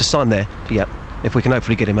 You just sign there. Yeah. If we can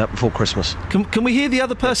hopefully get him out before Christmas. Can we hear the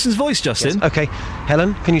other person's voice, Justin? Yes. OK.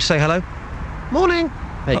 Helen, can you say hello? Morning.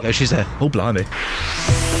 There you go, she's there. Oh, blimey.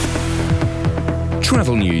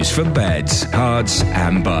 Travel news for beds, cards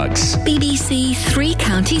and bugs. BBC Three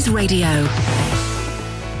Counties Radio.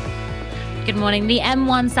 Good morning. The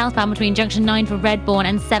M1 southbound between junction 9 for Redbourne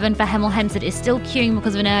and 7 for Hemel Hempstead is still queuing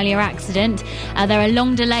because of an earlier accident. There are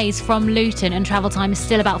long delays from Luton and travel time is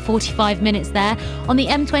still about 45 minutes there. On the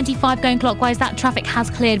M25 going clockwise, that traffic has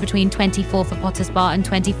cleared between 24 for Potters Bar and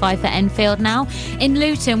 25 for Enfield now. In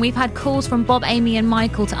Luton, we've had calls from Bob, Amy and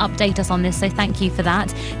Michael to update us on this, so thank you for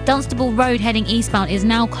that. Dunstable Road heading eastbound is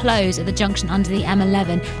now closed at the junction under the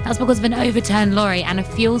M11. That's because of an overturned lorry and a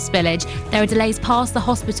fuel spillage. There are delays past the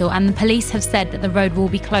hospital and the police have said that the road will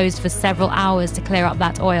be closed for several hours to clear up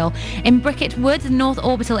that oil. In Bricket Wood, the North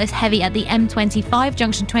Orbital is heavy at the M25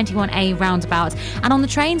 junction 21A roundabout. And on the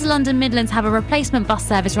trains, London Midlands have a replacement bus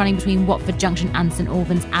service running between Watford Junction and St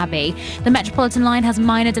Albans Abbey. The Metropolitan line has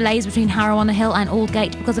minor delays between Harrow-on-the-Hill and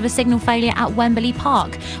Aldgate because of a signal failure at Wembley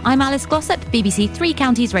Park. I'm Alice Glossop, BBC Three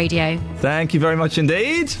Counties Radio. Thank you very much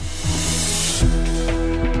indeed.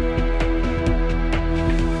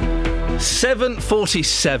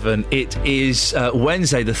 7:47. It is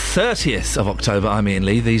Wednesday, the 30th of October. I'm Iain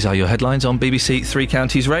Lee. These are your headlines on BBC Three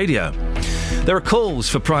Counties Radio. There are calls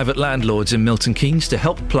for private landlords in Milton Keynes to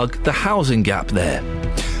help plug the housing gap there.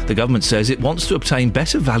 The government says it wants to obtain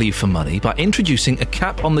better value for money by introducing a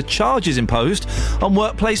cap on the charges imposed on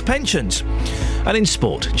workplace pensions. And in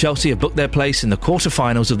sport, Chelsea have booked their place in the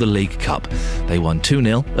quarter-finals of the League Cup. They won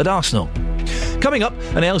 2-0 at Arsenal. Coming up,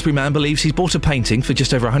 an Aylesbury man believes he's bought a painting for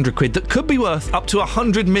just over £100 that could be worth up to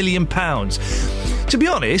 £100 million. To be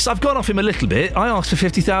honest, I've gone off him a little bit. I asked for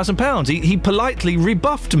 £50,000. He politely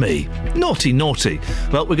rebuffed me. Naughty, naughty.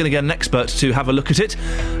 Well, we're going to get an expert to have a look at it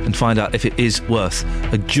and find out if it is worth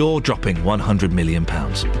a jaw-dropping £100 million.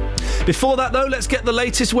 Before that, though, let's get the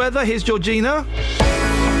latest weather. Here's Georgina.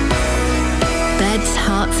 Beds,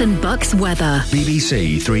 hearts and bucks weather.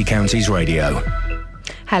 BBC Three Counties Radio.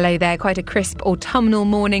 Hello there, quite a crisp autumnal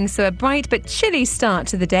morning, so a bright but chilly start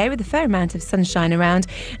to the day with a fair amount of sunshine around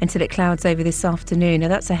until it clouds over this afternoon. Now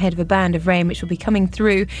that's ahead of a band of rain which will be coming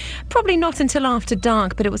through, probably not until after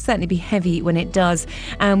dark, but it will certainly be heavy when it does.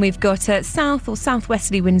 And we've got south or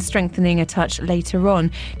southwesterly winds strengthening a touch later on.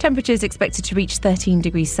 Temperatures expected to reach 13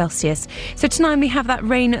 degrees Celsius. So tonight we have that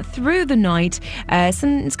rain through the night. It's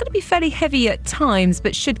going to be fairly heavy at times,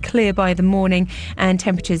 but should clear by the morning, and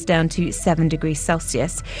temperatures down to 7 degrees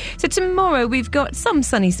Celsius. So tomorrow we've got some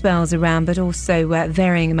sunny spells around, but also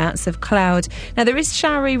varying amounts of cloud. Now there is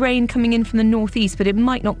showery rain coming in from the northeast, but it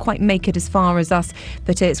might not quite make it as far as us,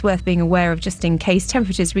 but it's worth being aware of just in case.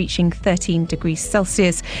 Temperatures reaching 13 degrees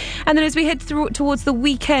Celsius. And then as we head towards the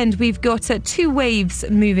weekend, we've got two waves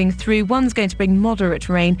moving through. One's going to bring moderate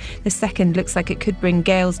rain. The second looks like it could bring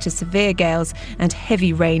gales to severe gales and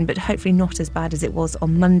heavy rain, but hopefully not as bad as it was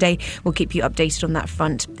on Monday. We'll keep you updated on that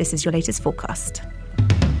front. This is your latest forecast.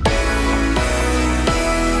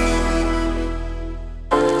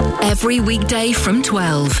 Every weekday from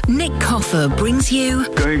 12, Nick Coffer brings you...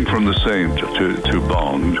 Going from the Saint to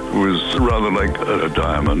Bond was rather like a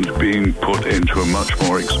diamond being put into a much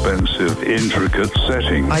more expensive, intricate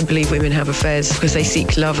setting. I believe women have affairs because they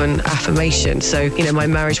seek love and affirmation. So, my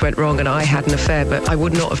marriage went wrong and I had an affair, but I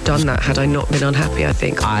would not have done that had I not been unhappy, I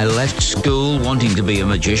think. I left school wanting to be a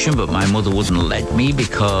magician, but my mother wouldn't let me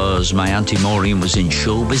because my Auntie Maureen was in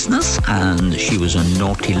show business and she was a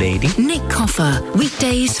naughty lady. Nick Coffer,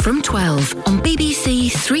 weekdays from 12 on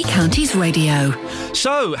BBC Three Counties Radio.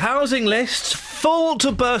 So, housing lists full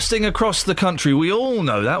to bursting across the country. We all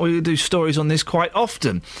know that. We do stories on this quite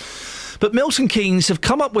often. But Milton Keynes have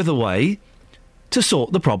come up with a way to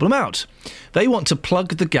sort the problem out. They want to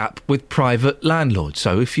plug the gap with private landlords.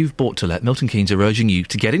 So if you've bought to let, Milton Keynes are urging you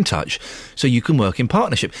to get in touch so you can work in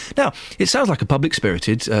partnership. Now, it sounds like a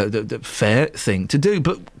public-spirited, fair thing to do,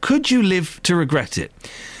 but could you live to regret it?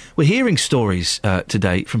 We're hearing stories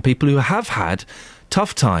today from people who have had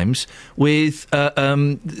tough times with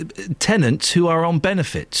tenants who are on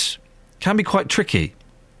benefits. Can be quite tricky.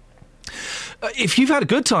 If you've had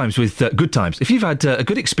good times with if you've had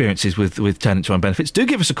good experiences with tenants who are on benefits, do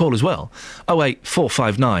give us a call as well.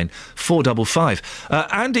 08459 455.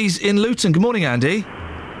 Andy's in Luton. Good morning, Andy.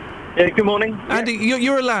 Yeah, good morning. Andy,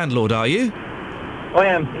 you're a landlord, are you? I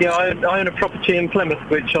am. Yeah, I own a property in Plymouth,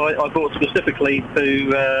 which I bought specifically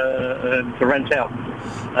to rent out.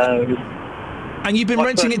 And you've been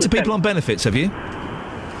renting it to people on benefits, have you?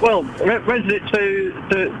 Well, rented it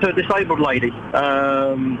to a disabled lady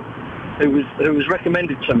who was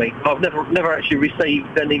recommended to me. I've never actually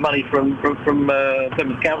received any money from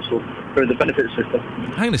Plymouth Council through the benefit system.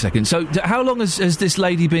 Hang on a second. So, how long has this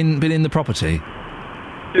lady been in the property?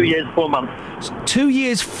 2 years, 4 months. 2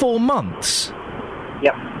 years, 4 months.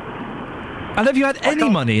 Yep. And have you had any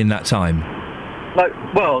money in that time? No,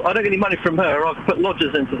 well, I don't get any money from her. I've put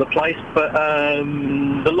lodgers into the place, but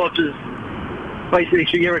the lodgers, basically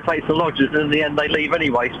she irritates the lodgers, and in the end they leave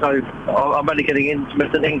anyway, so I'm only getting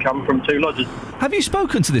intermittent income from 2 lodgers. Have you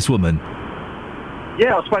spoken to this woman?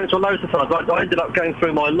 Yeah, I've spoken to her loads of times. I ended up going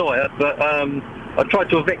through my lawyer, but I tried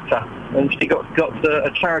to evict her, and she got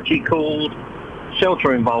a charity called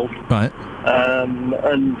Shelter involved. Right.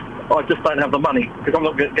 And I just don't have the money, because I'm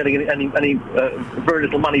not getting any very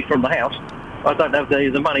little money from the house. I don't have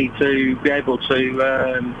the money to be able to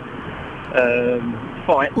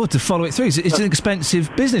fight. Well, to follow it through. It's an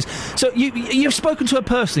expensive business. So you've spoken to her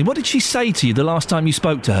personally. What did she say to you the last time you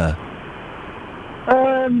spoke to her?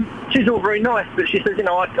 She's all very nice, but she says,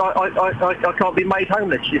 I can't be made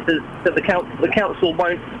homeless. She says that the council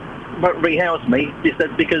won't rehouse me. She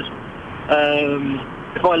said because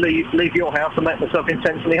if I leave your house and make myself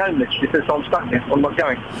intentionally homeless, she says I'm stuck here. I'm not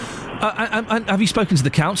going. And have you spoken to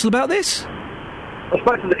the council about this? I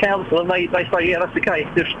spoke to the council and they say, yeah, that's okay.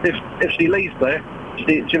 If she leaves there,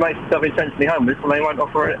 she makes herself intentionally homeless and they won't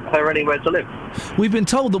offer her anywhere to live. We've been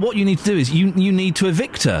told that what you need to do is you need to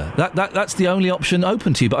evict her. That's the only option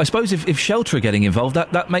open to you. But I suppose if Shelter are getting involved,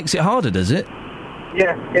 that makes it harder, does it?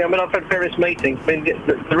 Yeah. I mean, I've had various meetings. I mean,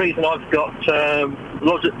 the reason I've got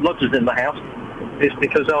lodgers in the house is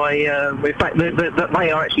because in fact,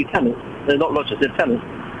 they are actually tenants. They're not lodgers, they're tenants.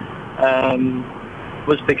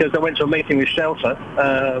 Was because I went to a meeting with Shelter,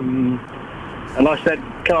 and I said,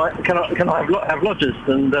 "Can I have lodgers?"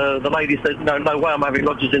 And the lady said, "No way, I'm having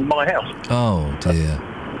lodgers in my house." Oh dear.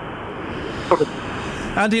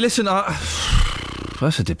 Andy, listen,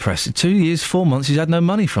 that's a depressing. 2 years, 4 months. He's had no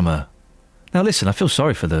money from her. Now listen, I feel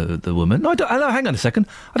sorry for the woman. No, hang on a second.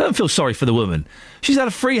 I don't feel sorry for the woman. She's had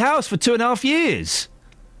a free house for 2.5 years.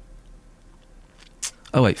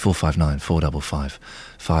 08459 455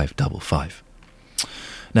 555.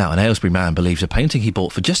 Now, an Aylesbury man believes a painting he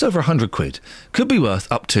bought for just over £100 could be worth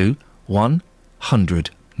up to £100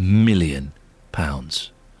 million.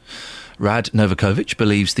 Rad Novakovic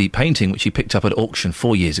believes the painting, which he picked up at auction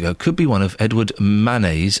 4 years ago, could be one of Edward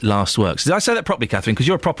Manet's last works. Did I say that properly, Catherine? Because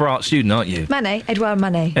you're a proper art student, aren't you? Manet, Edouard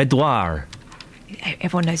Manet. Edouard.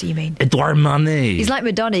 Everyone knows what you mean. Edouard Manet. He's like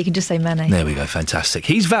Madonna, you can just say Manet. There we go, fantastic.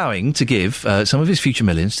 He's vowing to give some of his future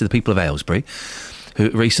millions to the people of Aylesbury, who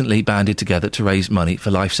recently banded together to raise money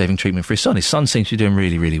for life-saving treatment for his son. His son seems to be doing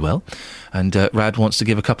really, really well, and Rad wants to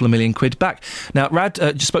give a couple of million quid back. Now, Rad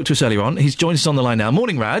just spoke to us earlier on. He's joined us on the line now.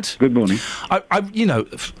 Morning, Rad. Good morning.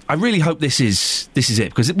 I really hope this is it,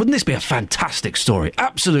 because wouldn't this be a fantastic story?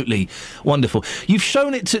 Absolutely wonderful. You've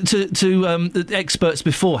shown it to the experts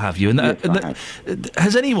before, have you? And yes, I have.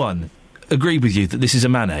 Has anyone agreed with you that this is a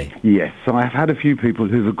Manet? Yes, I've had a few people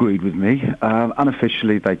who've agreed with me.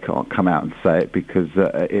 Unofficially, they can't come out and say it because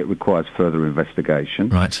it requires further investigation.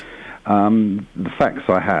 Right. The facts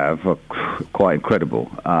I have are quite incredible.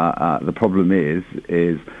 The problem is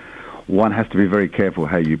one has to be very careful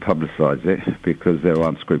how you publicise it, because there are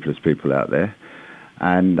unscrupulous people out there.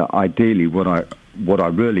 And ideally, what I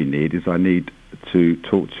really need is I need to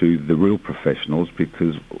talk to the real professionals,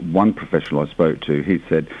 because one professional I spoke to, he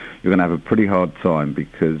said, you're going to have a pretty hard time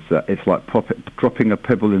because it's like dropping a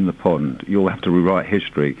pebble in the pond. You'll have to rewrite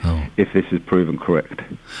history if this is proven correct.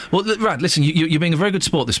 Well, Rad, listen, you're being a very good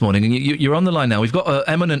sport this morning, and you're on the line now. We've got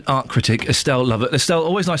eminent art critic Estelle Lovett. Estelle,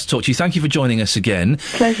 always nice to talk to you. Thank you for joining us again.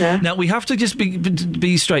 Pleasure. Now, we have to just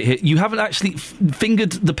be straight here. You haven't actually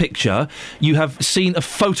fingered the picture. You have seen a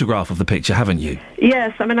photograph of the picture, haven't you?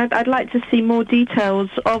 Yes, I mean, I'd like to see more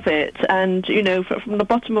details of it, and, from the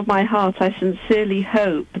bottom of my heart, I sincerely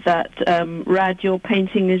hope that, Rad, your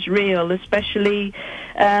painting is real, especially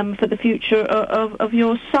for the future of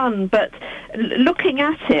your son. But looking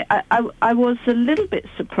at it, I was a little bit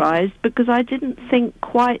surprised, because I didn't think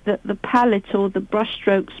quite that the palette or the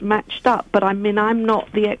brushstrokes matched up. But I mean, I'm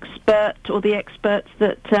not the expert or the experts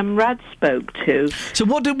that Rad spoke to. So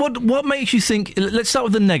what makes you think? Let's start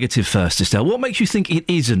with the negative first, Estelle. What makes you think it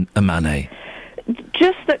isn't a Manet?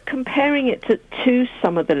 Just that comparing it to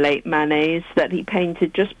some of the late Manets that he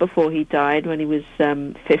painted just before he died, when he was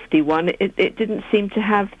 51, it didn't seem to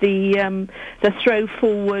have the throw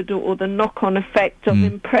forward or the knock-on effect of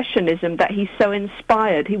Impressionism that he so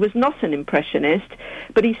inspired. He was not an Impressionist,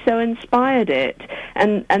 but he so inspired it.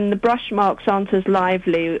 And the brush marks aren't as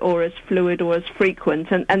lively or as fluid or as frequent,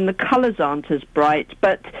 and the colours aren't as bright.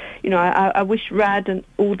 But, I wish Rad and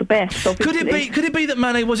all the best, obviously. Could it be that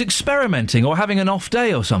Manet was experimenting or having an off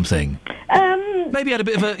day or something? maybe had a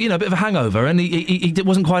bit of a hangover, and he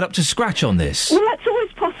wasn't quite up to scratch on this. Well, that's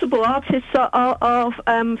always possible. Artists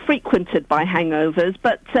are frequented by hangovers,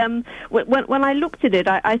 but when I looked at it,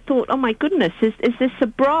 I thought, oh my goodness, is this a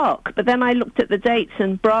Braque? But then I looked at the dates,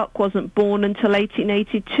 and Braque wasn't born until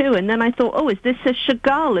 1882, and then I thought, oh, is this a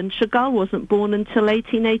Chagall? And Chagall wasn't born until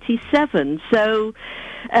 1887. So,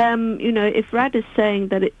 if Rad is saying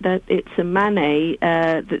that it's a Manet,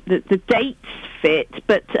 the dates fit,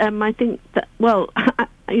 but I think that, well,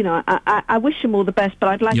 I wish him all the best, but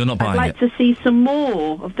I'd like to see some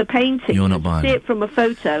more of the painting. You're not buying it. See it from a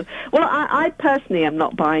photo. Well, I personally am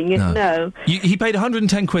not buying it, no. He paid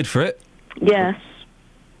 110 quid for it? Yes.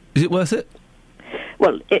 Is it worth it?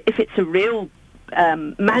 Well, if it's a real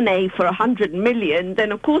Manet for 100 million,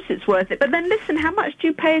 then of course it's worth it. But then listen, how much do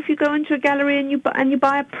you pay if you go into a gallery and you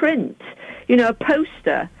buy a print, a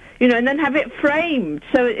poster? And then have it framed.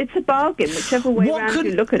 So it's a bargain, whichever way around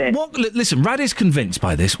you look at it. Listen, Rad is convinced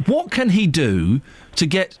by this. What can he do to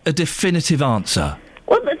get a definitive answer?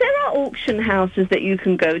 Well, there are auction houses that you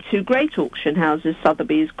can go to, great auction houses,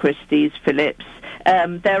 Sotheby's, Christie's, Phillips.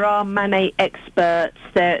 There are Manet experts.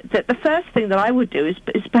 The first thing that I would do is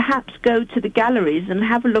perhaps go to the galleries and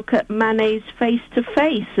have a look at Manet's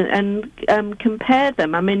face-to-face and compare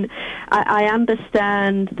them. I mean, I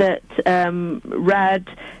understand that Rad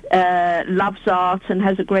loves art and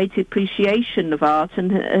has a great appreciation of art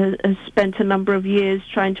and has spent a number of years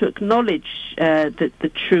trying to acknowledge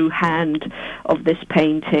the true hand of this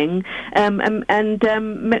painting.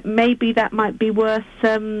 Maybe that might be worth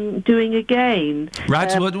doing again.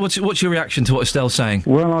 Rad, what's your reaction to what Estelle's saying?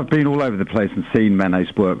 Well, I've been all over the place and seen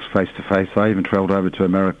Manet's works face to face. I even travelled over to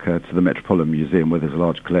America to the Metropolitan Museum where there's a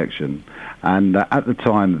large collection. And at the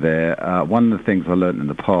time there, one of the things I learnt in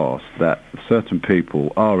the past, that certain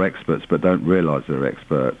people are experts but don't realise they're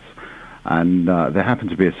experts. And there happened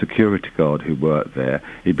to be a security guard who worked there.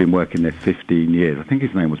 He'd been working there 15 years. I think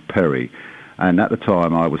his name was Perry. And at the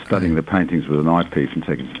time, I was studying the paintings with an eyepiece and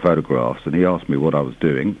taking some photographs. And he asked me what I was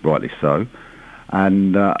doing, rightly so.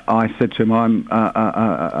 And I said to him,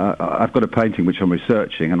 I've got a painting which I'm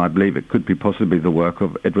researching, and I believe it could be possibly the work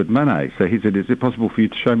of Edward Manet. So he said, is it possible for you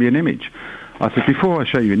to show me an image? I said, before I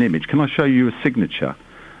show you an image, can I show you a signature,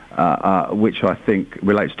 which I think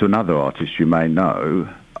relates to another artist you may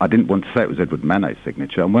know. I didn't want to say it was Edward Manet's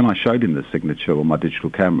signature. And when I showed him the signature on my digital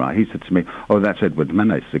camera, he said to me, oh, that's Edward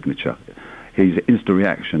Manet's signature. His instant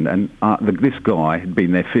reaction. And this guy had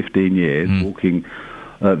been there 15 years, walking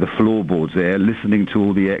the floorboards there, listening to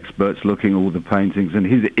all the experts, looking at all the paintings, and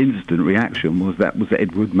his instant reaction was that was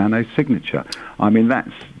Edward Manet's signature. I mean,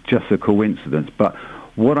 that's just a coincidence. But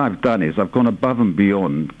what I've done is I've gone above and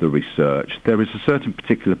beyond the research. There is a certain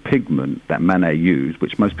particular pigment that Manet used,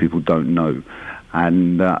 which most people don't know,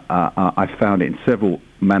 and I found it in several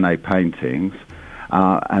Manet paintings,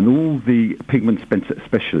 and all the pigment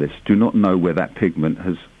specialists do not know where that pigment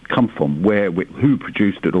has come from, who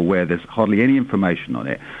produced it, or where there's hardly any information on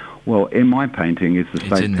it. Well, in my painting is the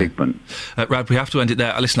same pigment. Rad, we have to end it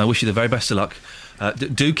there. Listen, I wish you the very best of luck.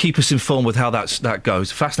 Do keep us informed with how that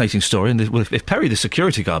goes. Fascinating story, and if Perry, the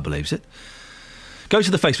security guard, believes it. Go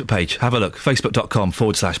to the Facebook page, have a look,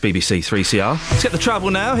 facebook.com/BBC3CR. Let's get the travel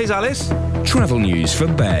now. Here's Alice. Travel news for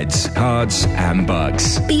beds, cards and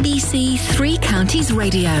bugs. BBC Three Counties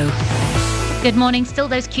Radio. Good morning. Still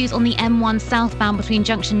those queues on the M1 southbound between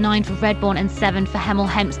junction 9 for Redbourne and 7 for Hemel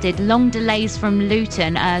Hempstead. Long delays from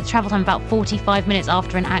Luton. Travel time about 45 minutes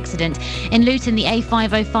after an accident. In Luton, the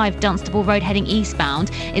A505 Dunstable Road heading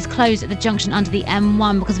eastbound is closed at the junction under the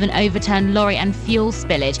M1 because of an overturned lorry and fuel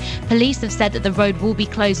spillage. Police have said that the road will be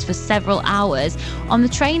closed for several hours. On the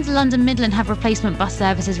trains, London Midland have replacement bus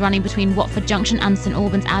services running between Watford Junction and St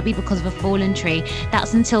Albans Abbey because of a fallen tree.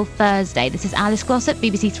 That's until Thursday. This is Alice Glossop,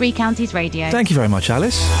 BBC Three Counties Radio. Thank you very much,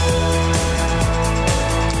 Alice.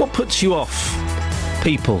 What puts you off?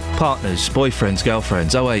 People, partners, boyfriends,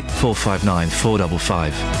 girlfriends. 08459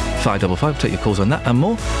 455 555. Take your calls on that and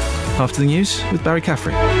more after the news with Barry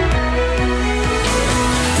Caffrey.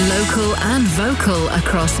 Local and vocal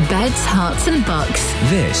across beds, hearts and bucks.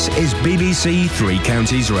 This is BBC Three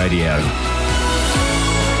Counties Radio.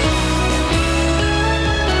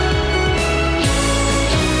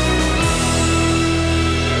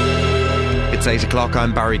 It's 8 o'clock,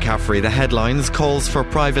 I'm Barry Caffrey. The headlines: calls for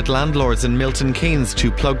private landlords in Milton Keynes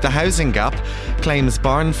to plug the housing gap, claims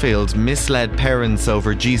Barnfield misled parents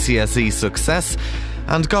over GCSE success,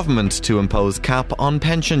 and government to impose cap on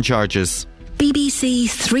pension charges.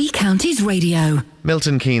 BBC Three Counties Radio.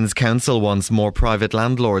 Milton Keynes Council wants more private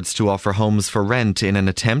landlords to offer homes for rent in an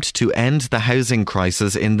attempt to end the housing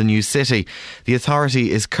crisis in the new city. The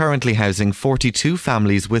authority is currently housing 42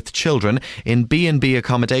 families with children in B&B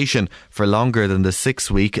accommodation for longer than the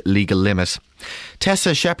 6-week legal limit.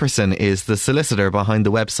 Tessa Shepperson is the solicitor behind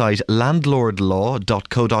the website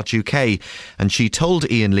landlordlaw.co.uk, and she told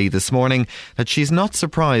Iain Lee this morning that she's not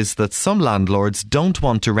surprised that some landlords don't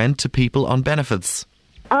want to rent to people on benefits.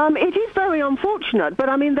 It is very unfortunate, but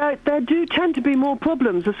I mean there do tend to be more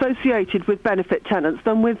problems associated with benefit tenants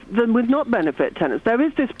than with not benefit tenants. There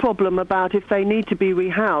is this problem about if they need to be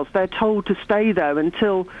rehoused, they're told to stay there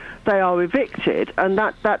until they are evicted, and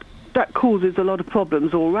that causes a lot of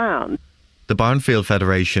problems all round. The Barnfield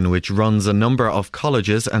Federation, which runs a number of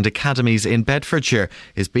colleges and academies in Bedfordshire,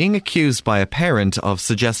 is being accused by a parent of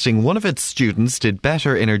suggesting one of its students did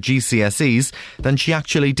better in her GCSEs than she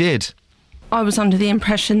actually did. I was under the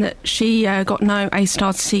impression that she got no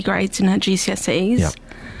A-star to C grades in her GCSEs. Yep.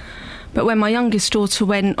 But when my youngest daughter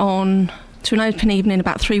went on to an open evening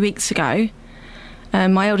about 3 weeks ago,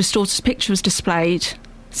 my eldest daughter's picture was displayed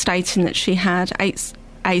stating that she had 8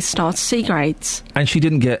 A-star to C grades. And she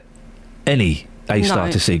didn't get any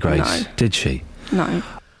A-star to C grades, did she? No.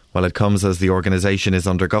 Well, it comes as the organisation is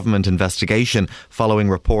under government investigation following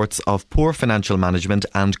reports of poor financial management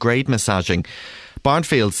and grade massaging.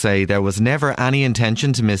 Barnfield say there was never any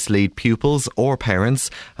intention to mislead pupils or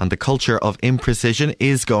parents, and the culture of imprecision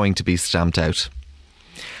is going to be stamped out.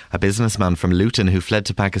 A businessman from Luton who fled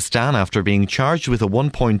to Pakistan after being charged with a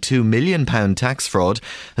 £1.2 million tax fraud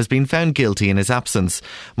has been found guilty in his absence.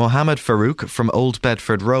 Mohammed Farouk from Old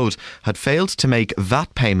Bedford Road had failed to make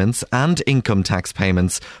VAT payments and income tax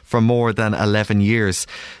payments for more than 11 years.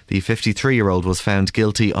 The 53-year-old was found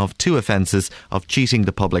guilty of 2 offences of cheating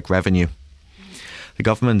the public revenue. The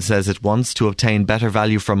government says it wants to obtain better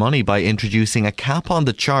value for money by introducing a cap on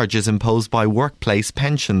the charges imposed by workplace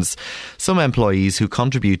pensions. Some employees who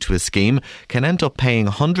contribute to a scheme can end up paying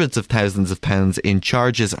hundreds of thousands of pounds in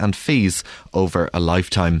charges and fees over a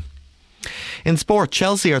lifetime. In sport,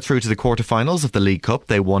 Chelsea are through to the quarter-finals of the League Cup.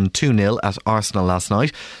 They won 2-0 at Arsenal last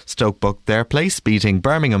night. Stoke booked their place, beating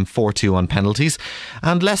Birmingham 4-2 on penalties.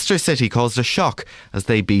 And Leicester City caused a shock as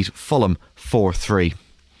they beat Fulham 4-3.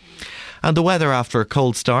 And the weather: after a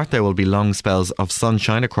cold start, there will be long spells of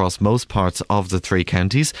sunshine across most parts of the 3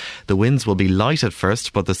 counties. The winds will be light at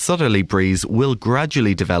first, but the southerly breeze will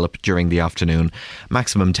gradually develop during the afternoon.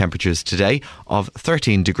 Maximum temperatures today of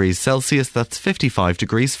 13 degrees Celsius, that's 55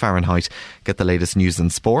 degrees Fahrenheit. Get the latest news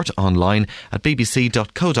and sport online at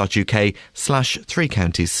bbc.co.uk/3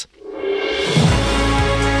 counties.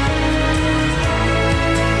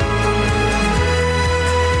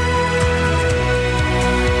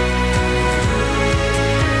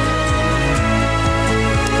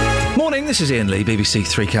 This is Iain Lee, BBC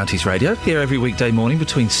 3 Counties Radio, here every weekday morning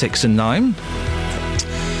between 6 and 9.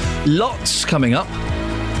 Lots coming up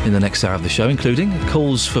in the next hour of the show, including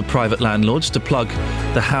calls for private landlords to plug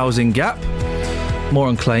the housing gap, more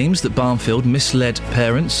on claims that Barnfield misled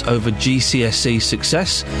parents over GCSE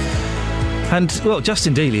success, and, well,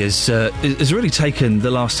 Justin Dealey has really taken the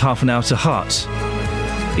last half an hour to heart.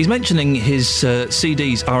 He's mentioning his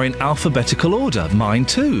CDs are in alphabetical order, mine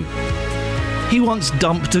too. He once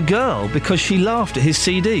dumped a girl because she laughed at his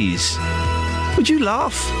CDs. Would you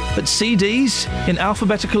laugh at CDs in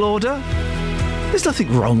alphabetical order? There's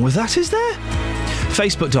nothing wrong with that, is there?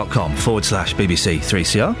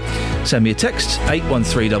 Facebook.com/BBC3CR. Send me a text,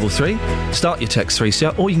 81333. Start your text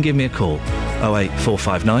 3CR, or you can give me a call,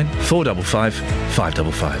 08459 455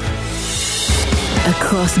 555.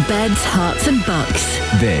 Across beds, hearts and bucks.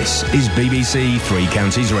 This is BBC 3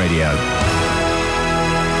 Counties Radio.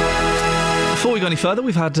 Before we go any further,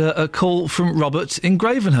 we've had a call from Robert in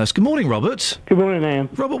Gravenhurst. Good morning, Robert. Good morning, Ian.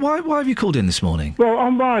 Robert, why have you called in this morning? Well,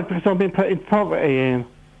 I'm worried because I've been put in poverty, Ian.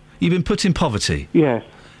 You've been put in poverty? Yes.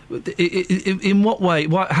 In what way?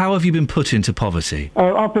 How have you been put into poverty?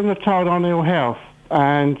 I've been retired on ill health,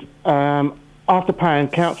 and after paying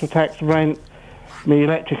council tax, rent, me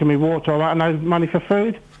electric and me water, I have no money for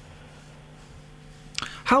food.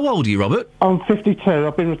 How old are you, Robert? I'm 52.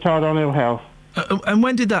 I've been retired on ill health. And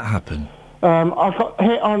when did that happen? I got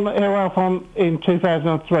hit on ill health in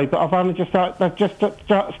 2003, but I've only just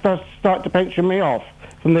started to pension me off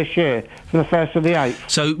from this year, from the 1st of the 8th.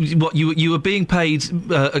 So, what you were being paid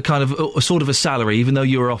a kind of a sort of a salary, even though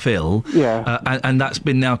you were off ill. Yeah. And that's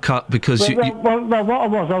been now cut because Well, what I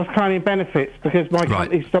was claiming benefits because my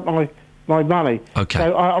company stopped my money. Okay.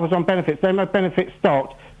 So I was on benefits. Then my benefits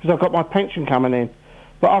stopped because I've got my pension coming in.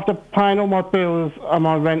 But after paying all my bills and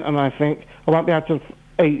my rent and everything, I won't be able to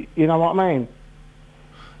eat. You know what I mean?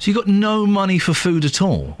 So you got no money for food at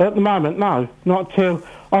all? At the moment, no. Not until...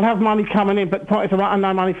 I'll have money coming in, but the point is I won't have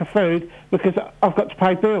no money for food because I've got to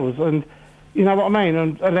pay bills and, you know what I mean,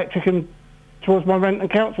 and electric and towards my rent and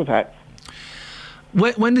council tax.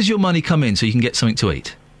 When does your money come in so you can get something to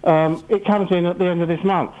eat? It comes in at the end of this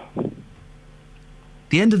month.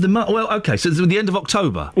 The end of the month? Well, OK, so the end of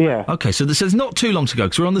October? Yeah. OK, so there's not too long to go,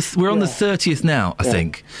 because we're on the 30th now, I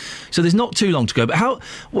think. So there's not too long to go. But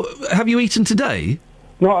have you eaten today?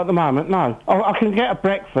 Not at the moment, no. I can get a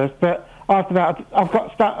breakfast, but after that, I've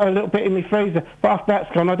got a little bit in my freezer, but after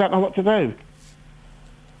that's gone, I don't know what to do.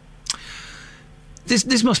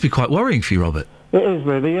 This must be quite worrying for you, Robert. It is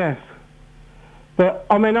really, yes. But,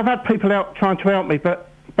 I mean, I've had people out trying to help me,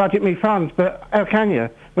 but budget me funds, but how can you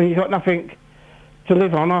when you've got nothing to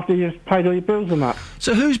live on after you've paid all your bills and that?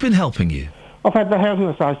 So who's been helping you? I've had the Housing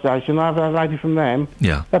Association, I've had a lady from them.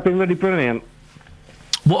 Yeah. They've been really brilliant.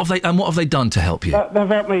 What have they done to help you? They've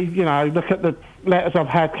helped me, look at the letters I've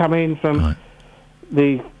had come in from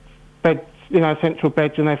the beds, central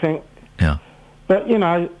beds and everything. Yeah. But,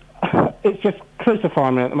 it's just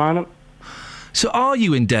crucifying me at the moment. So are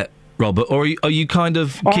you in debt, Robert, or are you kind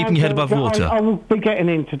of keeping your head above water? I will be getting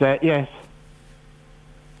into debt, yes.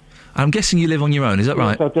 I'm guessing you live on your own, is that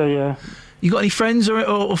right? Yes, I do, yeah. You got any friends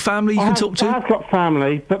or family you can talk to? I've got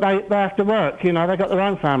family, but they have to work, they've got their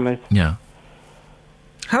own families. Yeah.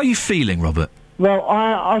 How are you feeling, Robert? Well,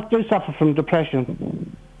 I do suffer from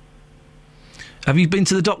depression. Have you been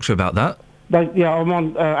to the doctor about that? I'm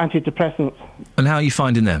on antidepressants. And how are you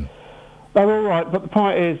finding them? They're all right, but the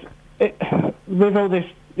point is, with all this,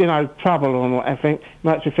 trouble and everything, it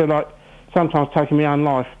makes me feel like sometimes taking my own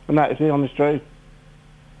life, and that is the honest truth.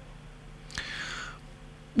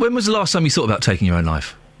 When was the last time you thought about taking your own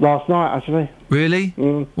life? Last night, actually. Really?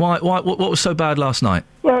 Mm. Why? What was so bad last night?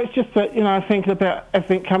 Well, it's just that, thinking about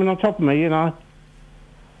everything coming on top of me,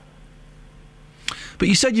 But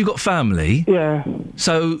you said you've got family. Yeah.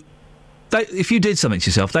 So, if you did something to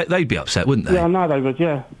yourself, they'd be upset, wouldn't they? Yeah, I know they would,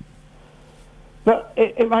 yeah. But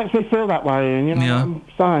it makes me feel that way, Ian, what I'm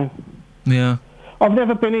saying? Yeah. I've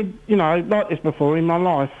never been in, like this before in my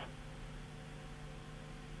life.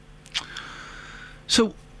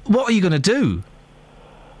 So, what are you going to do?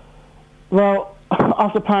 Well,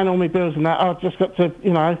 after paying all my bills and that, I've just got to,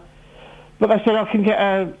 But they said I can get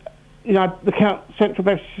the central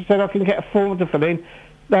bank said I can get a form to fill in.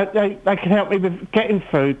 They can help me with getting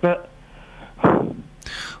food, but...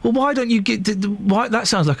 Well, why don't you get... that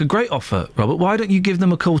sounds like a great offer, Robert. Why don't you give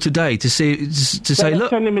them a call today to say, look... They're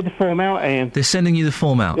sending me the form out, Ian. They're sending you the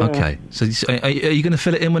form out, yeah. OK. So are you going to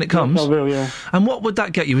fill it in when it comes? Yes, I will, yeah. And what would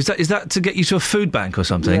that get you? Is that to get you to a food bank or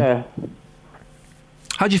something? Yeah.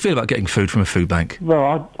 How do you feel about getting food from a food bank?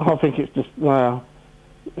 Well, I think it's just...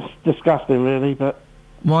 it's disgusting, really, but...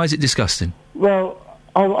 Why is it disgusting? Well...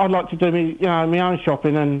 I'd like to do my own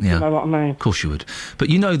shopping and you know what I mean. Of course you would. But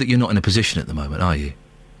you know that you're not in a position at the moment, are you,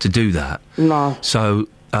 to do that? No. So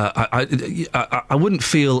I wouldn't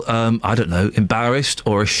feel, I don't know, embarrassed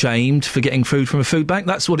or ashamed for getting food from a food bank.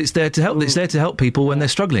 That's what it's there to help. It's there to help people when they're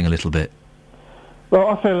struggling a little bit. Well,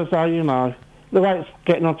 I feel as though, the way it's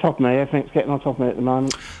getting on top of me, everything's getting on top of me at the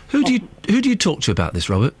moment. Who do you talk to about this,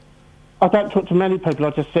 Robert? I don't talk to many people. I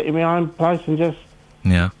just sit in my own place and just,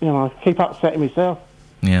 keep upsetting myself.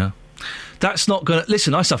 Yeah. That's not going to...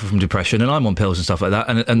 Listen, I suffer from depression and I'm on pills and stuff like that,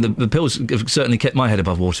 and the pills have certainly kept my head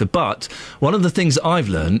above water, but one of the things that I've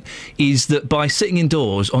learned is that by sitting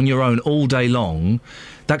indoors on your own all day long,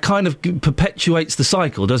 that kind of perpetuates the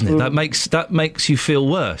cycle, doesn't it? That makes you feel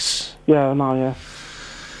worse. Yeah, I know, yeah.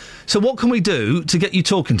 So what can we do to get you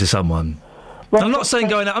talking to someone? Well, I'm not saying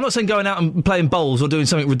going out and playing bowls or doing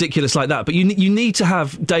something ridiculous like that. But you need to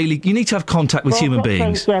have contact with human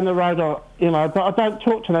beings. Friends down the road, but I don't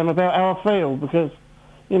talk to them about how I feel because,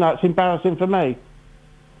 it's embarrassing for me.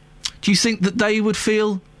 Do you think that they would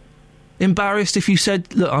feel embarrassed if you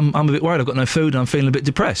said, "Look, I'm a bit worried. I've got no food and I'm feeling a bit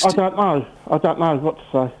depressed"? I don't know. I don't know what to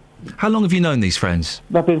say. How long have you known these friends?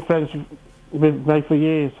 They've been friends with me for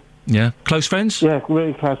years. Yeah, close friends? Yeah,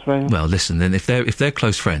 really close friends. Well, listen, then if they're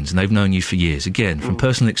close friends and they've known you for years, again from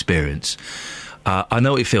personal experience, I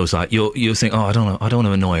know what it feels like. You'll think, I don't want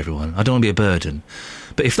to annoy everyone. I don't want to be a burden.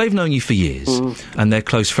 But if they've known you for years and they're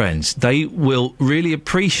close friends, they will really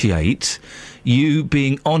appreciate you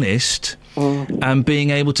being honest and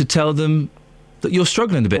being able to tell them that you're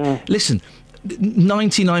struggling a bit. Yeah. Listen.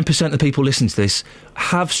 99% of the people listening to this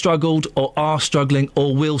have struggled or are struggling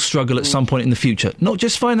or will struggle at some point in the future. Not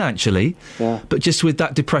just financially, but just with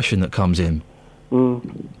that depression that comes in.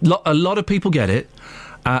 A lot of people get it,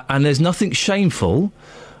 and there's nothing shameful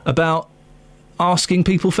about asking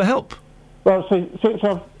people for help. Well, since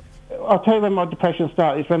I've I'll tell you when my depression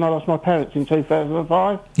started. It's when I lost my parents in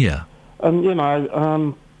 2005. Yeah. And, you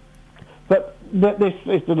know, but this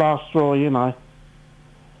is the last straw, you know.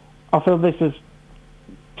 I feel this is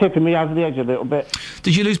tipping me over the edge a little bit.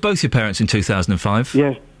 Did you lose both your parents in 2005?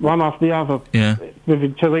 Yes, one after the other. Yeah.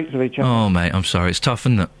 Within 2 weeks of each other. Oh, mate, I'm sorry. It's tough,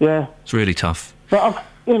 isn't it? Yeah. It's really tough. But,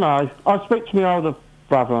 you know, I speak to my older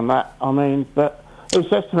brother on that, I mean, but he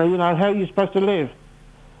says to me, you know, how are you supposed to live?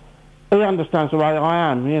 He understands the way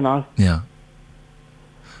I am, you know. Yeah.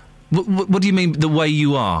 What do you mean, the way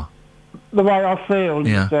you are? The way I feel,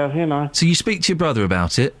 myself, you know. So you speak to your brother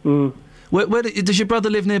about it? Mm. Where does your brother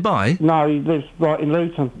live nearby? No, he lives right in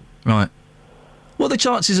Luton. Right. What are the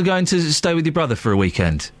chances of going to stay with your brother for a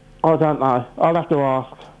weekend? I don't know. I'll have to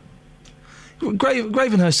ask.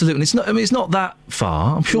 Gravenhurst to Luton, it's not that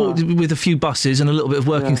far. I'm sure with a few buses and a little bit of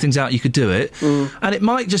working things out, you could do it. Mm. And it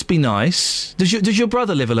might just be nice. Does your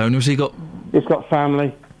brother live alone, or has he got... He's got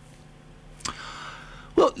family.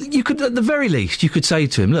 Well, you could, at the very least, you could say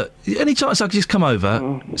to him, look, any chance I could just come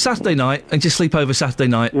over Saturday night and just sleep over Saturday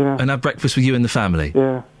night and have breakfast with you and the family?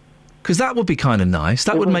 Yeah. Because that would be kind of nice.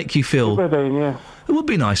 That would make you feel... It would, yeah. It would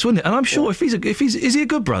be nice, wouldn't it? And I'm sure is he a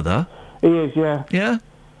good brother? He is, yeah. Yeah?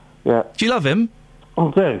 Yeah. Do you love him?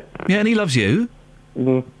 I do. Yeah, and he loves you?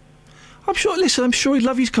 Mm. I'm sure he'd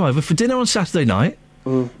love you to come over for dinner on Saturday night,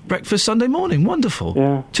 breakfast Sunday morning. Wonderful.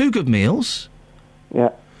 Yeah. 2 good meals. Yeah.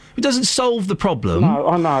 It doesn't solve the problem. No,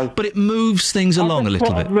 I know. But it moves things along a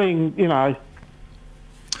little bit. Ring, you know.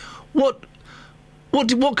 What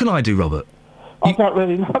can I do, Robert? I don't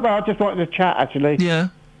really know, but I just wanted to chat, actually. Yeah.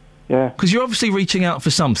 Yeah. Because you're obviously reaching out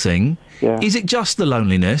for something. Yeah. Is it just the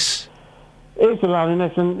loneliness? It's the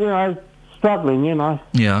loneliness and, you know, struggling, you know.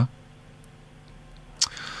 Yeah.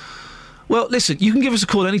 Well, listen, you can give us a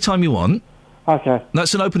call any time you want. Okay.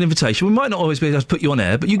 That's an open invitation. We might not always be able to put you on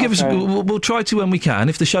air, but you give us... We'll try to when we can.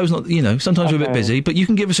 If the show's not... You know, sometimes we're a bit busy, but you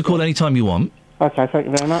can give us a call any time you want. Okay, thank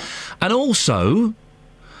you very much. And also...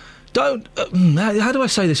 Don't... how do I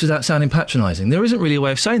say this without sounding patronising? There isn't really a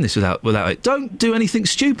way of saying this without it. Don't do anything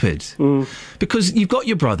stupid. Because you've got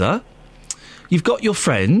your brother, you've got your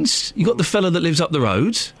friends, you've got the fella that lives up the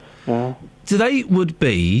road. Yeah. They would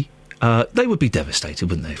be devastated,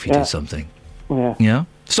 wouldn't they, if you did something? Yeah. Yeah?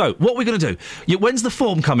 So, what are we going to do? When's the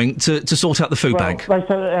form coming to sort out the food bank? They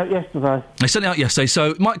sent it out yesterday. They sent it out yesterday,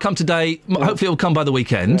 so it might come today. Hopefully it'll come by the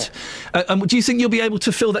weekend. Yeah. Do you think you'll be able to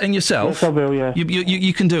fill that in yourself? Yes, I will, yeah.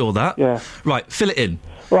 You can do all that? Yeah. Right, fill it in.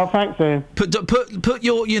 Well, thanks, Ian. Put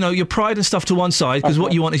your, your pride and stuff to one side, because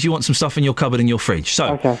what you want is some stuff in your cupboard and your fridge.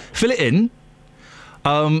 So, fill it in.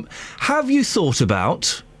 Have you thought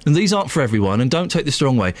about... And these aren't for everyone, and don't take this the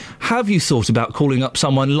wrong way. Have you thought about calling up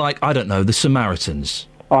someone like, I don't know, the Samaritans?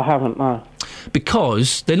 I haven't, no.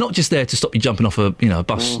 Because they're not just there to stop you jumping off a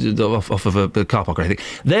bus, off of a car park or anything.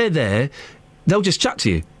 They're there, they'll just chat to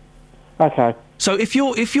you. Okay. So if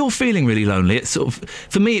you're feeling really lonely, it's sort of,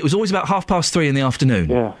 for me, it was always about 3:30 in the afternoon.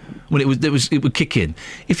 Yeah. When it would kick in.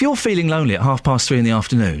 If you're feeling lonely at 3:30 in the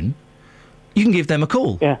afternoon, you can give them a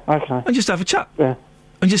call. Yeah, okay. And just have a chat. Yeah.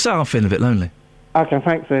 And just say, I'm feeling a bit lonely. Okay,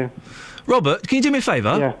 thanks, Ian. Robert, can you do me a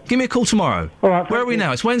favour? Yeah. Give me a call tomorrow. All right. Where are we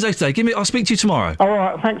now? It's Wednesday today. I'll speak to you tomorrow. All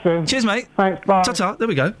right, thanks, Ian. Cheers, mate. Thanks, bye. Ta-ta. There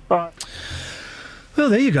we go. Bye. Well,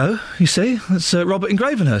 there you go. You see, that's Robert in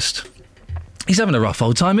Gravenhurst. He's having a rough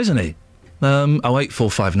old time, isn't he?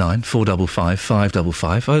 08459 455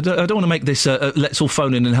 555. I don't want to make this let's all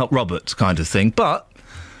phone in and help Robert kind of thing, but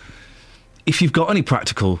if you've got any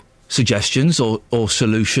practical suggestions or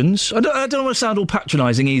solutions, I don't want to sound all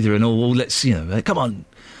patronising either and all let's, come on,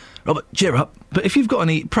 Robert, cheer up. But if you've got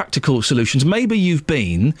any practical solutions, maybe you've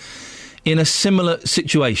been in a similar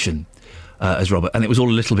situation as Robert, and it was all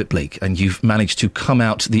a little bit bleak, and you've managed to come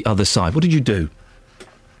out the other side. What did you do?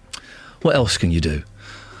 What else can you do?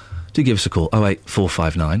 Do give us a call,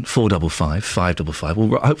 08459 455 555.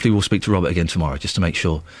 Well, hopefully we'll speak to Robert again tomorrow, just to make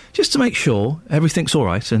sure everything's all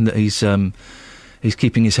right and that he's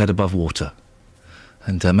keeping his head above water.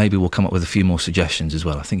 And maybe we'll come up with a few more suggestions as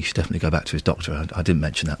well. I think he should definitely go back to his doctor. I didn't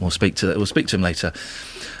mention that. We'll speak to him later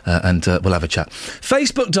and we'll have a chat.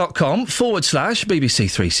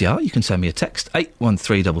 Facebook.com/BBC3CR. You can send me a text,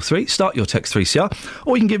 81333. Start your text 3CR.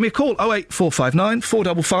 Or you can give me a call, 08459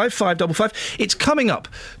 455 555. It's coming up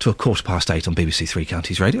to 8:15 on BBC Three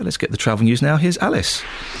Counties Radio. Let's get the travel news now. Here's Alice.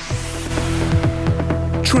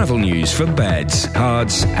 Travel news for beds,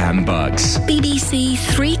 cards and bugs. BBC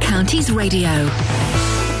Three Counties Radio.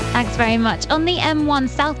 Thanks very much. On the M1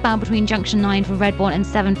 southbound between junction 9 for Redbourne and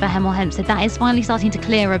 7 for Hemel Hempstead, that is finally starting to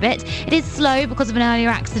clear a bit. It is slow because of an earlier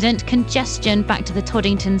accident. Congestion back to the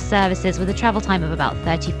Toddington services with a travel time of about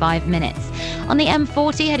 35 minutes. On the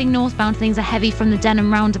M40 heading northbound, things are heavy from the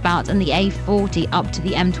Denham roundabout and the A40 up to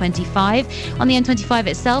the M25. On the M25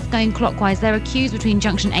 itself, going clockwise, there are queues between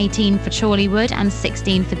junction 18 for Chorleywood and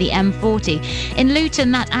 16 for the M40. In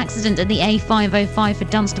Luton, that accident at the A505 for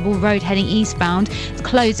Dunstable Road heading eastbound is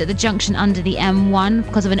closed at the junction under the M1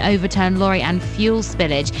 because of an overturned lorry and fuel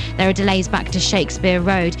spillage. There are delays back to Shakespeare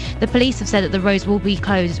Road. The police have said that the roads will be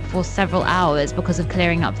closed for several hours because of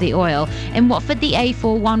clearing up the oil. In Watford, the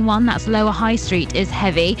A411, that's Lower High Street, is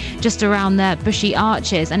heavy just around the Bushy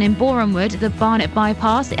Arches. And in Borehamwood, the Barnet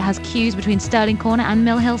bypass, it has queues between Stirling Corner and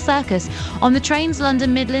Mill Hill Circus. On the trains,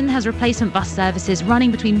 London Midland has replacement bus services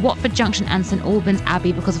running between Watford Junction and St Albans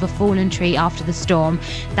Abbey because of a fallen tree after the storm.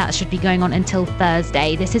 That should be going on until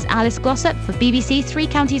Thursday. This is Alice Glossop for BBC Three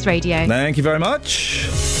Counties Radio. Thank you very much.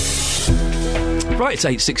 Right, it's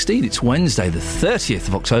 8:16. It's Wednesday, the 30th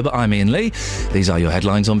of October. I'm Iain Lee. These are your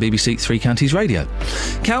headlines on BBC Three Counties Radio.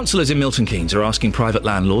 Councillors in Milton Keynes are asking private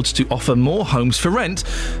landlords to offer more homes for rent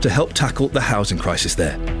to help tackle the housing crisis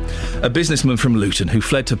there. A businessman from Luton who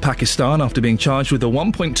fled to Pakistan after being charged with a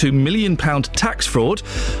 £1.2 million tax fraud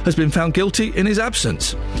has been found guilty in his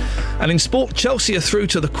absence. And in sport, Chelsea are through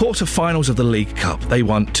to the quarter-finals of the League Cup. They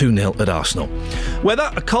won 2-0 at Arsenal.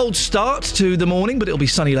 Weather, a cold start to the morning, but it'll be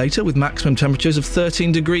sunny later with maximum temperatures of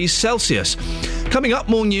 13 degrees Celsius. Coming up,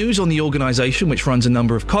 more news on the organisation which runs a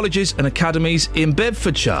number of colleges and academies in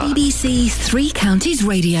Bedfordshire. BBC Three Counties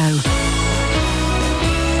Radio.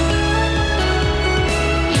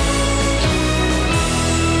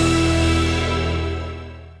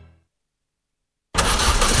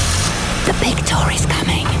 The big tour is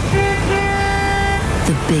coming.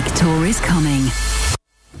 The big tour is coming.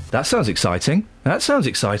 That sounds exciting. I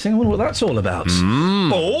wonder what that's all about.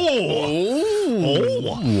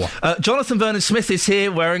 Jonathan Vernon-Smith is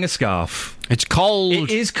here wearing a scarf. It's cold. It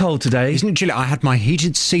is cold today. Isn't it chilly? I had my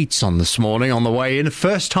heated seats on this morning on the way in.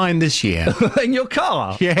 First time this year. In your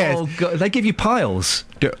car? Yes. Oh, God. They give you piles.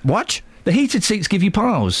 What? The heated seats give you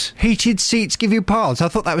piles. Heated seats give you piles? I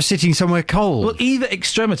thought that was sitting somewhere cold. Well, either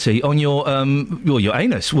extremity on your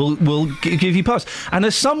anus will give you piles. And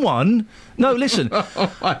as someone... No, listen.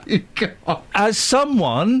 Oh, my God. As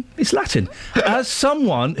someone... It's Latin. As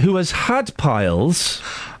someone who has had piles...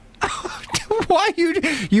 Why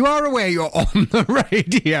you are aware you're on the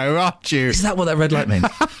radio, aren't you? Is that what that red light means?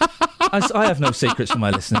 I have no secrets for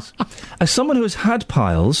my listeners. As someone who has had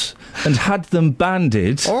piles and had them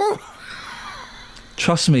banded... Oh.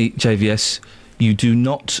 Trust me, JVS, you do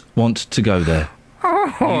not want to go there.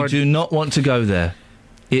 Oh. You do not want to go there.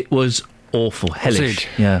 It was awful. Hellish.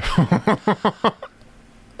 Yeah.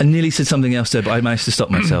 I nearly said something else there, but I managed to stop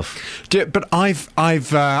myself. But I've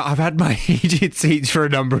had my heated seats for a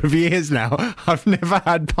number of years now. I've never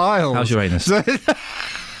had piles. How's your anus? Is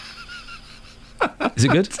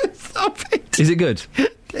it good? Stop it. Is it good?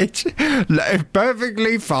 It's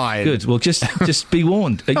perfectly fine. Good. Well, just be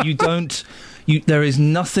warned. There is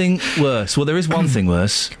nothing worse. Well, there is one thing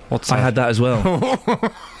worse. What's that? I had that as well.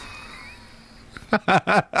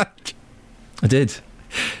 I did.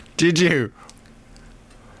 Did you?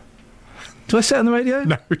 Do I say it on the radio?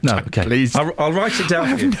 No, okay. Please. I'll write it down. I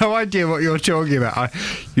have no idea what you're talking about.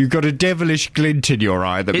 You've got a devilish glint in your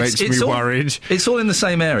eye that makes me worried. It's all in the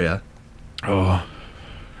same area. Oh,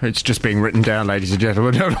 it's just being written down, ladies and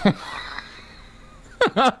gentlemen.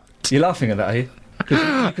 You're laughing at that, are you?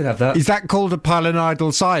 You could have that. Is that called a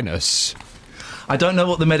pilonidal sinus? I don't know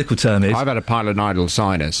what the medical term is. I've had a pilonidal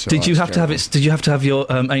sinus. Did you have to have it? Did you have to have your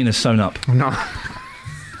anus sewn up? No.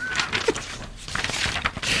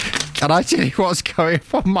 Can I tell you what's going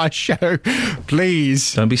on my show?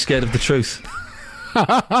 Please. Don't be scared of the truth.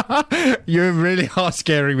 You really are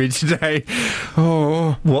scaring me today.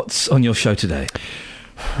 Oh. What's on your show today?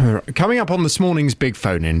 Coming up on this morning's Big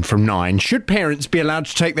Phone In from 9, should parents be allowed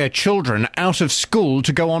to take their children out of school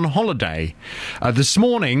to go on holiday? This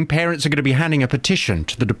morning, parents are going to be handing a petition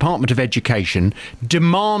to the Department of Education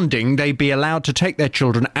demanding they be allowed to take their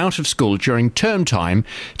children out of school during term time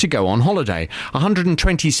to go on holiday.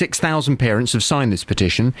 126,000 parents have signed this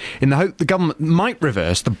petition in the hope the government might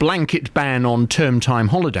reverse the blanket ban on term time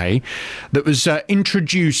holiday that was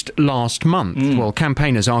introduced last month. Well,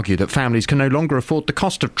 campaigners argue that families can no longer afford the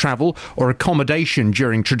cost of travel or accommodation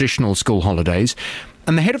during traditional school holidays.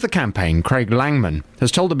 And the head of the campaign, Craig Langman,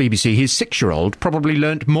 has told the BBC his 6-year-old probably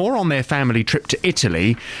learnt more on their family trip to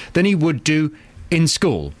Italy than he would do in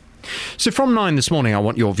school. So from 9 this morning, I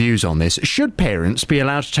want your views on this. Should parents be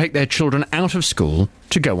allowed to take their children out of school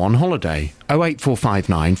to go on holiday?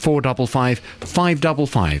 08459 455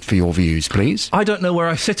 555 for your views, please. I don't know where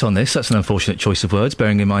I sit on this. That's an unfortunate choice of words,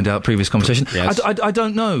 bearing in mind our previous conversation. Yes. I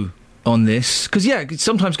don't know on this, because,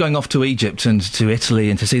 sometimes going off to Egypt and to Italy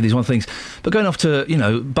and to see these one things, but going off to,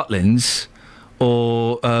 Butlins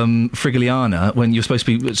or Frigiliana when you're supposed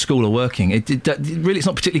to be at school or working, really, it's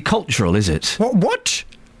not particularly cultural, is it? What?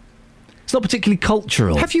 It's not particularly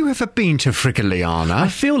cultural. Have you ever been to Frigiliana? I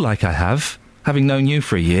feel like I have, having known you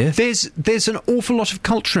for a year. There's an awful lot of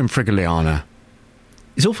culture in Frigiliana.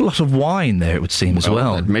 There's an awful lot of wine there, it would seem, as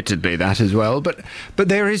well. Admittedly, that as well, but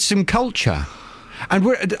there is some culture. And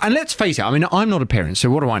let's face it, I mean, I'm not a parent,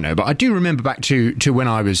 so what do I know? But I do remember back to when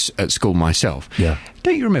I was at school myself. Yeah.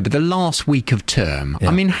 Don't you remember the last week of term? Yeah.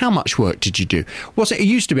 I mean, how much work did you do? It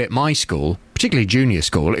used to be at my school, particularly junior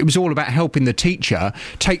school, it was all about helping the teacher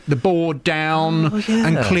take the board down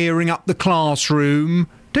and clearing up the classroom.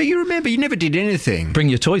 Don't you remember? You never did anything. Bring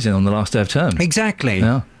your toys in on the last day of term. Exactly.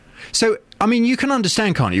 Yeah. So, I mean, you can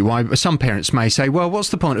understand, can't you, why some parents may say, well, what's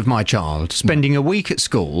the point of my child spending a week at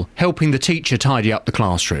school helping the teacher tidy up the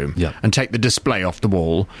classroom and take the display off the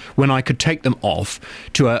wall when I could take them off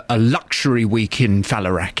to a luxury week in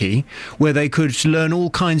Faliraki where they could learn all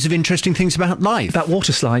kinds of interesting things about life? About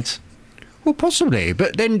water slides. Well, possibly.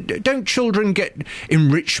 But then don't children get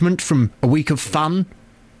enrichment from a week of fun?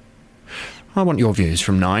 I want your views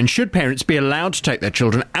from 9. Should parents be allowed to take their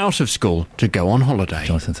children out of school to go on holiday?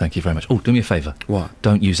 Jonathan, thank you very much. Oh, do me a favour. What?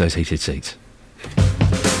 Don't use those heated seats.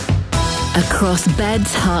 Across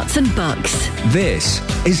beds, hearts and bucks. This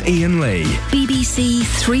is Iain Lee. BBC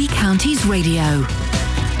Three Counties Radio.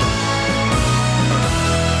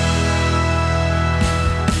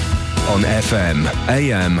 On FM,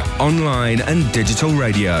 AM, online and digital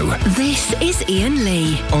radio. This is Iain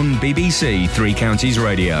Lee. On BBC Three Counties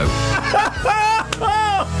Radio.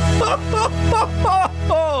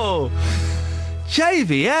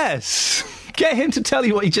 JVS! Get him to tell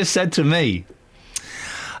you what he just said to me.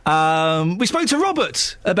 We spoke to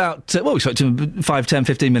Robert about... we spoke to him 5, 10,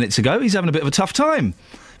 15 minutes ago. He's having a bit of a tough time.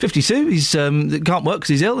 52, he's can't work because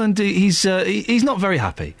he's ill, and he's not very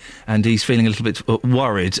happy, and he's feeling a little bit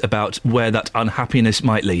worried about where that unhappiness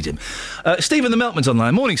might lead him. Stephen the Meltman's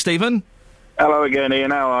online. Morning, Stephen. Hello again,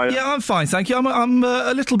 Ian. How are you? Yeah, I'm fine, thank you. I'm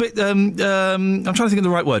a little bit. I'm trying to think of the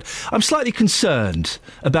right word. I'm slightly concerned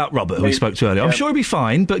about Robert, who we spoke to earlier. I'm sure he'll be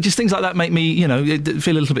fine, but just things like that make me,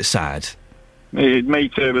 feel a little bit sad. Me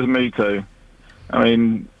too. Me too. I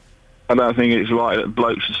mean, I don't think it's right that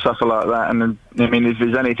blokes should suffer like that. And I mean, if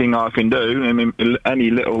there's anything I can do, I mean, in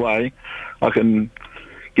any little way, I can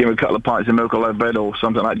give him a couple of pints of milk all over bed or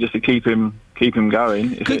something like that, just to keep him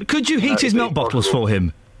going. Could you heat his milk bottles for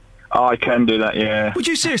him? I can do that, yeah. Would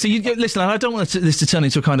you seriously? Listen, I don't want this to turn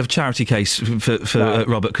into a kind of charity case for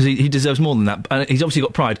Robert, because he deserves more than that. And he's obviously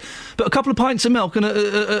got pride. But a couple of pints of milk and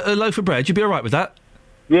a loaf of bread, you'd be all right with that?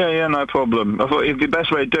 Yeah, no problem. I thought the best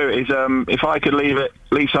way to do it is if I could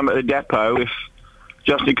leave some at the depot, if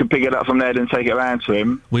Justin could pick it up from there and take it around to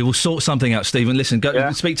him. We will sort something out, Stephen. Listen, go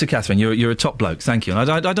speak to Catherine. You're a top bloke. Thank you. And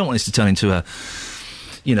I don't want this to turn into a...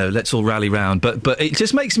 let's all rally round. But it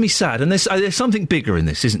just makes me sad. And there's something bigger in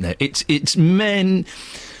this, isn't there? It's men...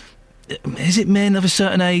 Is it men of a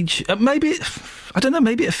certain age? Maybe... I don't know,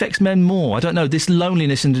 maybe it affects men more. I don't know, this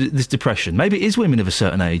loneliness and this depression. Maybe it is women of a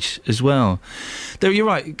certain age as well. You're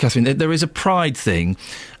right, Catherine, there is a pride thing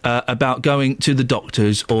about going to the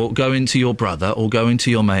doctors or going to your brother or going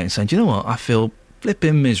to your mate and saying, do you know what, I feel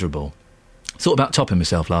flipping miserable. Thought about topping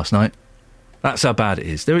myself last night. That's how bad it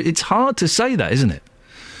is. It's hard to say that, isn't it?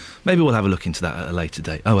 Maybe we'll have a look into that at a later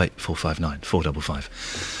date. 08459 455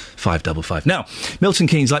 555. Now, Milton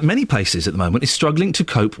Keynes, like many places at the moment, is struggling to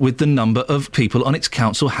cope with the number of people on its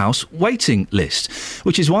council house waiting list,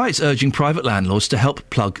 which is why it's urging private landlords to help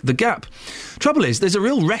plug the gap. Trouble is, there's a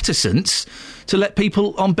real reticence to let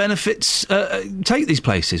people on benefits take these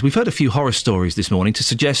places. We've heard a few horror stories this morning to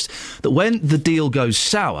suggest that when the deal goes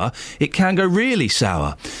sour, it can go really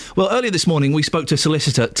sour. Well, earlier this morning, we spoke to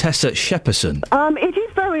solicitor Tessa Shepperson. It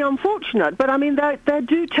is very unfortunate, but I mean, there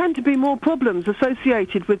do tend to be more problems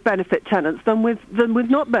associated with benefit tenants than with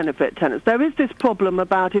not benefit tenants. There is this problem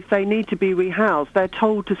about if they need to be rehoused, they're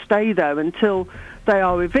told to stay there until they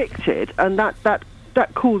are evicted, and that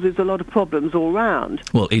causes a lot of problems all round.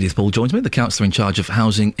 Well, Edith Ball joins me, the councillor in charge of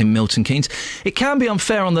housing in Milton Keynes. It can be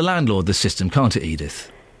unfair on the landlord, the system, can't it,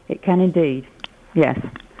 Edith? It can indeed, yes.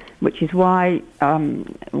 Which is why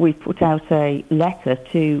we've put out a letter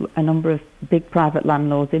to a number of big private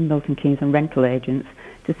landlords in Milton Keynes and rental agents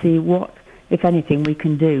to see what if anything, we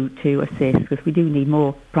can do to assist, because we do need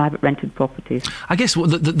more private rented properties. I guess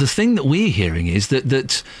the thing that we're hearing is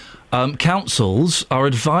that councils are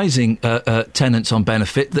advising tenants on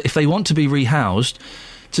benefit that if they want to be rehoused,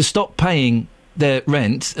 to stop paying their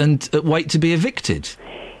rent and wait to be evicted.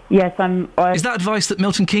 Yes, Is that advice that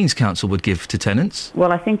Milton Keynes Council would give to tenants?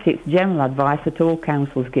 Well, I think it's general advice that all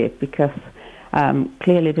councils give, because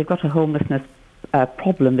clearly they've got a homelessness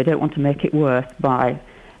problem. They don't want to make it worse by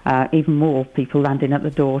even more people landing at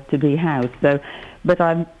the door to be housed. So, but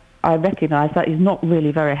I recognise that is not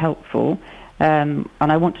really very helpful, and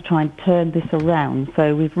I want to try and turn this around.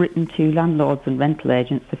 So we've written to landlords and rental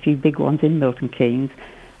agents, a few big ones in Milton Keynes,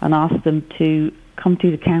 and asked them to come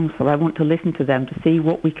to the council. I want to listen to them to see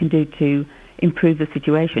what we can do to improve the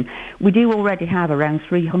situation. We do already have around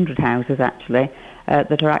 300 houses, actually,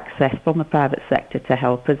 that are accessed from the private sector to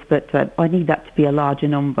help us, but I need that to be a larger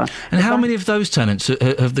number. And how many of those tenants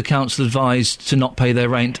have the council advised to not pay their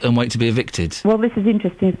rent and wait to be evicted? Well, this is an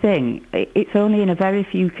interesting thing. It's only in a very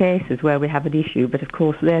few cases where we have an issue, but of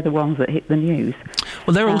course they're the ones that hit the news.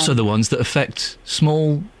 Well, they're also the ones that affect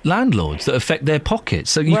small landlords, that affect their pockets.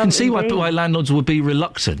 So you can see why landlords would be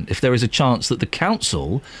reluctant if there is a chance that the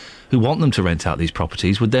council, who want them to rent out these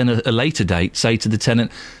properties, would then at a later date say to the tenant,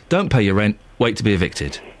 don't pay your rent, wait to be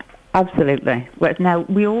evicted. Absolutely. Well, now,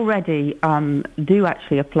 we already do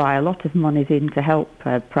actually apply a lot of monies in to help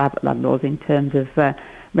private landlords in terms of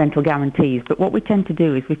rental guarantees, but what we tend to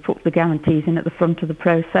do is we put the guarantees in at the front of the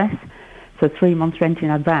process, so 3 months rent in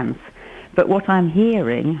advance. But what I'm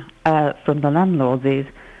hearing from the landlords is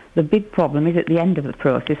the big problem is at the end of the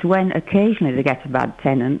process, when occasionally they get a bad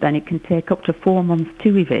tenant, then it can take up to 4 months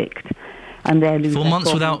to evict, and they lose 4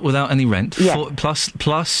 months without any rent, yes.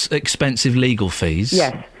 plus expensive legal fees.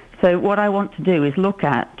 Yes. So what I want to do is look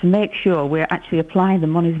at, to make sure we're actually applying the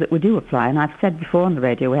monies that we do apply, and I've said before on the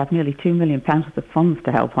radio we have nearly £2 million worth of funds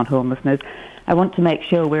to help on homelessness. I want to make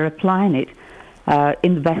sure we're applying it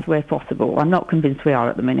in the best way possible. I'm not convinced we are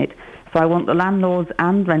at the minute. So I want the landlords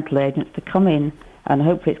and rental agents to come in, and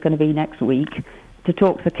hopefully it's going to be next week, to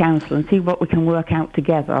talk to the council and see what we can work out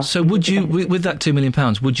together. So would you, with that £2 million,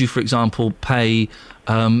 would you, for example, pay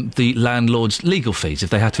the landlord's legal fees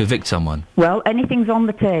if they had to evict someone? Well, anything's on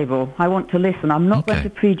the table. I want to listen. I'm not going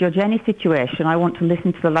to prejudge any situation. I want to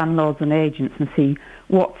listen to the landlords and agents and see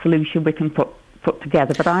what solution we can put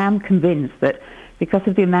together. But I am convinced that because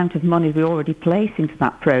of the amount of money we already place into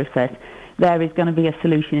that process, there is going to be a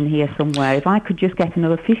solution in here somewhere. If I could just get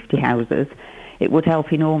another 50 houses, it would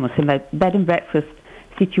help enormously. And the bed and breakfast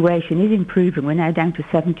situation is improving. We're now down to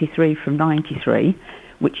 73 from 93,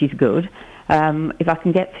 which is good. If I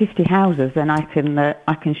can get 50 houses, then I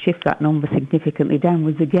can shift that number significantly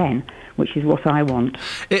downwards again, which is what I want.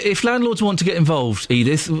 If landlords want to get involved,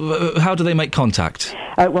 Edith, how do they make contact?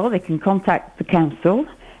 Well, they can contact the council.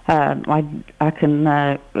 I can,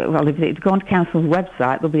 if they go on to council's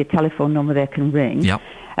website, there'll be a telephone number they can ring. Yep.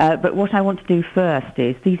 But what I want to do first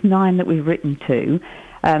is, these 9 that we've written to,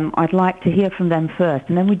 I'd like to hear from them first.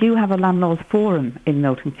 And then we do have a landlords forum in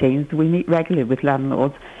Milton Keynes. We meet regularly with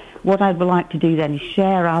landlords. What I'd like to do then is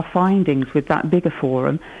share our findings with that bigger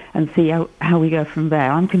forum and see how we go from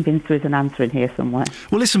there. I'm convinced there is an answer in here somewhere.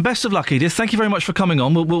 Well, listen, best of luck, Edith. Thank you very much for coming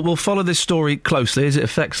on. We'll follow this story closely as it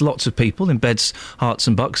affects lots of people in Beds, Herts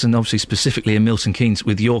and Bucks, and obviously specifically in Milton Keynes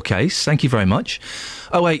with your case. Thank you very much.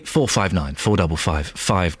 08459 455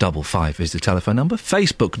 555 is the telephone number.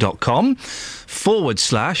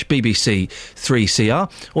 Facebook.com/BBC3CR,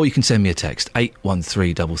 or you can send me a text,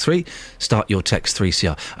 81333. Start your text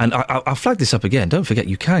 3CR. And I'll flag this up again. Don't forget,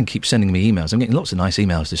 you can keep sending me emails. I'm getting lots of nice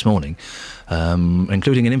emails this morning,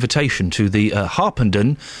 including an invitation to the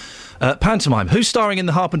Harpenden pantomime. Who's starring in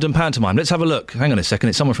the Harpenden pantomime? Let's have a look. Hang on a second.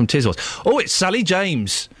 It's someone from Tiswas. Oh, it's Sally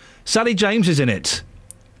James. Sally James is in it.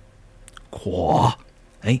 Quah.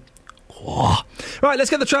 Hey? Quah. Right, let's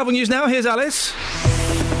get the travel news now. Here's Alice.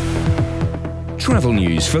 Travel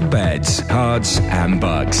news for Beds, Herts and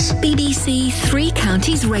Bucks. BBC Three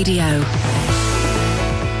Counties Radio.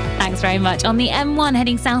 Thanks very much. On the M1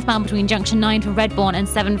 heading southbound between junction 9 for Redbourne and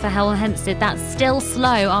 7 for Hell Hempstead, that's still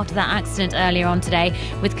slow after that accident earlier on today,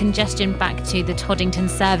 with congestion back to the Toddington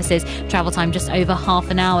services. Travel time just over half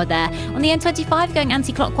an hour there. On the M25 going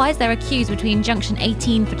anti-clockwise, there are queues between junction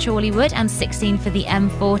 18 for Chorleywood and 16 for the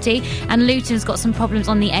M40. And Luton's got some problems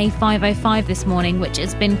on the A505 this morning, which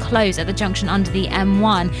has been closed at the junction under the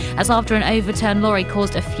M1, as after an overturned lorry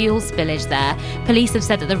caused a fuel spillage there. Police have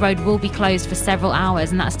said that the road will be closed for several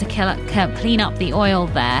hours, and that's to kill clean up the oil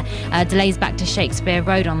there. Delays back to Shakespeare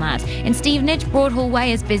Road on that. In Stevenage, Broadhall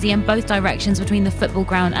Way is busy in both directions between the football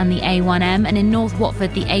ground and the A1M. And in North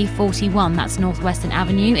Watford, the A41, that's North Western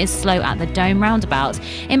Avenue, is slow at the Dome roundabout.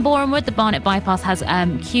 In Borehamwood, the Barnet Bypass has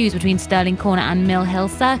queues between Stirling Corner and Mill Hill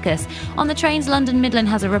Circus. On the trains, London Midland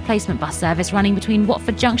has a replacement bus service running between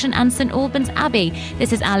Watford Junction and St Albans Abbey.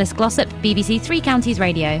 This is Alice Glossop, BBC Three Counties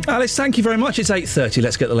Radio. Alice, thank you very much. It's 8:30.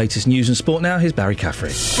 Let's get the latest news and sport now. Here's Barry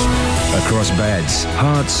Caffrey. Across beds,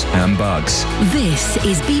 hearts and bugs. This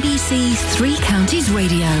is BBC Three Counties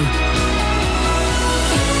Radio.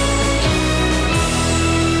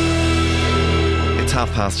 It's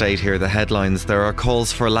 8:30 here. The headlines. There are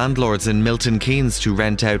calls for landlords in Milton Keynes to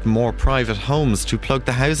rent out more private homes to plug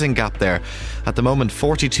the housing gap there. At the moment,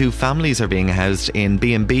 42 families are being housed in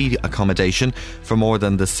B&B accommodation for more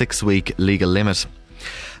than the 6-week legal limit.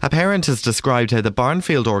 A parent has described how the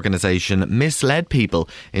Barnfield organisation misled people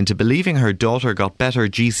into believing her daughter got better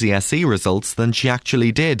GCSE results than she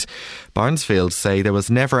actually did. Barnfield say there was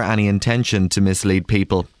never any intention to mislead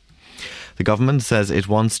people. The government says it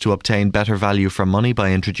wants to obtain better value for money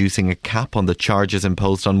by introducing a cap on the charges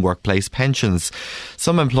imposed on workplace pensions.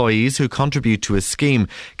 Some employees who contribute to a scheme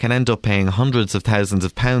can end up paying hundreds of thousands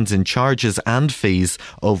of pounds in charges and fees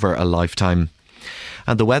over a lifetime.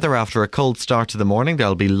 And the weather: after a cold start to the morning,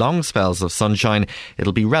 there'll be long spells of sunshine.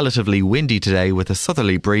 It'll be relatively windy today with a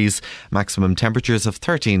southerly breeze. Maximum temperatures of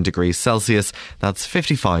 13 degrees Celsius. That's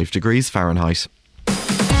 55 degrees Fahrenheit.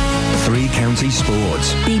 Three Counties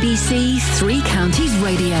Sports. BBC Three Counties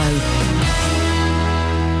Radio.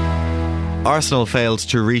 Arsenal failed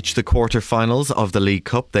to reach the quarter-finals of the League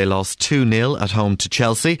Cup. They lost 2-0 at home to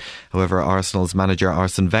Chelsea. However, Arsenal's manager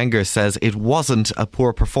Arsene Wenger says it wasn't a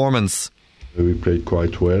poor performance. We played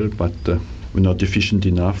quite well, but we're not efficient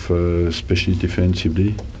enough, especially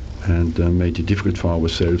defensively, and made it difficult for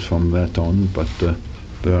ourselves from that on. But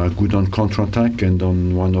they are good on counter-attack, and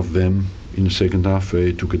on one of them in the second half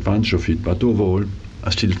they took advantage of it. But overall, I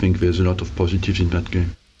still think there's a lot of positives in that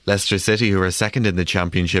game. Leicester City, who are second in the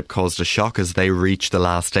Championship, caused a shock as they reached the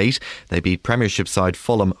last 8. They beat Premiership side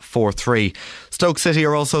Fulham 4-3. Stoke City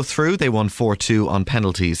are also through. They won 4-2 on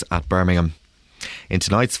penalties at Birmingham. In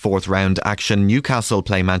tonight's fourth round action, Newcastle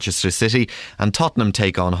play Manchester City and Tottenham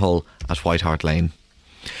take on Hull at White Hart Lane.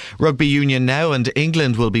 Rugby union now, and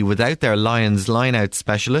England will be without their Lions line-out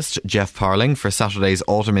specialist Jeff Parling for Saturday's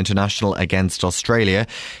Autumn International against Australia.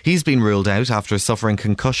 He's been ruled out after suffering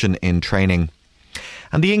concussion in training.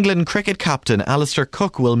 And the England cricket captain Alistair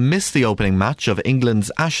Cook will miss the opening match of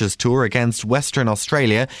England's Ashes tour against Western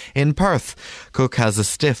Australia in Perth. Cook has a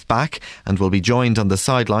stiff back and will be joined on the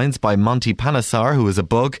sidelines by Monty Panesar, who is a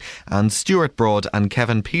bug, and Stuart Broad and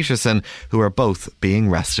Kevin Peterson, who are both being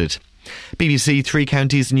rested. BBC Three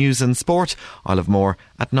Counties News and Sport. I'll have more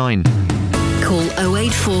at 9. Call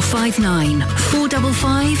 08459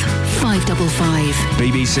 455 555.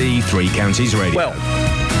 BBC Three Counties Radio. Well,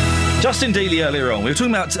 Justin Dealey earlier on, we were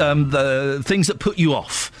talking about the things that put you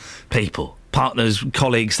off people. Partners,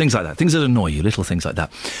 colleagues, things like that. Things that annoy you, little things like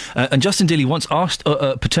that. And Justin Dealey once asked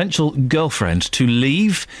a potential girlfriend to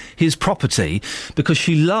leave his property because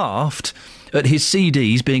she laughed at his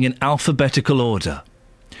CDs being in alphabetical order.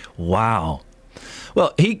 Wow.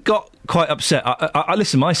 Well, he got quite upset. I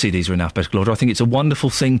listen, my CDs are in alphabetical order. I think it's a wonderful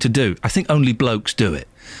thing to do. I think only blokes do it.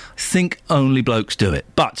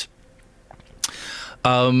 But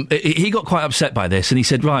he got quite upset by this, and he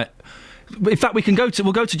said, right, in fact, we'll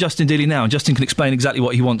go to Justin Dealey now, and Justin can explain exactly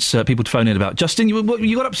what he wants people to phone in about. Justin,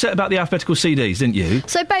 you got upset about the alphabetical CDs, didn't you?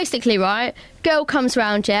 So basically, right, girl comes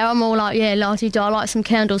round, yeah, I'm all like, yeah, la-di-da, like some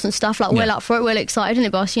candles and stuff, like, well up for it, well excited, isn't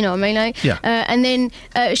it, boss, you know what I mean, like? Yeah. And then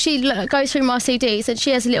she goes through my CDs, and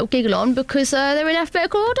she has a little giggle on, because they're in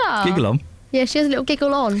alphabetical order. Giggle on? Yeah, she has a little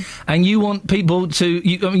giggle on. And you want people to...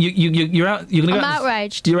 You're out... You're gonna I'm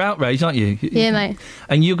outraged. You're outraged, aren't you? Yeah, mate.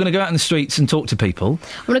 And you're going to go out in the streets and talk to people?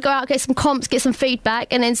 I'm going to go out, get some comps, get some feedback,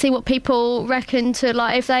 and then see what people reckon to,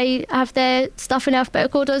 like, if they have their stuff in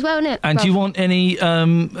alphabetical order as well, innit? And do you want any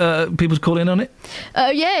people to call in on it?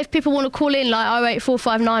 Yeah, if people want to call in, like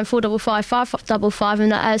 08459 455 555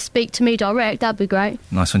 and speak to me direct, that'd be great.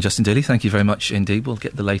 Nice one, Justin Dealey. Thank you very much indeed. We'll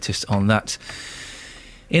get the latest on that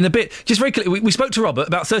in a bit. Just very quickly, we spoke to Robert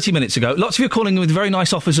about 30 minutes ago. Lots of you are calling with very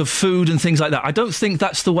nice offers of food and things like that. I don't think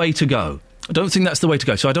that's the way to go.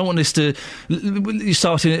 So I don't want this to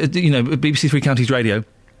start in, BBC Three Counties Radio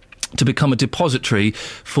to become a depository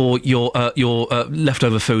for your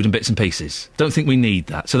leftover food and bits and pieces. Don't think we need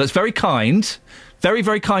that. So that's very kind. Very,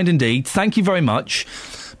 very kind indeed. Thank you very much.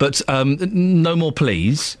 But no more,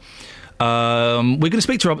 please. We're going to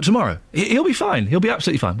speak to Robert tomorrow. He'll be fine. He'll be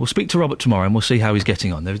absolutely fine. We'll speak to Robert tomorrow and we'll see how he's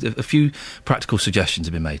getting on. There's a few practical suggestions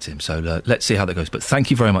have been made to him, so let's see how that goes. But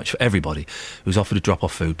thank you very much for everybody who's offered to drop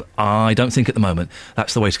off food. But I don't think at the moment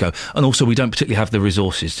that's the way to go. And also, we don't particularly have the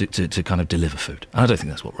resources to kind of deliver food. And I don't think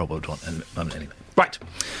that's what Robert would want at the moment anyway. Right.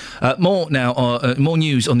 More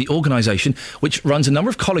news on the organisation which runs a number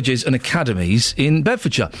of colleges and academies in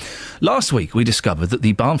Bedfordshire. Last week we discovered that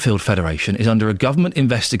the Barnfield Federation is under a government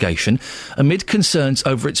investigation amid concerns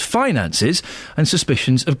over its finances and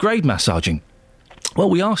suspicions of grade massaging. Well,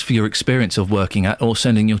 we asked for your experience of working at or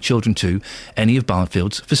sending your children to any of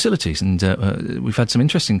Barnfield's facilities, and we've had some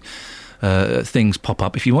interesting things pop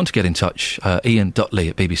up. If you want to get in touch,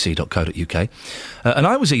 ian.lee@bbc.co.uk. And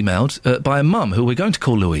I was emailed by a mum who we're going to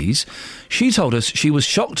call Louise. She told us she was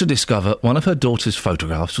shocked to discover one of her daughter's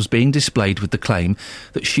photographs was being displayed with the claim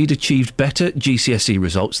that she'd achieved better GCSE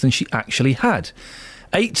results than she actually had.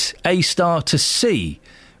 8 A star to C,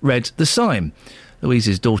 read the sign.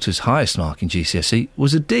 Louise's daughter's highest mark in GCSE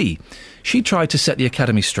was a D. She tried to set the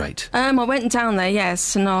academy straight. I went down there,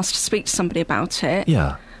 yes, and asked to speak to somebody about it.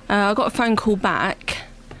 Yeah. I got a phone call back,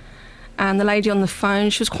 and the lady on the phone,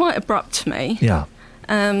 she was quite abrupt to me. Yeah.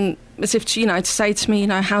 As if, to say to me,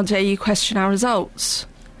 how dare you question our results?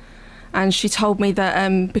 And she told me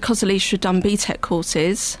that because Alicia had done BTEC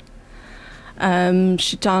courses,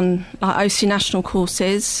 she'd done OC National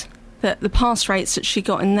courses, that the pass rates that she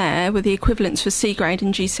got in there were the equivalent to a C grade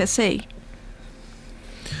in GCSE.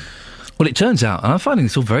 Well, it turns out, and I'm finding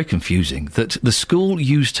this all very confusing, that the school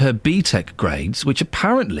used her BTEC grades, which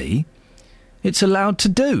apparently it's allowed to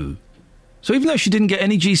do. So even though she didn't get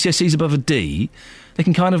any GCSEs above a D, they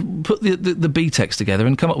can kind of put the BTECs together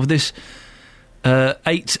and come up with this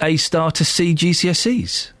 8 A star to C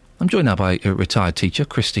GCSEs. I'm joined now by a retired teacher,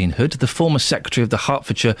 Christine Hood, the former secretary of the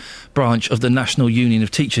Hertfordshire branch of the National Union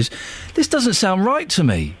of Teachers. This doesn't sound right to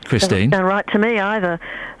me, Christine. Doesn't sound right to me either.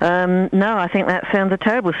 No, I think that sounds a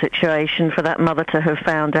terrible situation for that mother to have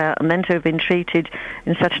found out and then to have been treated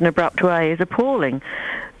in such an abrupt way is appalling.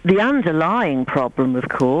 The underlying problem, of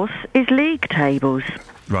course, is league tables.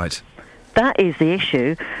 Right. That is the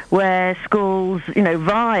issue, where schools,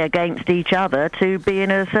 vie against each other to be in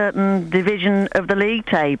a certain division of the league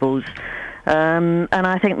tables. And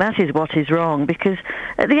I think that is what is wrong, because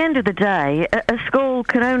at the end of the day, a school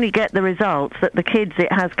can only get the results that the kids it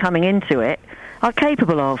has coming into it are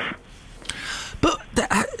capable of.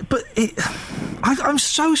 I'm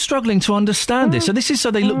so struggling to understand this. So this is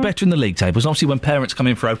so they look better in the league tables. Obviously, when parents come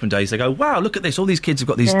in for open days, they go, wow, look at this, all these kids have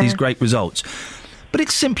got these great results. But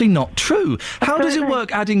it's simply not true. How does it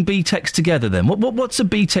work adding BTECs together then? What's a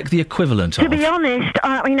BTEC the equivalent of? To be honest,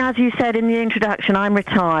 as you said in the introduction, I'm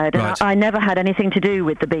retired. Right. And I never had anything to do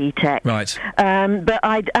with the BTEC. Right. But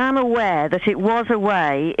I am aware that it was a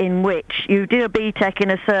way in which you do a BTEC in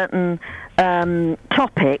a certain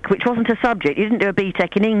topic, which wasn't a subject. You didn't do a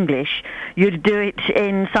BTEC in English. You'd do it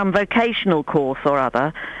in some vocational course or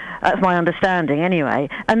other. That's my understanding, anyway.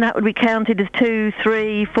 And that would be counted as 2,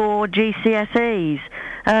 3, 4 GCSEs.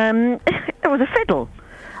 It was a fiddle.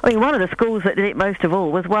 I mean, one of the schools that did it most of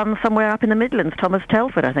all was one somewhere up in the Midlands, Thomas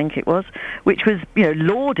Telford, I think it was, which was,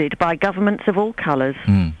 lauded by governments of all colours.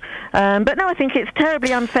 But no, I think it's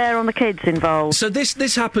terribly unfair on the kids involved. So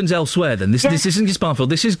this happens elsewhere, then? This isn't just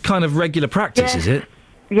Barnfield. This is kind of regular practice, is it?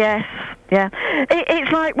 Yes, yeah.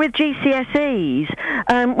 It's like with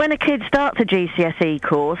GCSEs. When a kid starts a GCSE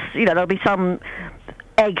course, there'll be some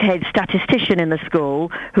egghead statistician in the school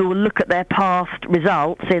who will look at their past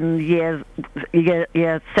results in year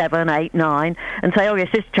 7, 8, 9 and say, oh yes,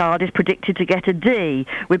 this child is predicted to get a D.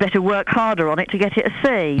 We better work harder on it to get it a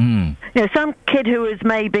C. Some kid who is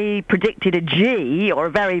maybe predicted a G or a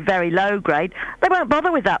very, very low grade, they won't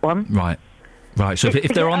bother with that one. Right. So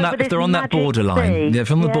if they're on that borderline, if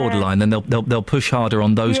they're on the borderline, then they'll push harder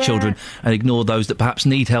on those children and ignore those that perhaps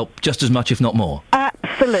need help just as much, if not more.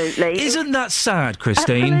 Absolutely. Isn't that sad,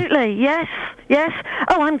 Christine? Absolutely. Yes.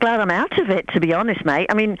 Oh, I'm glad I'm out of it, to be honest, mate.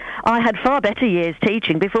 I mean, I had far better years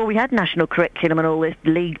teaching before we had national curriculum and all this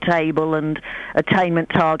league table and attainment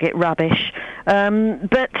target rubbish.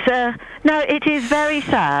 But no, it is very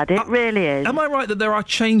sad. It really is. Am I right that there are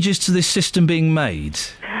changes to this system being made?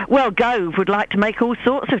 Well, Gove would like to make all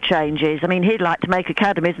sorts of changes. I mean, he'd like to make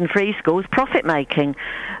academies and free schools profit-making.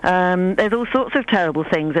 There's all sorts of terrible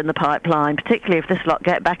things in the pipeline, particularly if this lot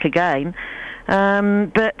get back again.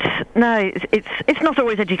 But no, it's not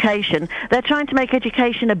always education. They're trying to make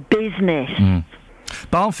education a business.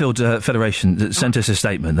 Barnfield Federation sent us a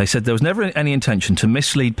statement. They said there was never any intention to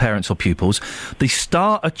mislead parents or pupils. The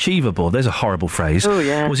Star Achiever Board, there's a horrible phrase,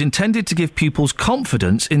 was intended to give pupils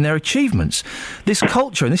confidence in their achievements. This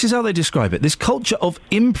culture, and this is how they describe it, this culture of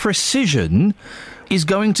imprecision is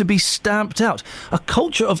going to be stamped out. A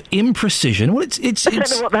culture of imprecision. Well, it's I don't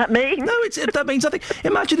know what that means. No, that means nothing.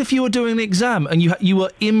 Imagine if you were doing an exam and you were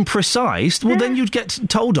imprecise. Well, then you'd get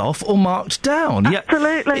told off or marked down.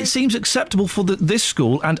 Absolutely. Yet it seems acceptable for this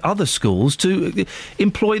school and other schools to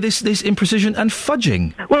employ this imprecision and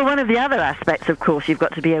fudging. Well, one of the other aspects, of course, you've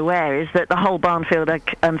got to be aware is that the whole Barnfield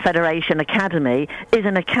Federation Academy is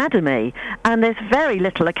an academy, and there's very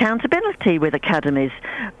little accountability with academies.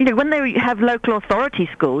 You know, when they have local authority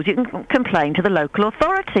schools, you can complain to the local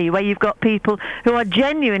authority, where you've got people who are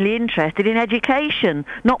genuinely interested in education,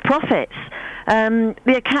 not profits.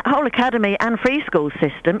 The whole academy and free school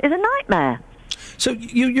system is a nightmare. So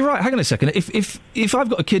you're right. Hang on a second. If I've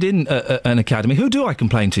got a kid in an academy, who do I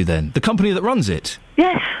complain to then? The company that runs it?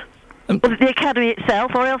 Yes. Well, the academy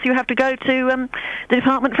itself, or else you have to go to the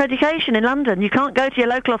Department for Education in London. You can't go to your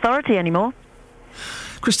local authority anymore.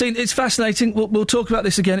 Christine, it's fascinating. We'll talk about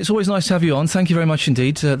this again. It's always nice to have you on. Thank you very much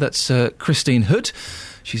indeed. That's Christine Hood.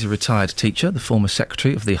 She's a retired teacher, the former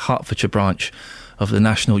secretary of the Hertfordshire branch of the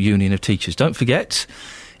National Union of Teachers. Don't forget,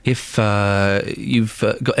 if you've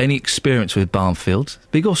got any experience with Barnfield,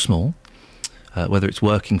 big or small, whether it's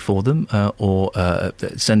working for them or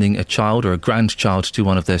sending a child or a grandchild to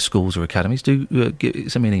one of their schools or academies, do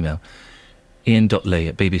send me an email.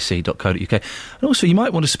 Iain.lee@bbc.co.uk. And also, you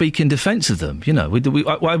might want to speak in defence of them. You know,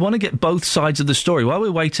 I want to get both sides of the story. While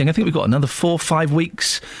we're waiting, I think we've got another 4 or 5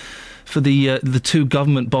 weeks for the two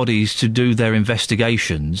government bodies to do their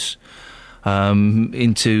investigations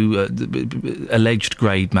into alleged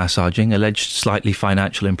grade massaging, alleged slightly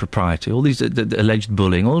financial impropriety, all these alleged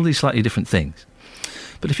bullying, all these slightly different things.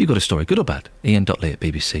 But if you've got a story, good or bad,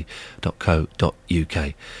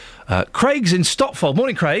 Iain.lee@bbc.co.uk. Craig's in Stotfold.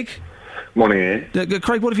 Morning, Craig. Morning, Ian.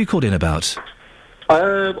 Craig, what have you called in about?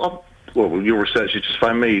 Well, your researcher just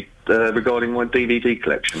phoned me regarding my DVD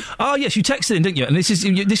collection. Oh, yes, you texted in, didn't you? And this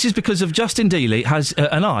is because of Justin Dealey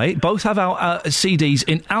and I both have our CDs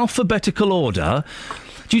in alphabetical order.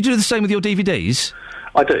 Do you do the same with your DVDs?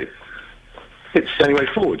 I do. It's the only way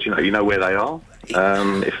forward, you know where they are.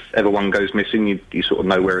 If ever one goes missing, you sort of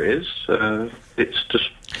know where it is. It's just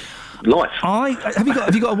life. Have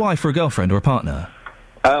you got a wife or a girlfriend or a partner?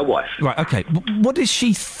 Wife. Right, okay. What does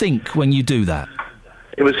she think when you do that?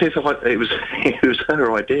 It was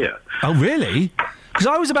her idea. Oh, really? Because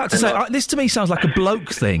I was about to say, this to me sounds like a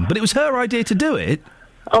bloke thing, but it was her idea to do it.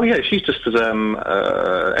 Oh, yeah, she's just,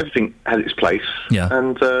 everything has its place. Yeah.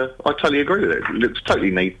 And I totally agree with it. It looks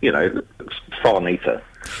totally neat, it looks far neater.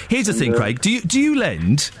 Here's the thing, Craig. Do you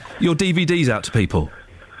lend your DVDs out to people?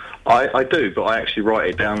 I do, but I actually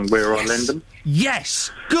write it down where I lend them.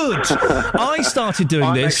 Yes! Good! I started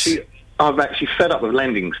doing this... I'm actually fed up with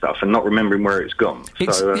lending stuff and not remembering where it's gone.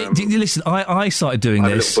 Listen, I started doing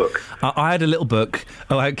this. I had a little book.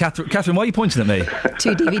 I had a little book. Oh, Catherine, why are you pointing at me?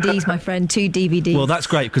 2 DVDs, my friend, 2 DVDs. Well, that's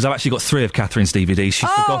great, because I've actually got 3 of Catherine's DVDs.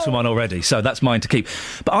 She's forgotten one already, so that's mine to keep.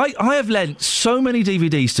 But I have lent so many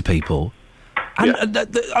DVDs to people... And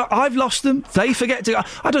I've lost them. They forget to...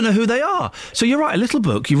 I don't know who they are. So you're right, a little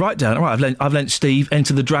book, you write down, all right, I've lent Steve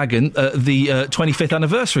Enter the Dragon, the 25th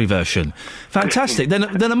anniversary version. Fantastic.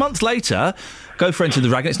 then a month later, go for Enter the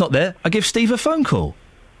Dragon, it's not there, I give Steve a phone call.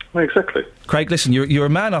 Exactly. Craig, listen, you're a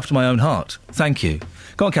man after my own heart. Thank you.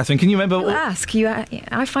 Go on, Catherine, can you remember... I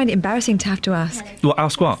find it embarrassing to have to ask. Well,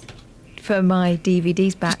 ask what? For my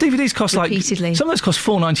DVDs back. DVDs cost repeatedly. Some of those cost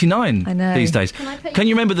 $4.99 these days. Can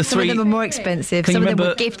you remember the 3? Some of them are more expensive. Some of them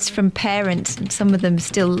were gifts from parents, and some of them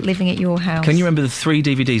still living at your house. Can you remember the 3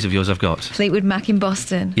 DVDs of yours I've got? Fleetwood Mac in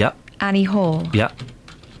Boston. Yep. Annie Hall. Yep.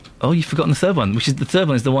 Oh, you've forgotten the third one, the third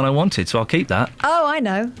one is the one I wanted, so I'll keep that. Oh, I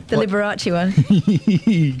know. The Liberace one.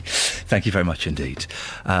 Thank you very much indeed.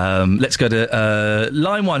 Let's go to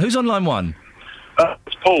line 1. Who's on line 1?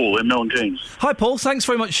 It's Paul in Milton Keynes. Hi, Paul. Thanks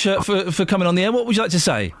very much for coming on the air. What would you like to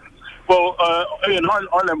say? Well, Ian, I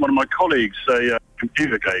lent one of my colleagues a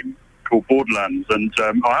computer game called Borderlands, and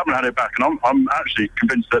I haven't had it back, and I'm actually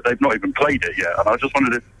convinced that they've not even played it yet. And I just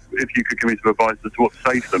wondered if you could give me some advice as to what to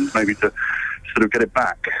say to them, maybe to sort of get it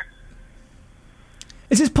back.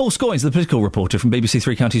 Is this Paul Scoynes, the political reporter from BBC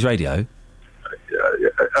Three Counties Radio?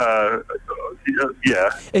 Yeah.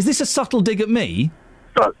 Is this a subtle dig at me?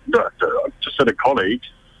 Just said a colleague.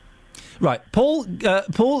 Right, Paul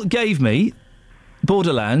gave me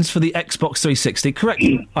Borderlands for the Xbox 360. Correct.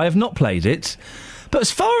 I have not played it, but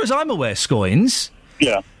as far as I'm aware, Scoynes,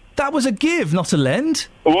 That was a give, not a lend.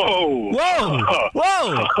 Whoa! Whoa!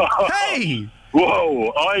 Whoa! Hey!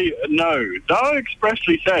 Whoa! I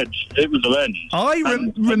expressly said it was a lend. I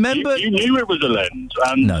remember... You knew it was a lend,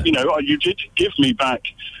 and, No. you know, you did give me back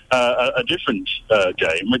a different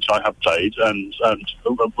game, which I have played, and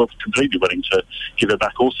was completely willing to give it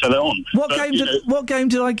back or sell it on. What game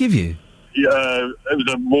did I give you? It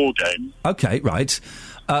was a war game. Okay, right.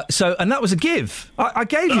 And that was a give. I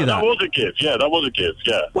gave you that. That was a give, yeah, that was a give,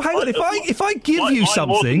 yeah. Well, hang on, if I give you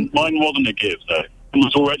something... Mine wasn't a give, though. It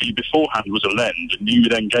was already beforehand was a lend, and you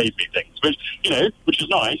then gave me things, which is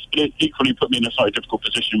nice, but it equally put me in a slightly difficult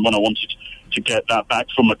position when I wanted to get that back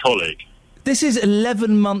from a colleague. This is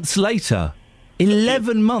 11 months later.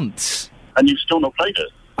 11 months. And you've still not played it?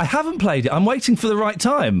 I haven't played it. I'm waiting for the right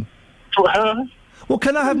time. Well,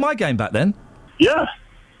 can I have my game back then? Yeah.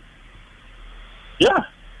 Yeah.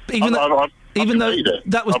 Even though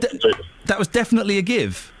that was definitely a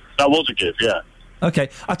give. That was a give, yeah. Okay,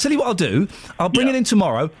 I'll tell you what I'll do. I'll bring it in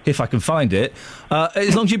tomorrow, if I can find it,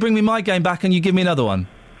 as long as you bring me my game back and you give me another one.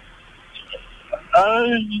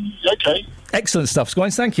 Okay. Excellent stuff,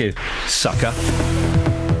 Squines, thank you. Sucker.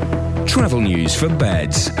 Travel news for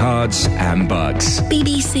beds, cards and bugs.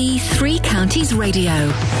 BBC Three Counties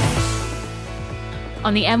Radio.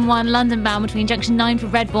 On the M1 London bound between junction 9 for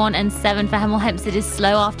Redbourne and 7 for Hemel Hempstead is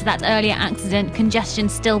slow after that earlier accident. Congestion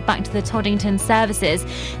still back to the Toddington services.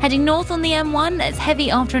 Heading north on the M1, it's heavy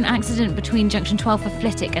after an accident between junction 12 for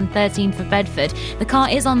Flitwick and 13 for Bedford. The car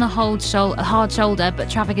is on the hard shoulder, but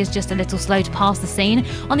traffic is just a little slow to pass the scene.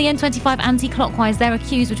 On the M25 anti-clockwise, there are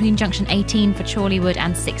queues between junction 18 for Chorleywood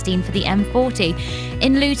and 16 for the M40.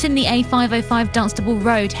 In Luton, the A505 Dunstable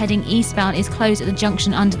Road heading eastbound is closed at the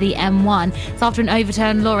junction under the M1. It's after an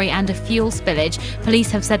overturned lorry and a fuel spillage. Police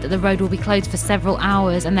have said that the road will be closed for several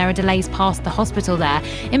hours and there are delays past the hospital there.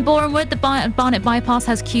 In Borehamwood, the Barnet bypass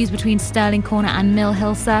has queues between Stirling Corner and Mill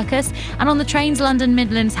Hill Circus. And on the trains, London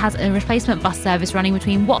Midlands has a replacement bus service running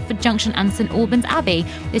between Watford Junction and St Albans Abbey.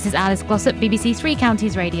 This is Alice Glossop, BBC Three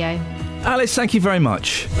Counties Radio. Alice, thank you very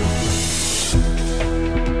much.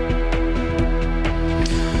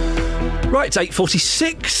 Right,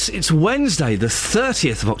 8:46. It's Wednesday, the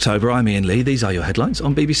 30th of October. I'm Iain Lee. These are your headlines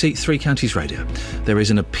on BBC Three Counties Radio. There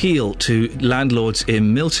is an appeal to landlords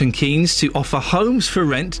in Milton Keynes to offer homes for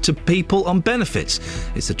rent to people on benefits.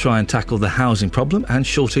 It's to try and tackle the housing problem and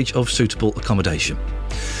shortage of suitable accommodation.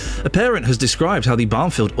 A parent has described how the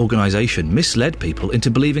Barnfield organisation misled people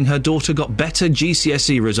into believing her daughter got better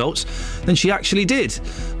GCSE results than she actually did.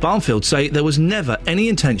 Barnfield say there was never any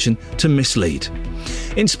intention to mislead.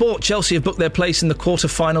 In sport, Chelsea have booked their place in the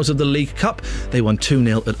quarter-finals of the League Cup. They won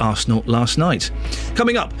 2-0 at Arsenal last night.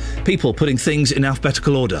 Coming up, people putting things in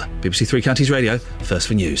alphabetical order. BBC Three Counties Radio, first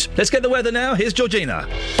for news. Let's get the weather now. Here's Georgina.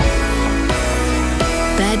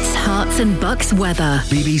 Beds, Hearts and Bucks weather.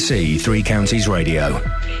 BBC Three Counties Radio.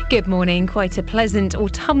 Good morning. Quite a pleasant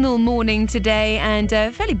autumnal morning today and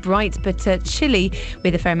fairly bright but chilly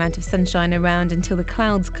with a fair amount of sunshine around until the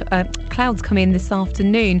clouds come in this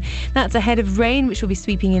afternoon. That's ahead of rain which will be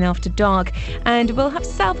sweeping in after dark, and we'll have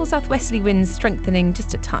south or southwesterly winds strengthening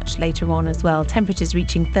just a touch later on as well. Temperatures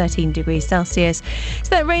reaching 13 degrees Celsius. So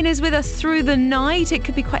that rain is with us through the night. It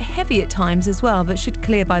could be quite heavy at times as well, but should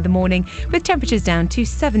clear by the morning with temperatures down to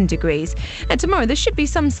 7 degrees. And tomorrow there should be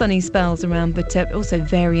some sunny spells around, but also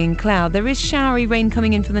varying cloud. There is showery rain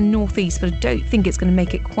coming in from the northeast, but I don't think it's going to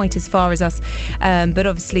make it quite as far as us. But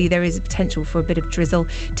obviously there is a potential for a bit of drizzle.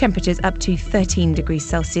 Temperatures up to 13 degrees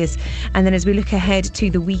Celsius. And then as we look ahead to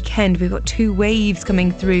the weekend, we've got two waves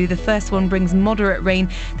coming through. The first one brings moderate rain.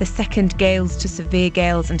 The second, gales to severe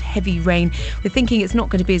gales and heavy rain. We're thinking it's not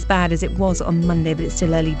going to be as bad as it was on Monday, but it's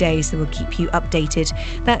still early days, so we'll keep you updated.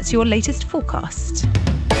 That's your latest forecast.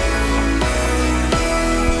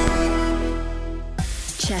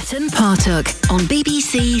 Chet and Partook on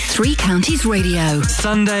BBC Three Counties Radio.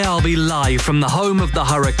 Sunday I'll be live from the home of the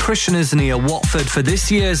Hare Krishnas near Watford for this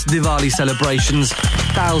year's Diwali celebrations.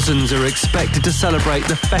 Thousands are expected to celebrate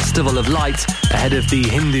the Festival of Light ahead of the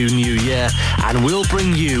Hindu New Year, and we'll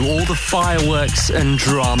bring you all the fireworks and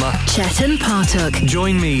drama. Chet and Partook.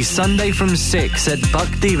 Join me Sunday from 6 at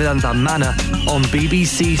Bhaktivedanta Manor on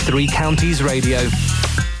BBC Three Counties Radio.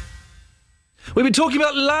 We've been talking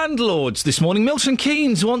about landlords this morning. Milton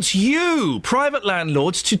Keynes wants you, private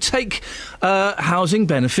landlords, to take housing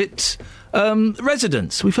benefit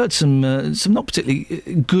residents. We've heard some not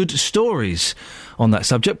particularly good stories on that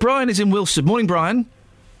subject. Brian is in Wilson. Morning, Brian.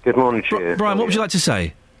 Good morning to you. Brian, what would you like to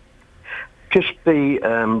say? Just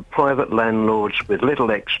the private landlords with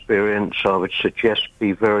little experience, I would suggest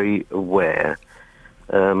be very aware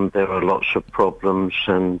there are lots of problems,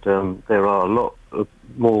 and there are a lot of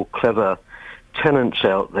more clever tenants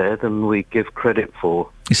out there than we give credit for.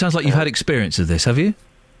 It sounds like you've had experience of this, have you?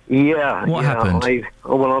 Yeah. What happened? I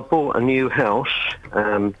bought a new house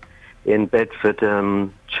in Bedford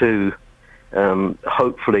to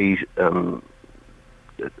hopefully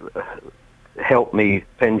help me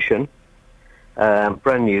pension.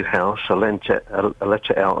 Brand new house. I let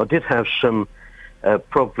it out. I did have some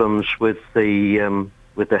problems with the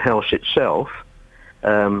house itself,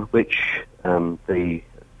 which the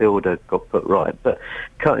builder got put right. But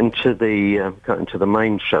cutting to the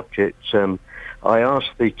main subject, I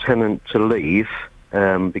asked the tenant to leave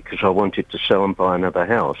because I wanted to sell and buy another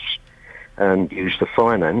house and use the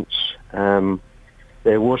finance.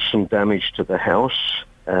 There was some damage to the house,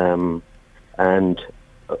 and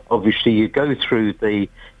obviously you go through the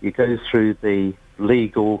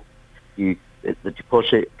legal. The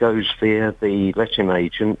deposit goes via the letting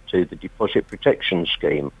agent to the deposit protection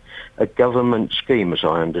scheme, a government scheme, as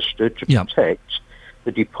I understood, to protect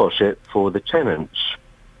the deposit for the tenants.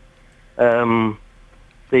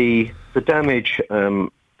 The damage,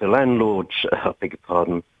 the landlords, I beg your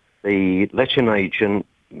pardon, the letting agent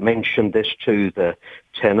mentioned this to the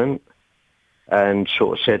tenant and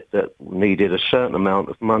sort of said that needed a certain amount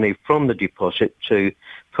of money from the deposit to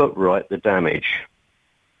put right the damage.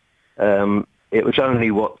 It was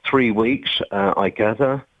only, 3 weeks, I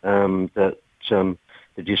gather, that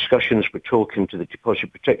the discussions were talking to the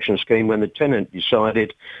deposit protection scheme when the tenant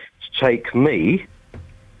decided to take me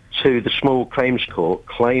to the small claims court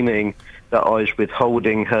claiming that I was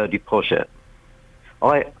withholding her deposit.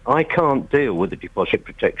 I can't deal with the deposit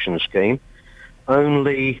protection scheme.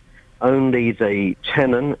 Only the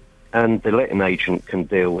tenant and the letting agent can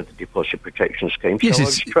deal with the deposit protection scheme. Yes, so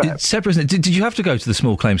it's separate, isn't it? Did you have to go to the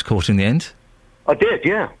small claims court in the end? I did,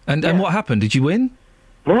 yeah. And what happened? Did you win?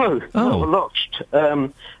 No, I lost.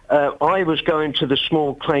 I was going to the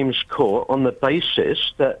small claims court on the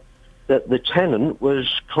basis that the tenant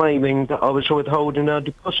was claiming that I was withholding her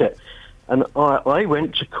deposit. And I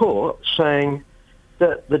went to court saying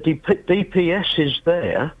that the DPS is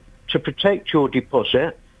there to protect your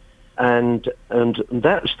deposit, and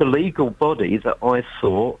that's the legal body that I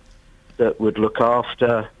thought that would look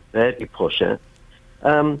after their deposit.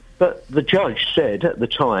 But the judge said at the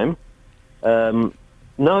time,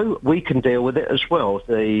 no, we can deal with it as well.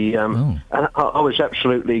 And I was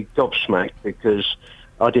absolutely gobsmacked because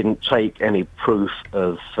I didn't take any proof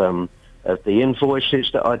of the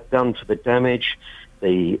invoices that I'd done for the damage.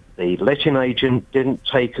 The letting agent didn't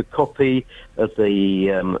take a copy of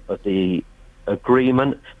the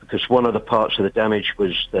agreement because one of the parts of the damage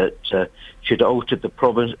was that she'd altered the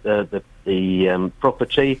property,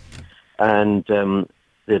 and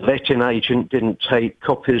the letting agent didn't take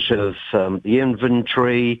copies of the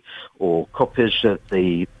inventory or copies of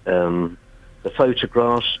the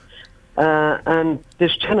photographs. And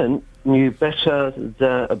this tenant knew better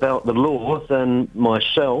about the law than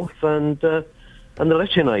myself and the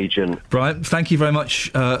letting agent. Brian, thank you very much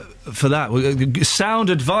for that.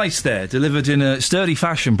 Sound advice there, delivered in a sturdy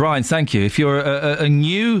fashion. Brian, thank you. If you're a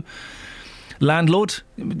new landlord,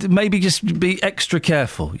 maybe just be extra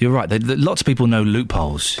careful. You're right. Lots of people know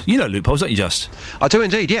loopholes. You know loopholes, don't you, Just? I do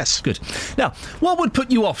indeed, yes. Good. Now, what would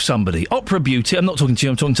put you off somebody? Opera beauty, I'm not talking to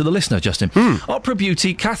you, I'm talking to the listener, Justin. Opera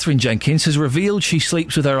beauty Catherine Jenkins has revealed she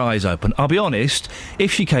sleeps with her eyes open. I'll be honest,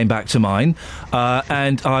 if she came back to mine,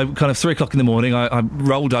 and I kind of 3 o'clock in the morning, I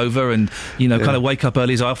rolled over and, kind of wake up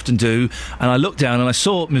early as I often do, and I looked down and I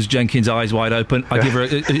saw Ms. Jenkins' eyes wide open. I give her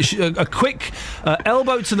a quick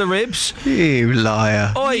elbow to the ribs. You liar.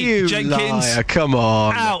 Oi, you Jenkins. Liar, come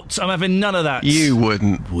on. Out. I'm having none of that. You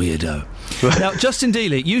wouldn't. Weirdo. Now, Justin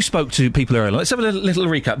Dealey, you spoke to people earlier. Let's have a little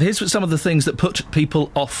recap. Here's some of the things that put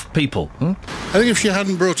people off people. I think if she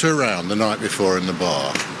hadn't brought her around the night before in the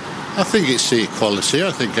bar, I think it's the equality.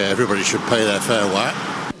 I think everybody should pay their fair whack.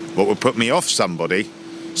 What would put me off somebody?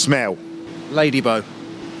 Smell. Lady bow.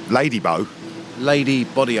 Lady bow? Lady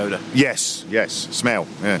body odour. Yes. Smell.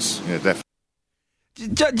 Yes, yeah, definitely.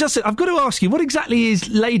 Justin, I've got to ask you, what exactly is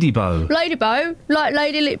Ladybow? Ladybow, like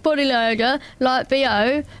lady body loader, like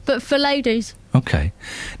BO, but for ladies. Okay.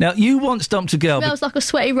 Now, you once dumped a girl... Smells like a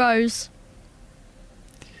sweaty rose.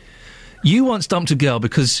 You once dumped a girl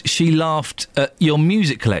because she laughed at your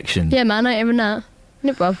music collection. Yeah, man, I ain't even that.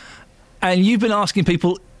 No, bruv. And you've been asking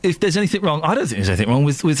people if there's anything wrong. I don't think there's anything wrong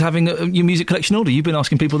with having your music collection order. You've been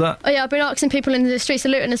asking people that. Oh, yeah, I've been asking people in the streets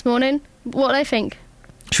of Luton this morning what they think.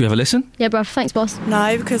 Should we have a listen? Yeah, bruv. Thanks, boss.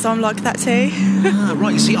 No, because I'm like that too.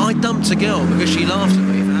 Right, you see, I dumped a girl because she laughed at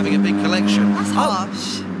me for having a big collection. That's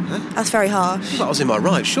harsh. That's very harsh. That was in my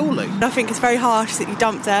right, surely. I think it's very harsh that you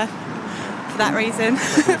dumped her for that reason.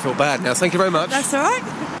 I feel bad now. Thank you very much. That's all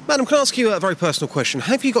right. Madam, can I ask you a very personal question?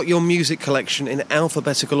 Have you got your music collection in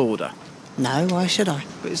alphabetical order? No, why should I?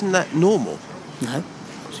 But isn't that normal? No.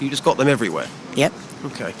 So you just got them everywhere? Yep.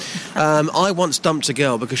 Okay. I once dumped a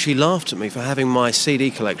girl because she laughed at me for having my CD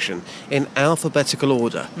collection in alphabetical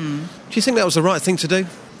order. Do you think that was the right thing to do?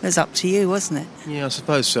 It was up to you, wasn't it? Yeah, I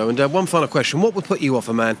suppose so. And one final question. What would put you off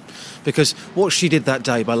a man? Because what she did that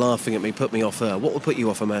day by laughing at me put me off her. What would put you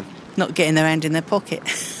off a man? Not getting their hand in their pocket.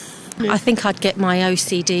 I think I'd get my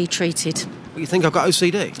OCD treated. You think I've got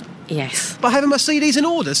OCD? Yes. By having my CDs in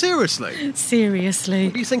order? Seriously? Seriously.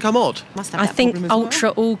 Do you think I'm odd? I think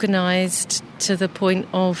ultra-organised to the point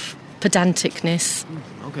of pedanticness.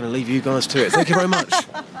 I'm going to leave you guys to it. Thank you very much.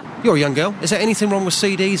 You're a young girl. Is there anything wrong with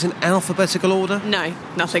CDs in alphabetical order? No,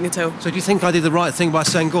 nothing at all. So do you think I did the right thing by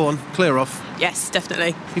saying, go on, clear off? Yes,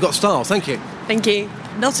 definitely. You got style, thank you. Thank you.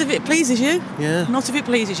 Not if it pleases you. Yeah. Not if it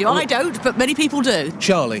pleases you. I don't, but many people do.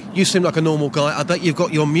 Charlie, you seem like a normal guy. I bet you've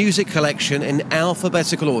got your music collection in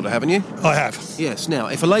alphabetical order, haven't you? I have. Yes. Now,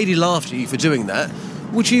 if a lady laughed at you for doing that,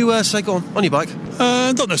 would you say, go on your bike?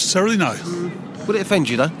 Not necessarily, no. Would it offend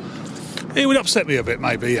you, though? It would upset me a bit,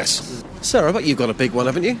 maybe, yes. Sarah, I bet you've got a big one,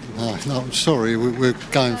 haven't you? No, I'm sorry, we're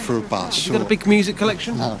going for a bus. You got a big music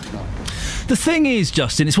collection? No. The thing is,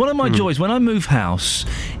 Justin, it's one of my joys when I move house.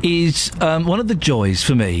 Is one of the joys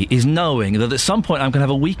for me is knowing that at some point I'm going to have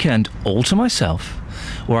a weekend all to myself,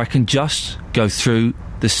 where I can just go through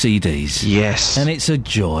the CDs. Yes, and it's a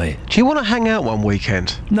joy. Do you want to hang out one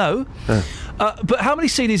weekend? No. But how many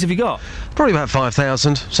CDs have you got? Probably about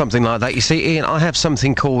 5,000, something like that. You see, Ian, I have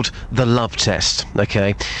something called the love test,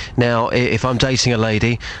 OK? Now, if I'm dating a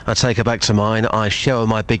lady, I take her back to mine, I show her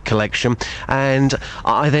my big collection, and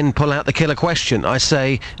I then pull out the killer question. I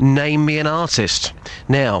say, name me an artist.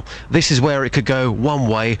 Now, this is where it could go one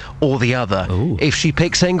way or the other. Ooh. If she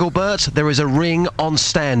picks Engelbert, there is a ring on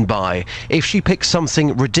standby. If she picks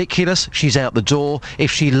something ridiculous, she's out the door.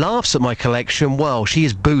 If she laughs at my collection, well, she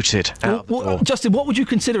is booted out the door. Justin, what would you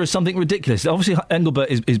consider as something ridiculous? Obviously, Engelbert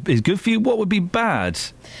is good for you. What would be bad?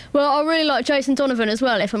 Well, I really like Jason Donovan as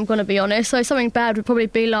well, if I'm going to be honest. So something bad would probably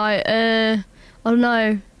be like, I don't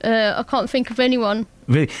know, I can't think of anyone.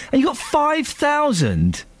 Really? And you got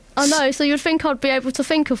 5,000? I know, so you'd think I'd be able to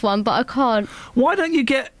think of one, but I can't. Why don't you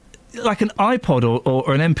get, like, an iPod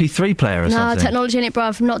or an MP3 player or something? Nah, technology in it,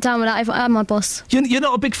 bruv. I'm not down with that if I am my boss. You're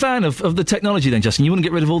not a big fan of the technology then, Justin? You wouldn't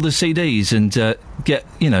get rid of all the CDs and get,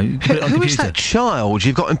 put it on Who computer? is that child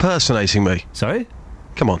you've got impersonating me? Sorry?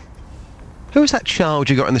 Come on. Who is that child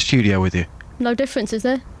you got in the studio with you? No difference, is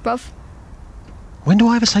there, bruv? When do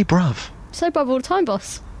I ever say bruv? Say bruv all the time,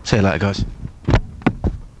 boss. See you later, guys.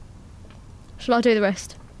 Shall I do the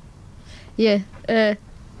rest? Yeah, I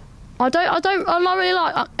really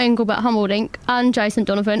like Engelbert Humperdinck and Jason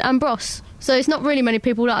Donovan and Bros. So it's not really many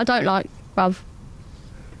people that I don't like, bruv.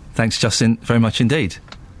 Thanks, Justin, very much indeed.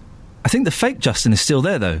 I think the fake Justin is still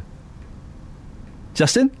there, though.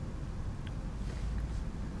 Justin?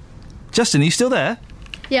 Justin, are you still there?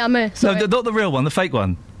 Yeah, I'm here, sorry. No, not the real one, the fake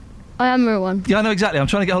one. I am the real one. Yeah, I know exactly. I'm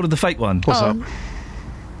trying to get hold of the fake one. What's up?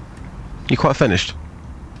 You quite finished?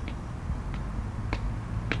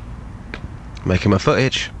 Making my foot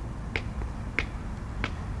itch.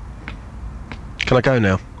 Can I go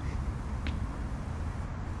now?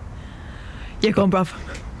 Yeah, go on, bruv.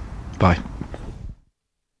 Bye.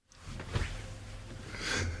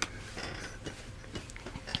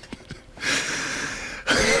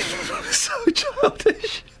 So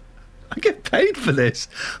childish. I get paid for this.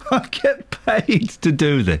 I get paid to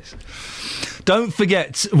do this. Don't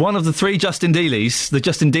forget, one of the three Justin Dealeys, the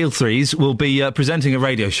Justin Deal threes, will be presenting a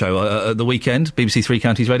radio show at the weekend, BBC Three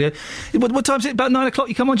Counties Radio. What time is it? About 9 o'clock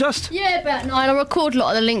you come on, Just? Yeah, about 9. I record a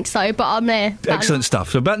lot of the links, though, but I'm there. Excellent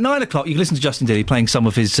stuff. So about 9 o'clock, you can listen to Justin Dealey playing some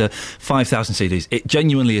of his 5,000 CDs. It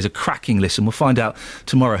genuinely is a cracking listen. We'll find out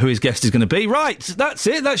tomorrow who his guest is going to be. Right, that's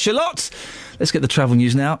it. That's your lot. Let's get the travel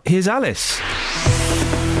news now. Here's Alice.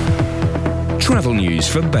 Travel news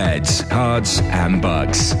for beds, cards and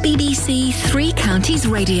bugs. BBC Three Counties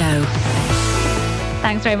Radio.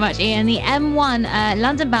 Thanks very much, Ian. The M1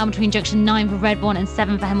 London bound between junction 9 for Redbourne and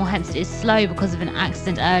 7 for Hemel Hempstead is slow because of an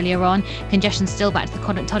accident earlier on. Congestion still back to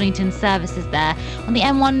the Toddington services there. On the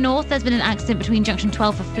M1 North, there's been an accident between junction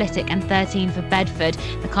 12 for Flitwick and 13 for Bedford.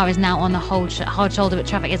 The car is now on the hard shoulder, but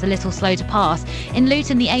traffic is a little slow to pass. In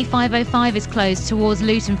Luton, the A505 is closed towards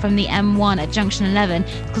Luton from the M1 at junction 11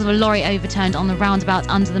 because of a lorry overturned on the roundabout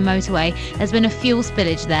under the motorway. There's been a fuel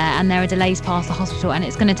spillage there and there are delays past the hospital and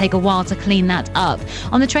it's going to take a while to clean that up.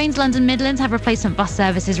 On the trains, London Midlands have replacement bus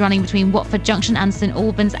services running between Watford Junction and St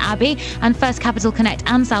Albans Abbey, and First Capital Connect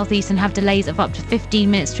and South Eastern have delays of up to 15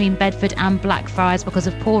 minutes between Bedford and Blackfriars because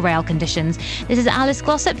of poor rail conditions. This is Alice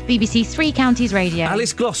Glossop, BBC Three Counties Radio.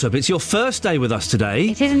 Alice Glossop, it's your first day with us today.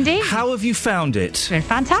 It is indeed. How have you found it? It's been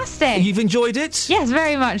fantastic. You've enjoyed it? Yes,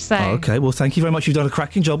 very much so. Oh, OK, well, thank you very much. You've done a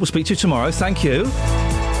cracking job. We'll speak to you tomorrow. Thank you.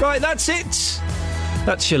 Right, that's it.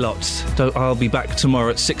 That's your lot. I'll be back tomorrow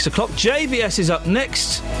at 6 o'clock. JVS is up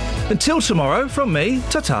next. Until tomorrow, from me,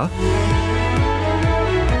 ta-ta.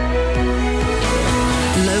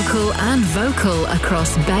 Local and vocal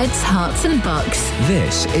across Beds, Herts and Bucks.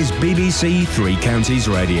 This is BBC Three Counties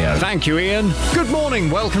Radio. Thank you, Ian. Good morning.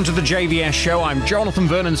 Welcome to the JVS show. I'm Jonathan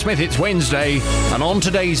Vernon-Smith. It's Wednesday. And on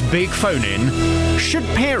today's big phone-in, should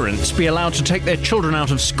parents be allowed to take their children out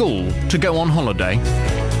of school to go on holiday?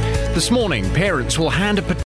 This morning, parents will hand a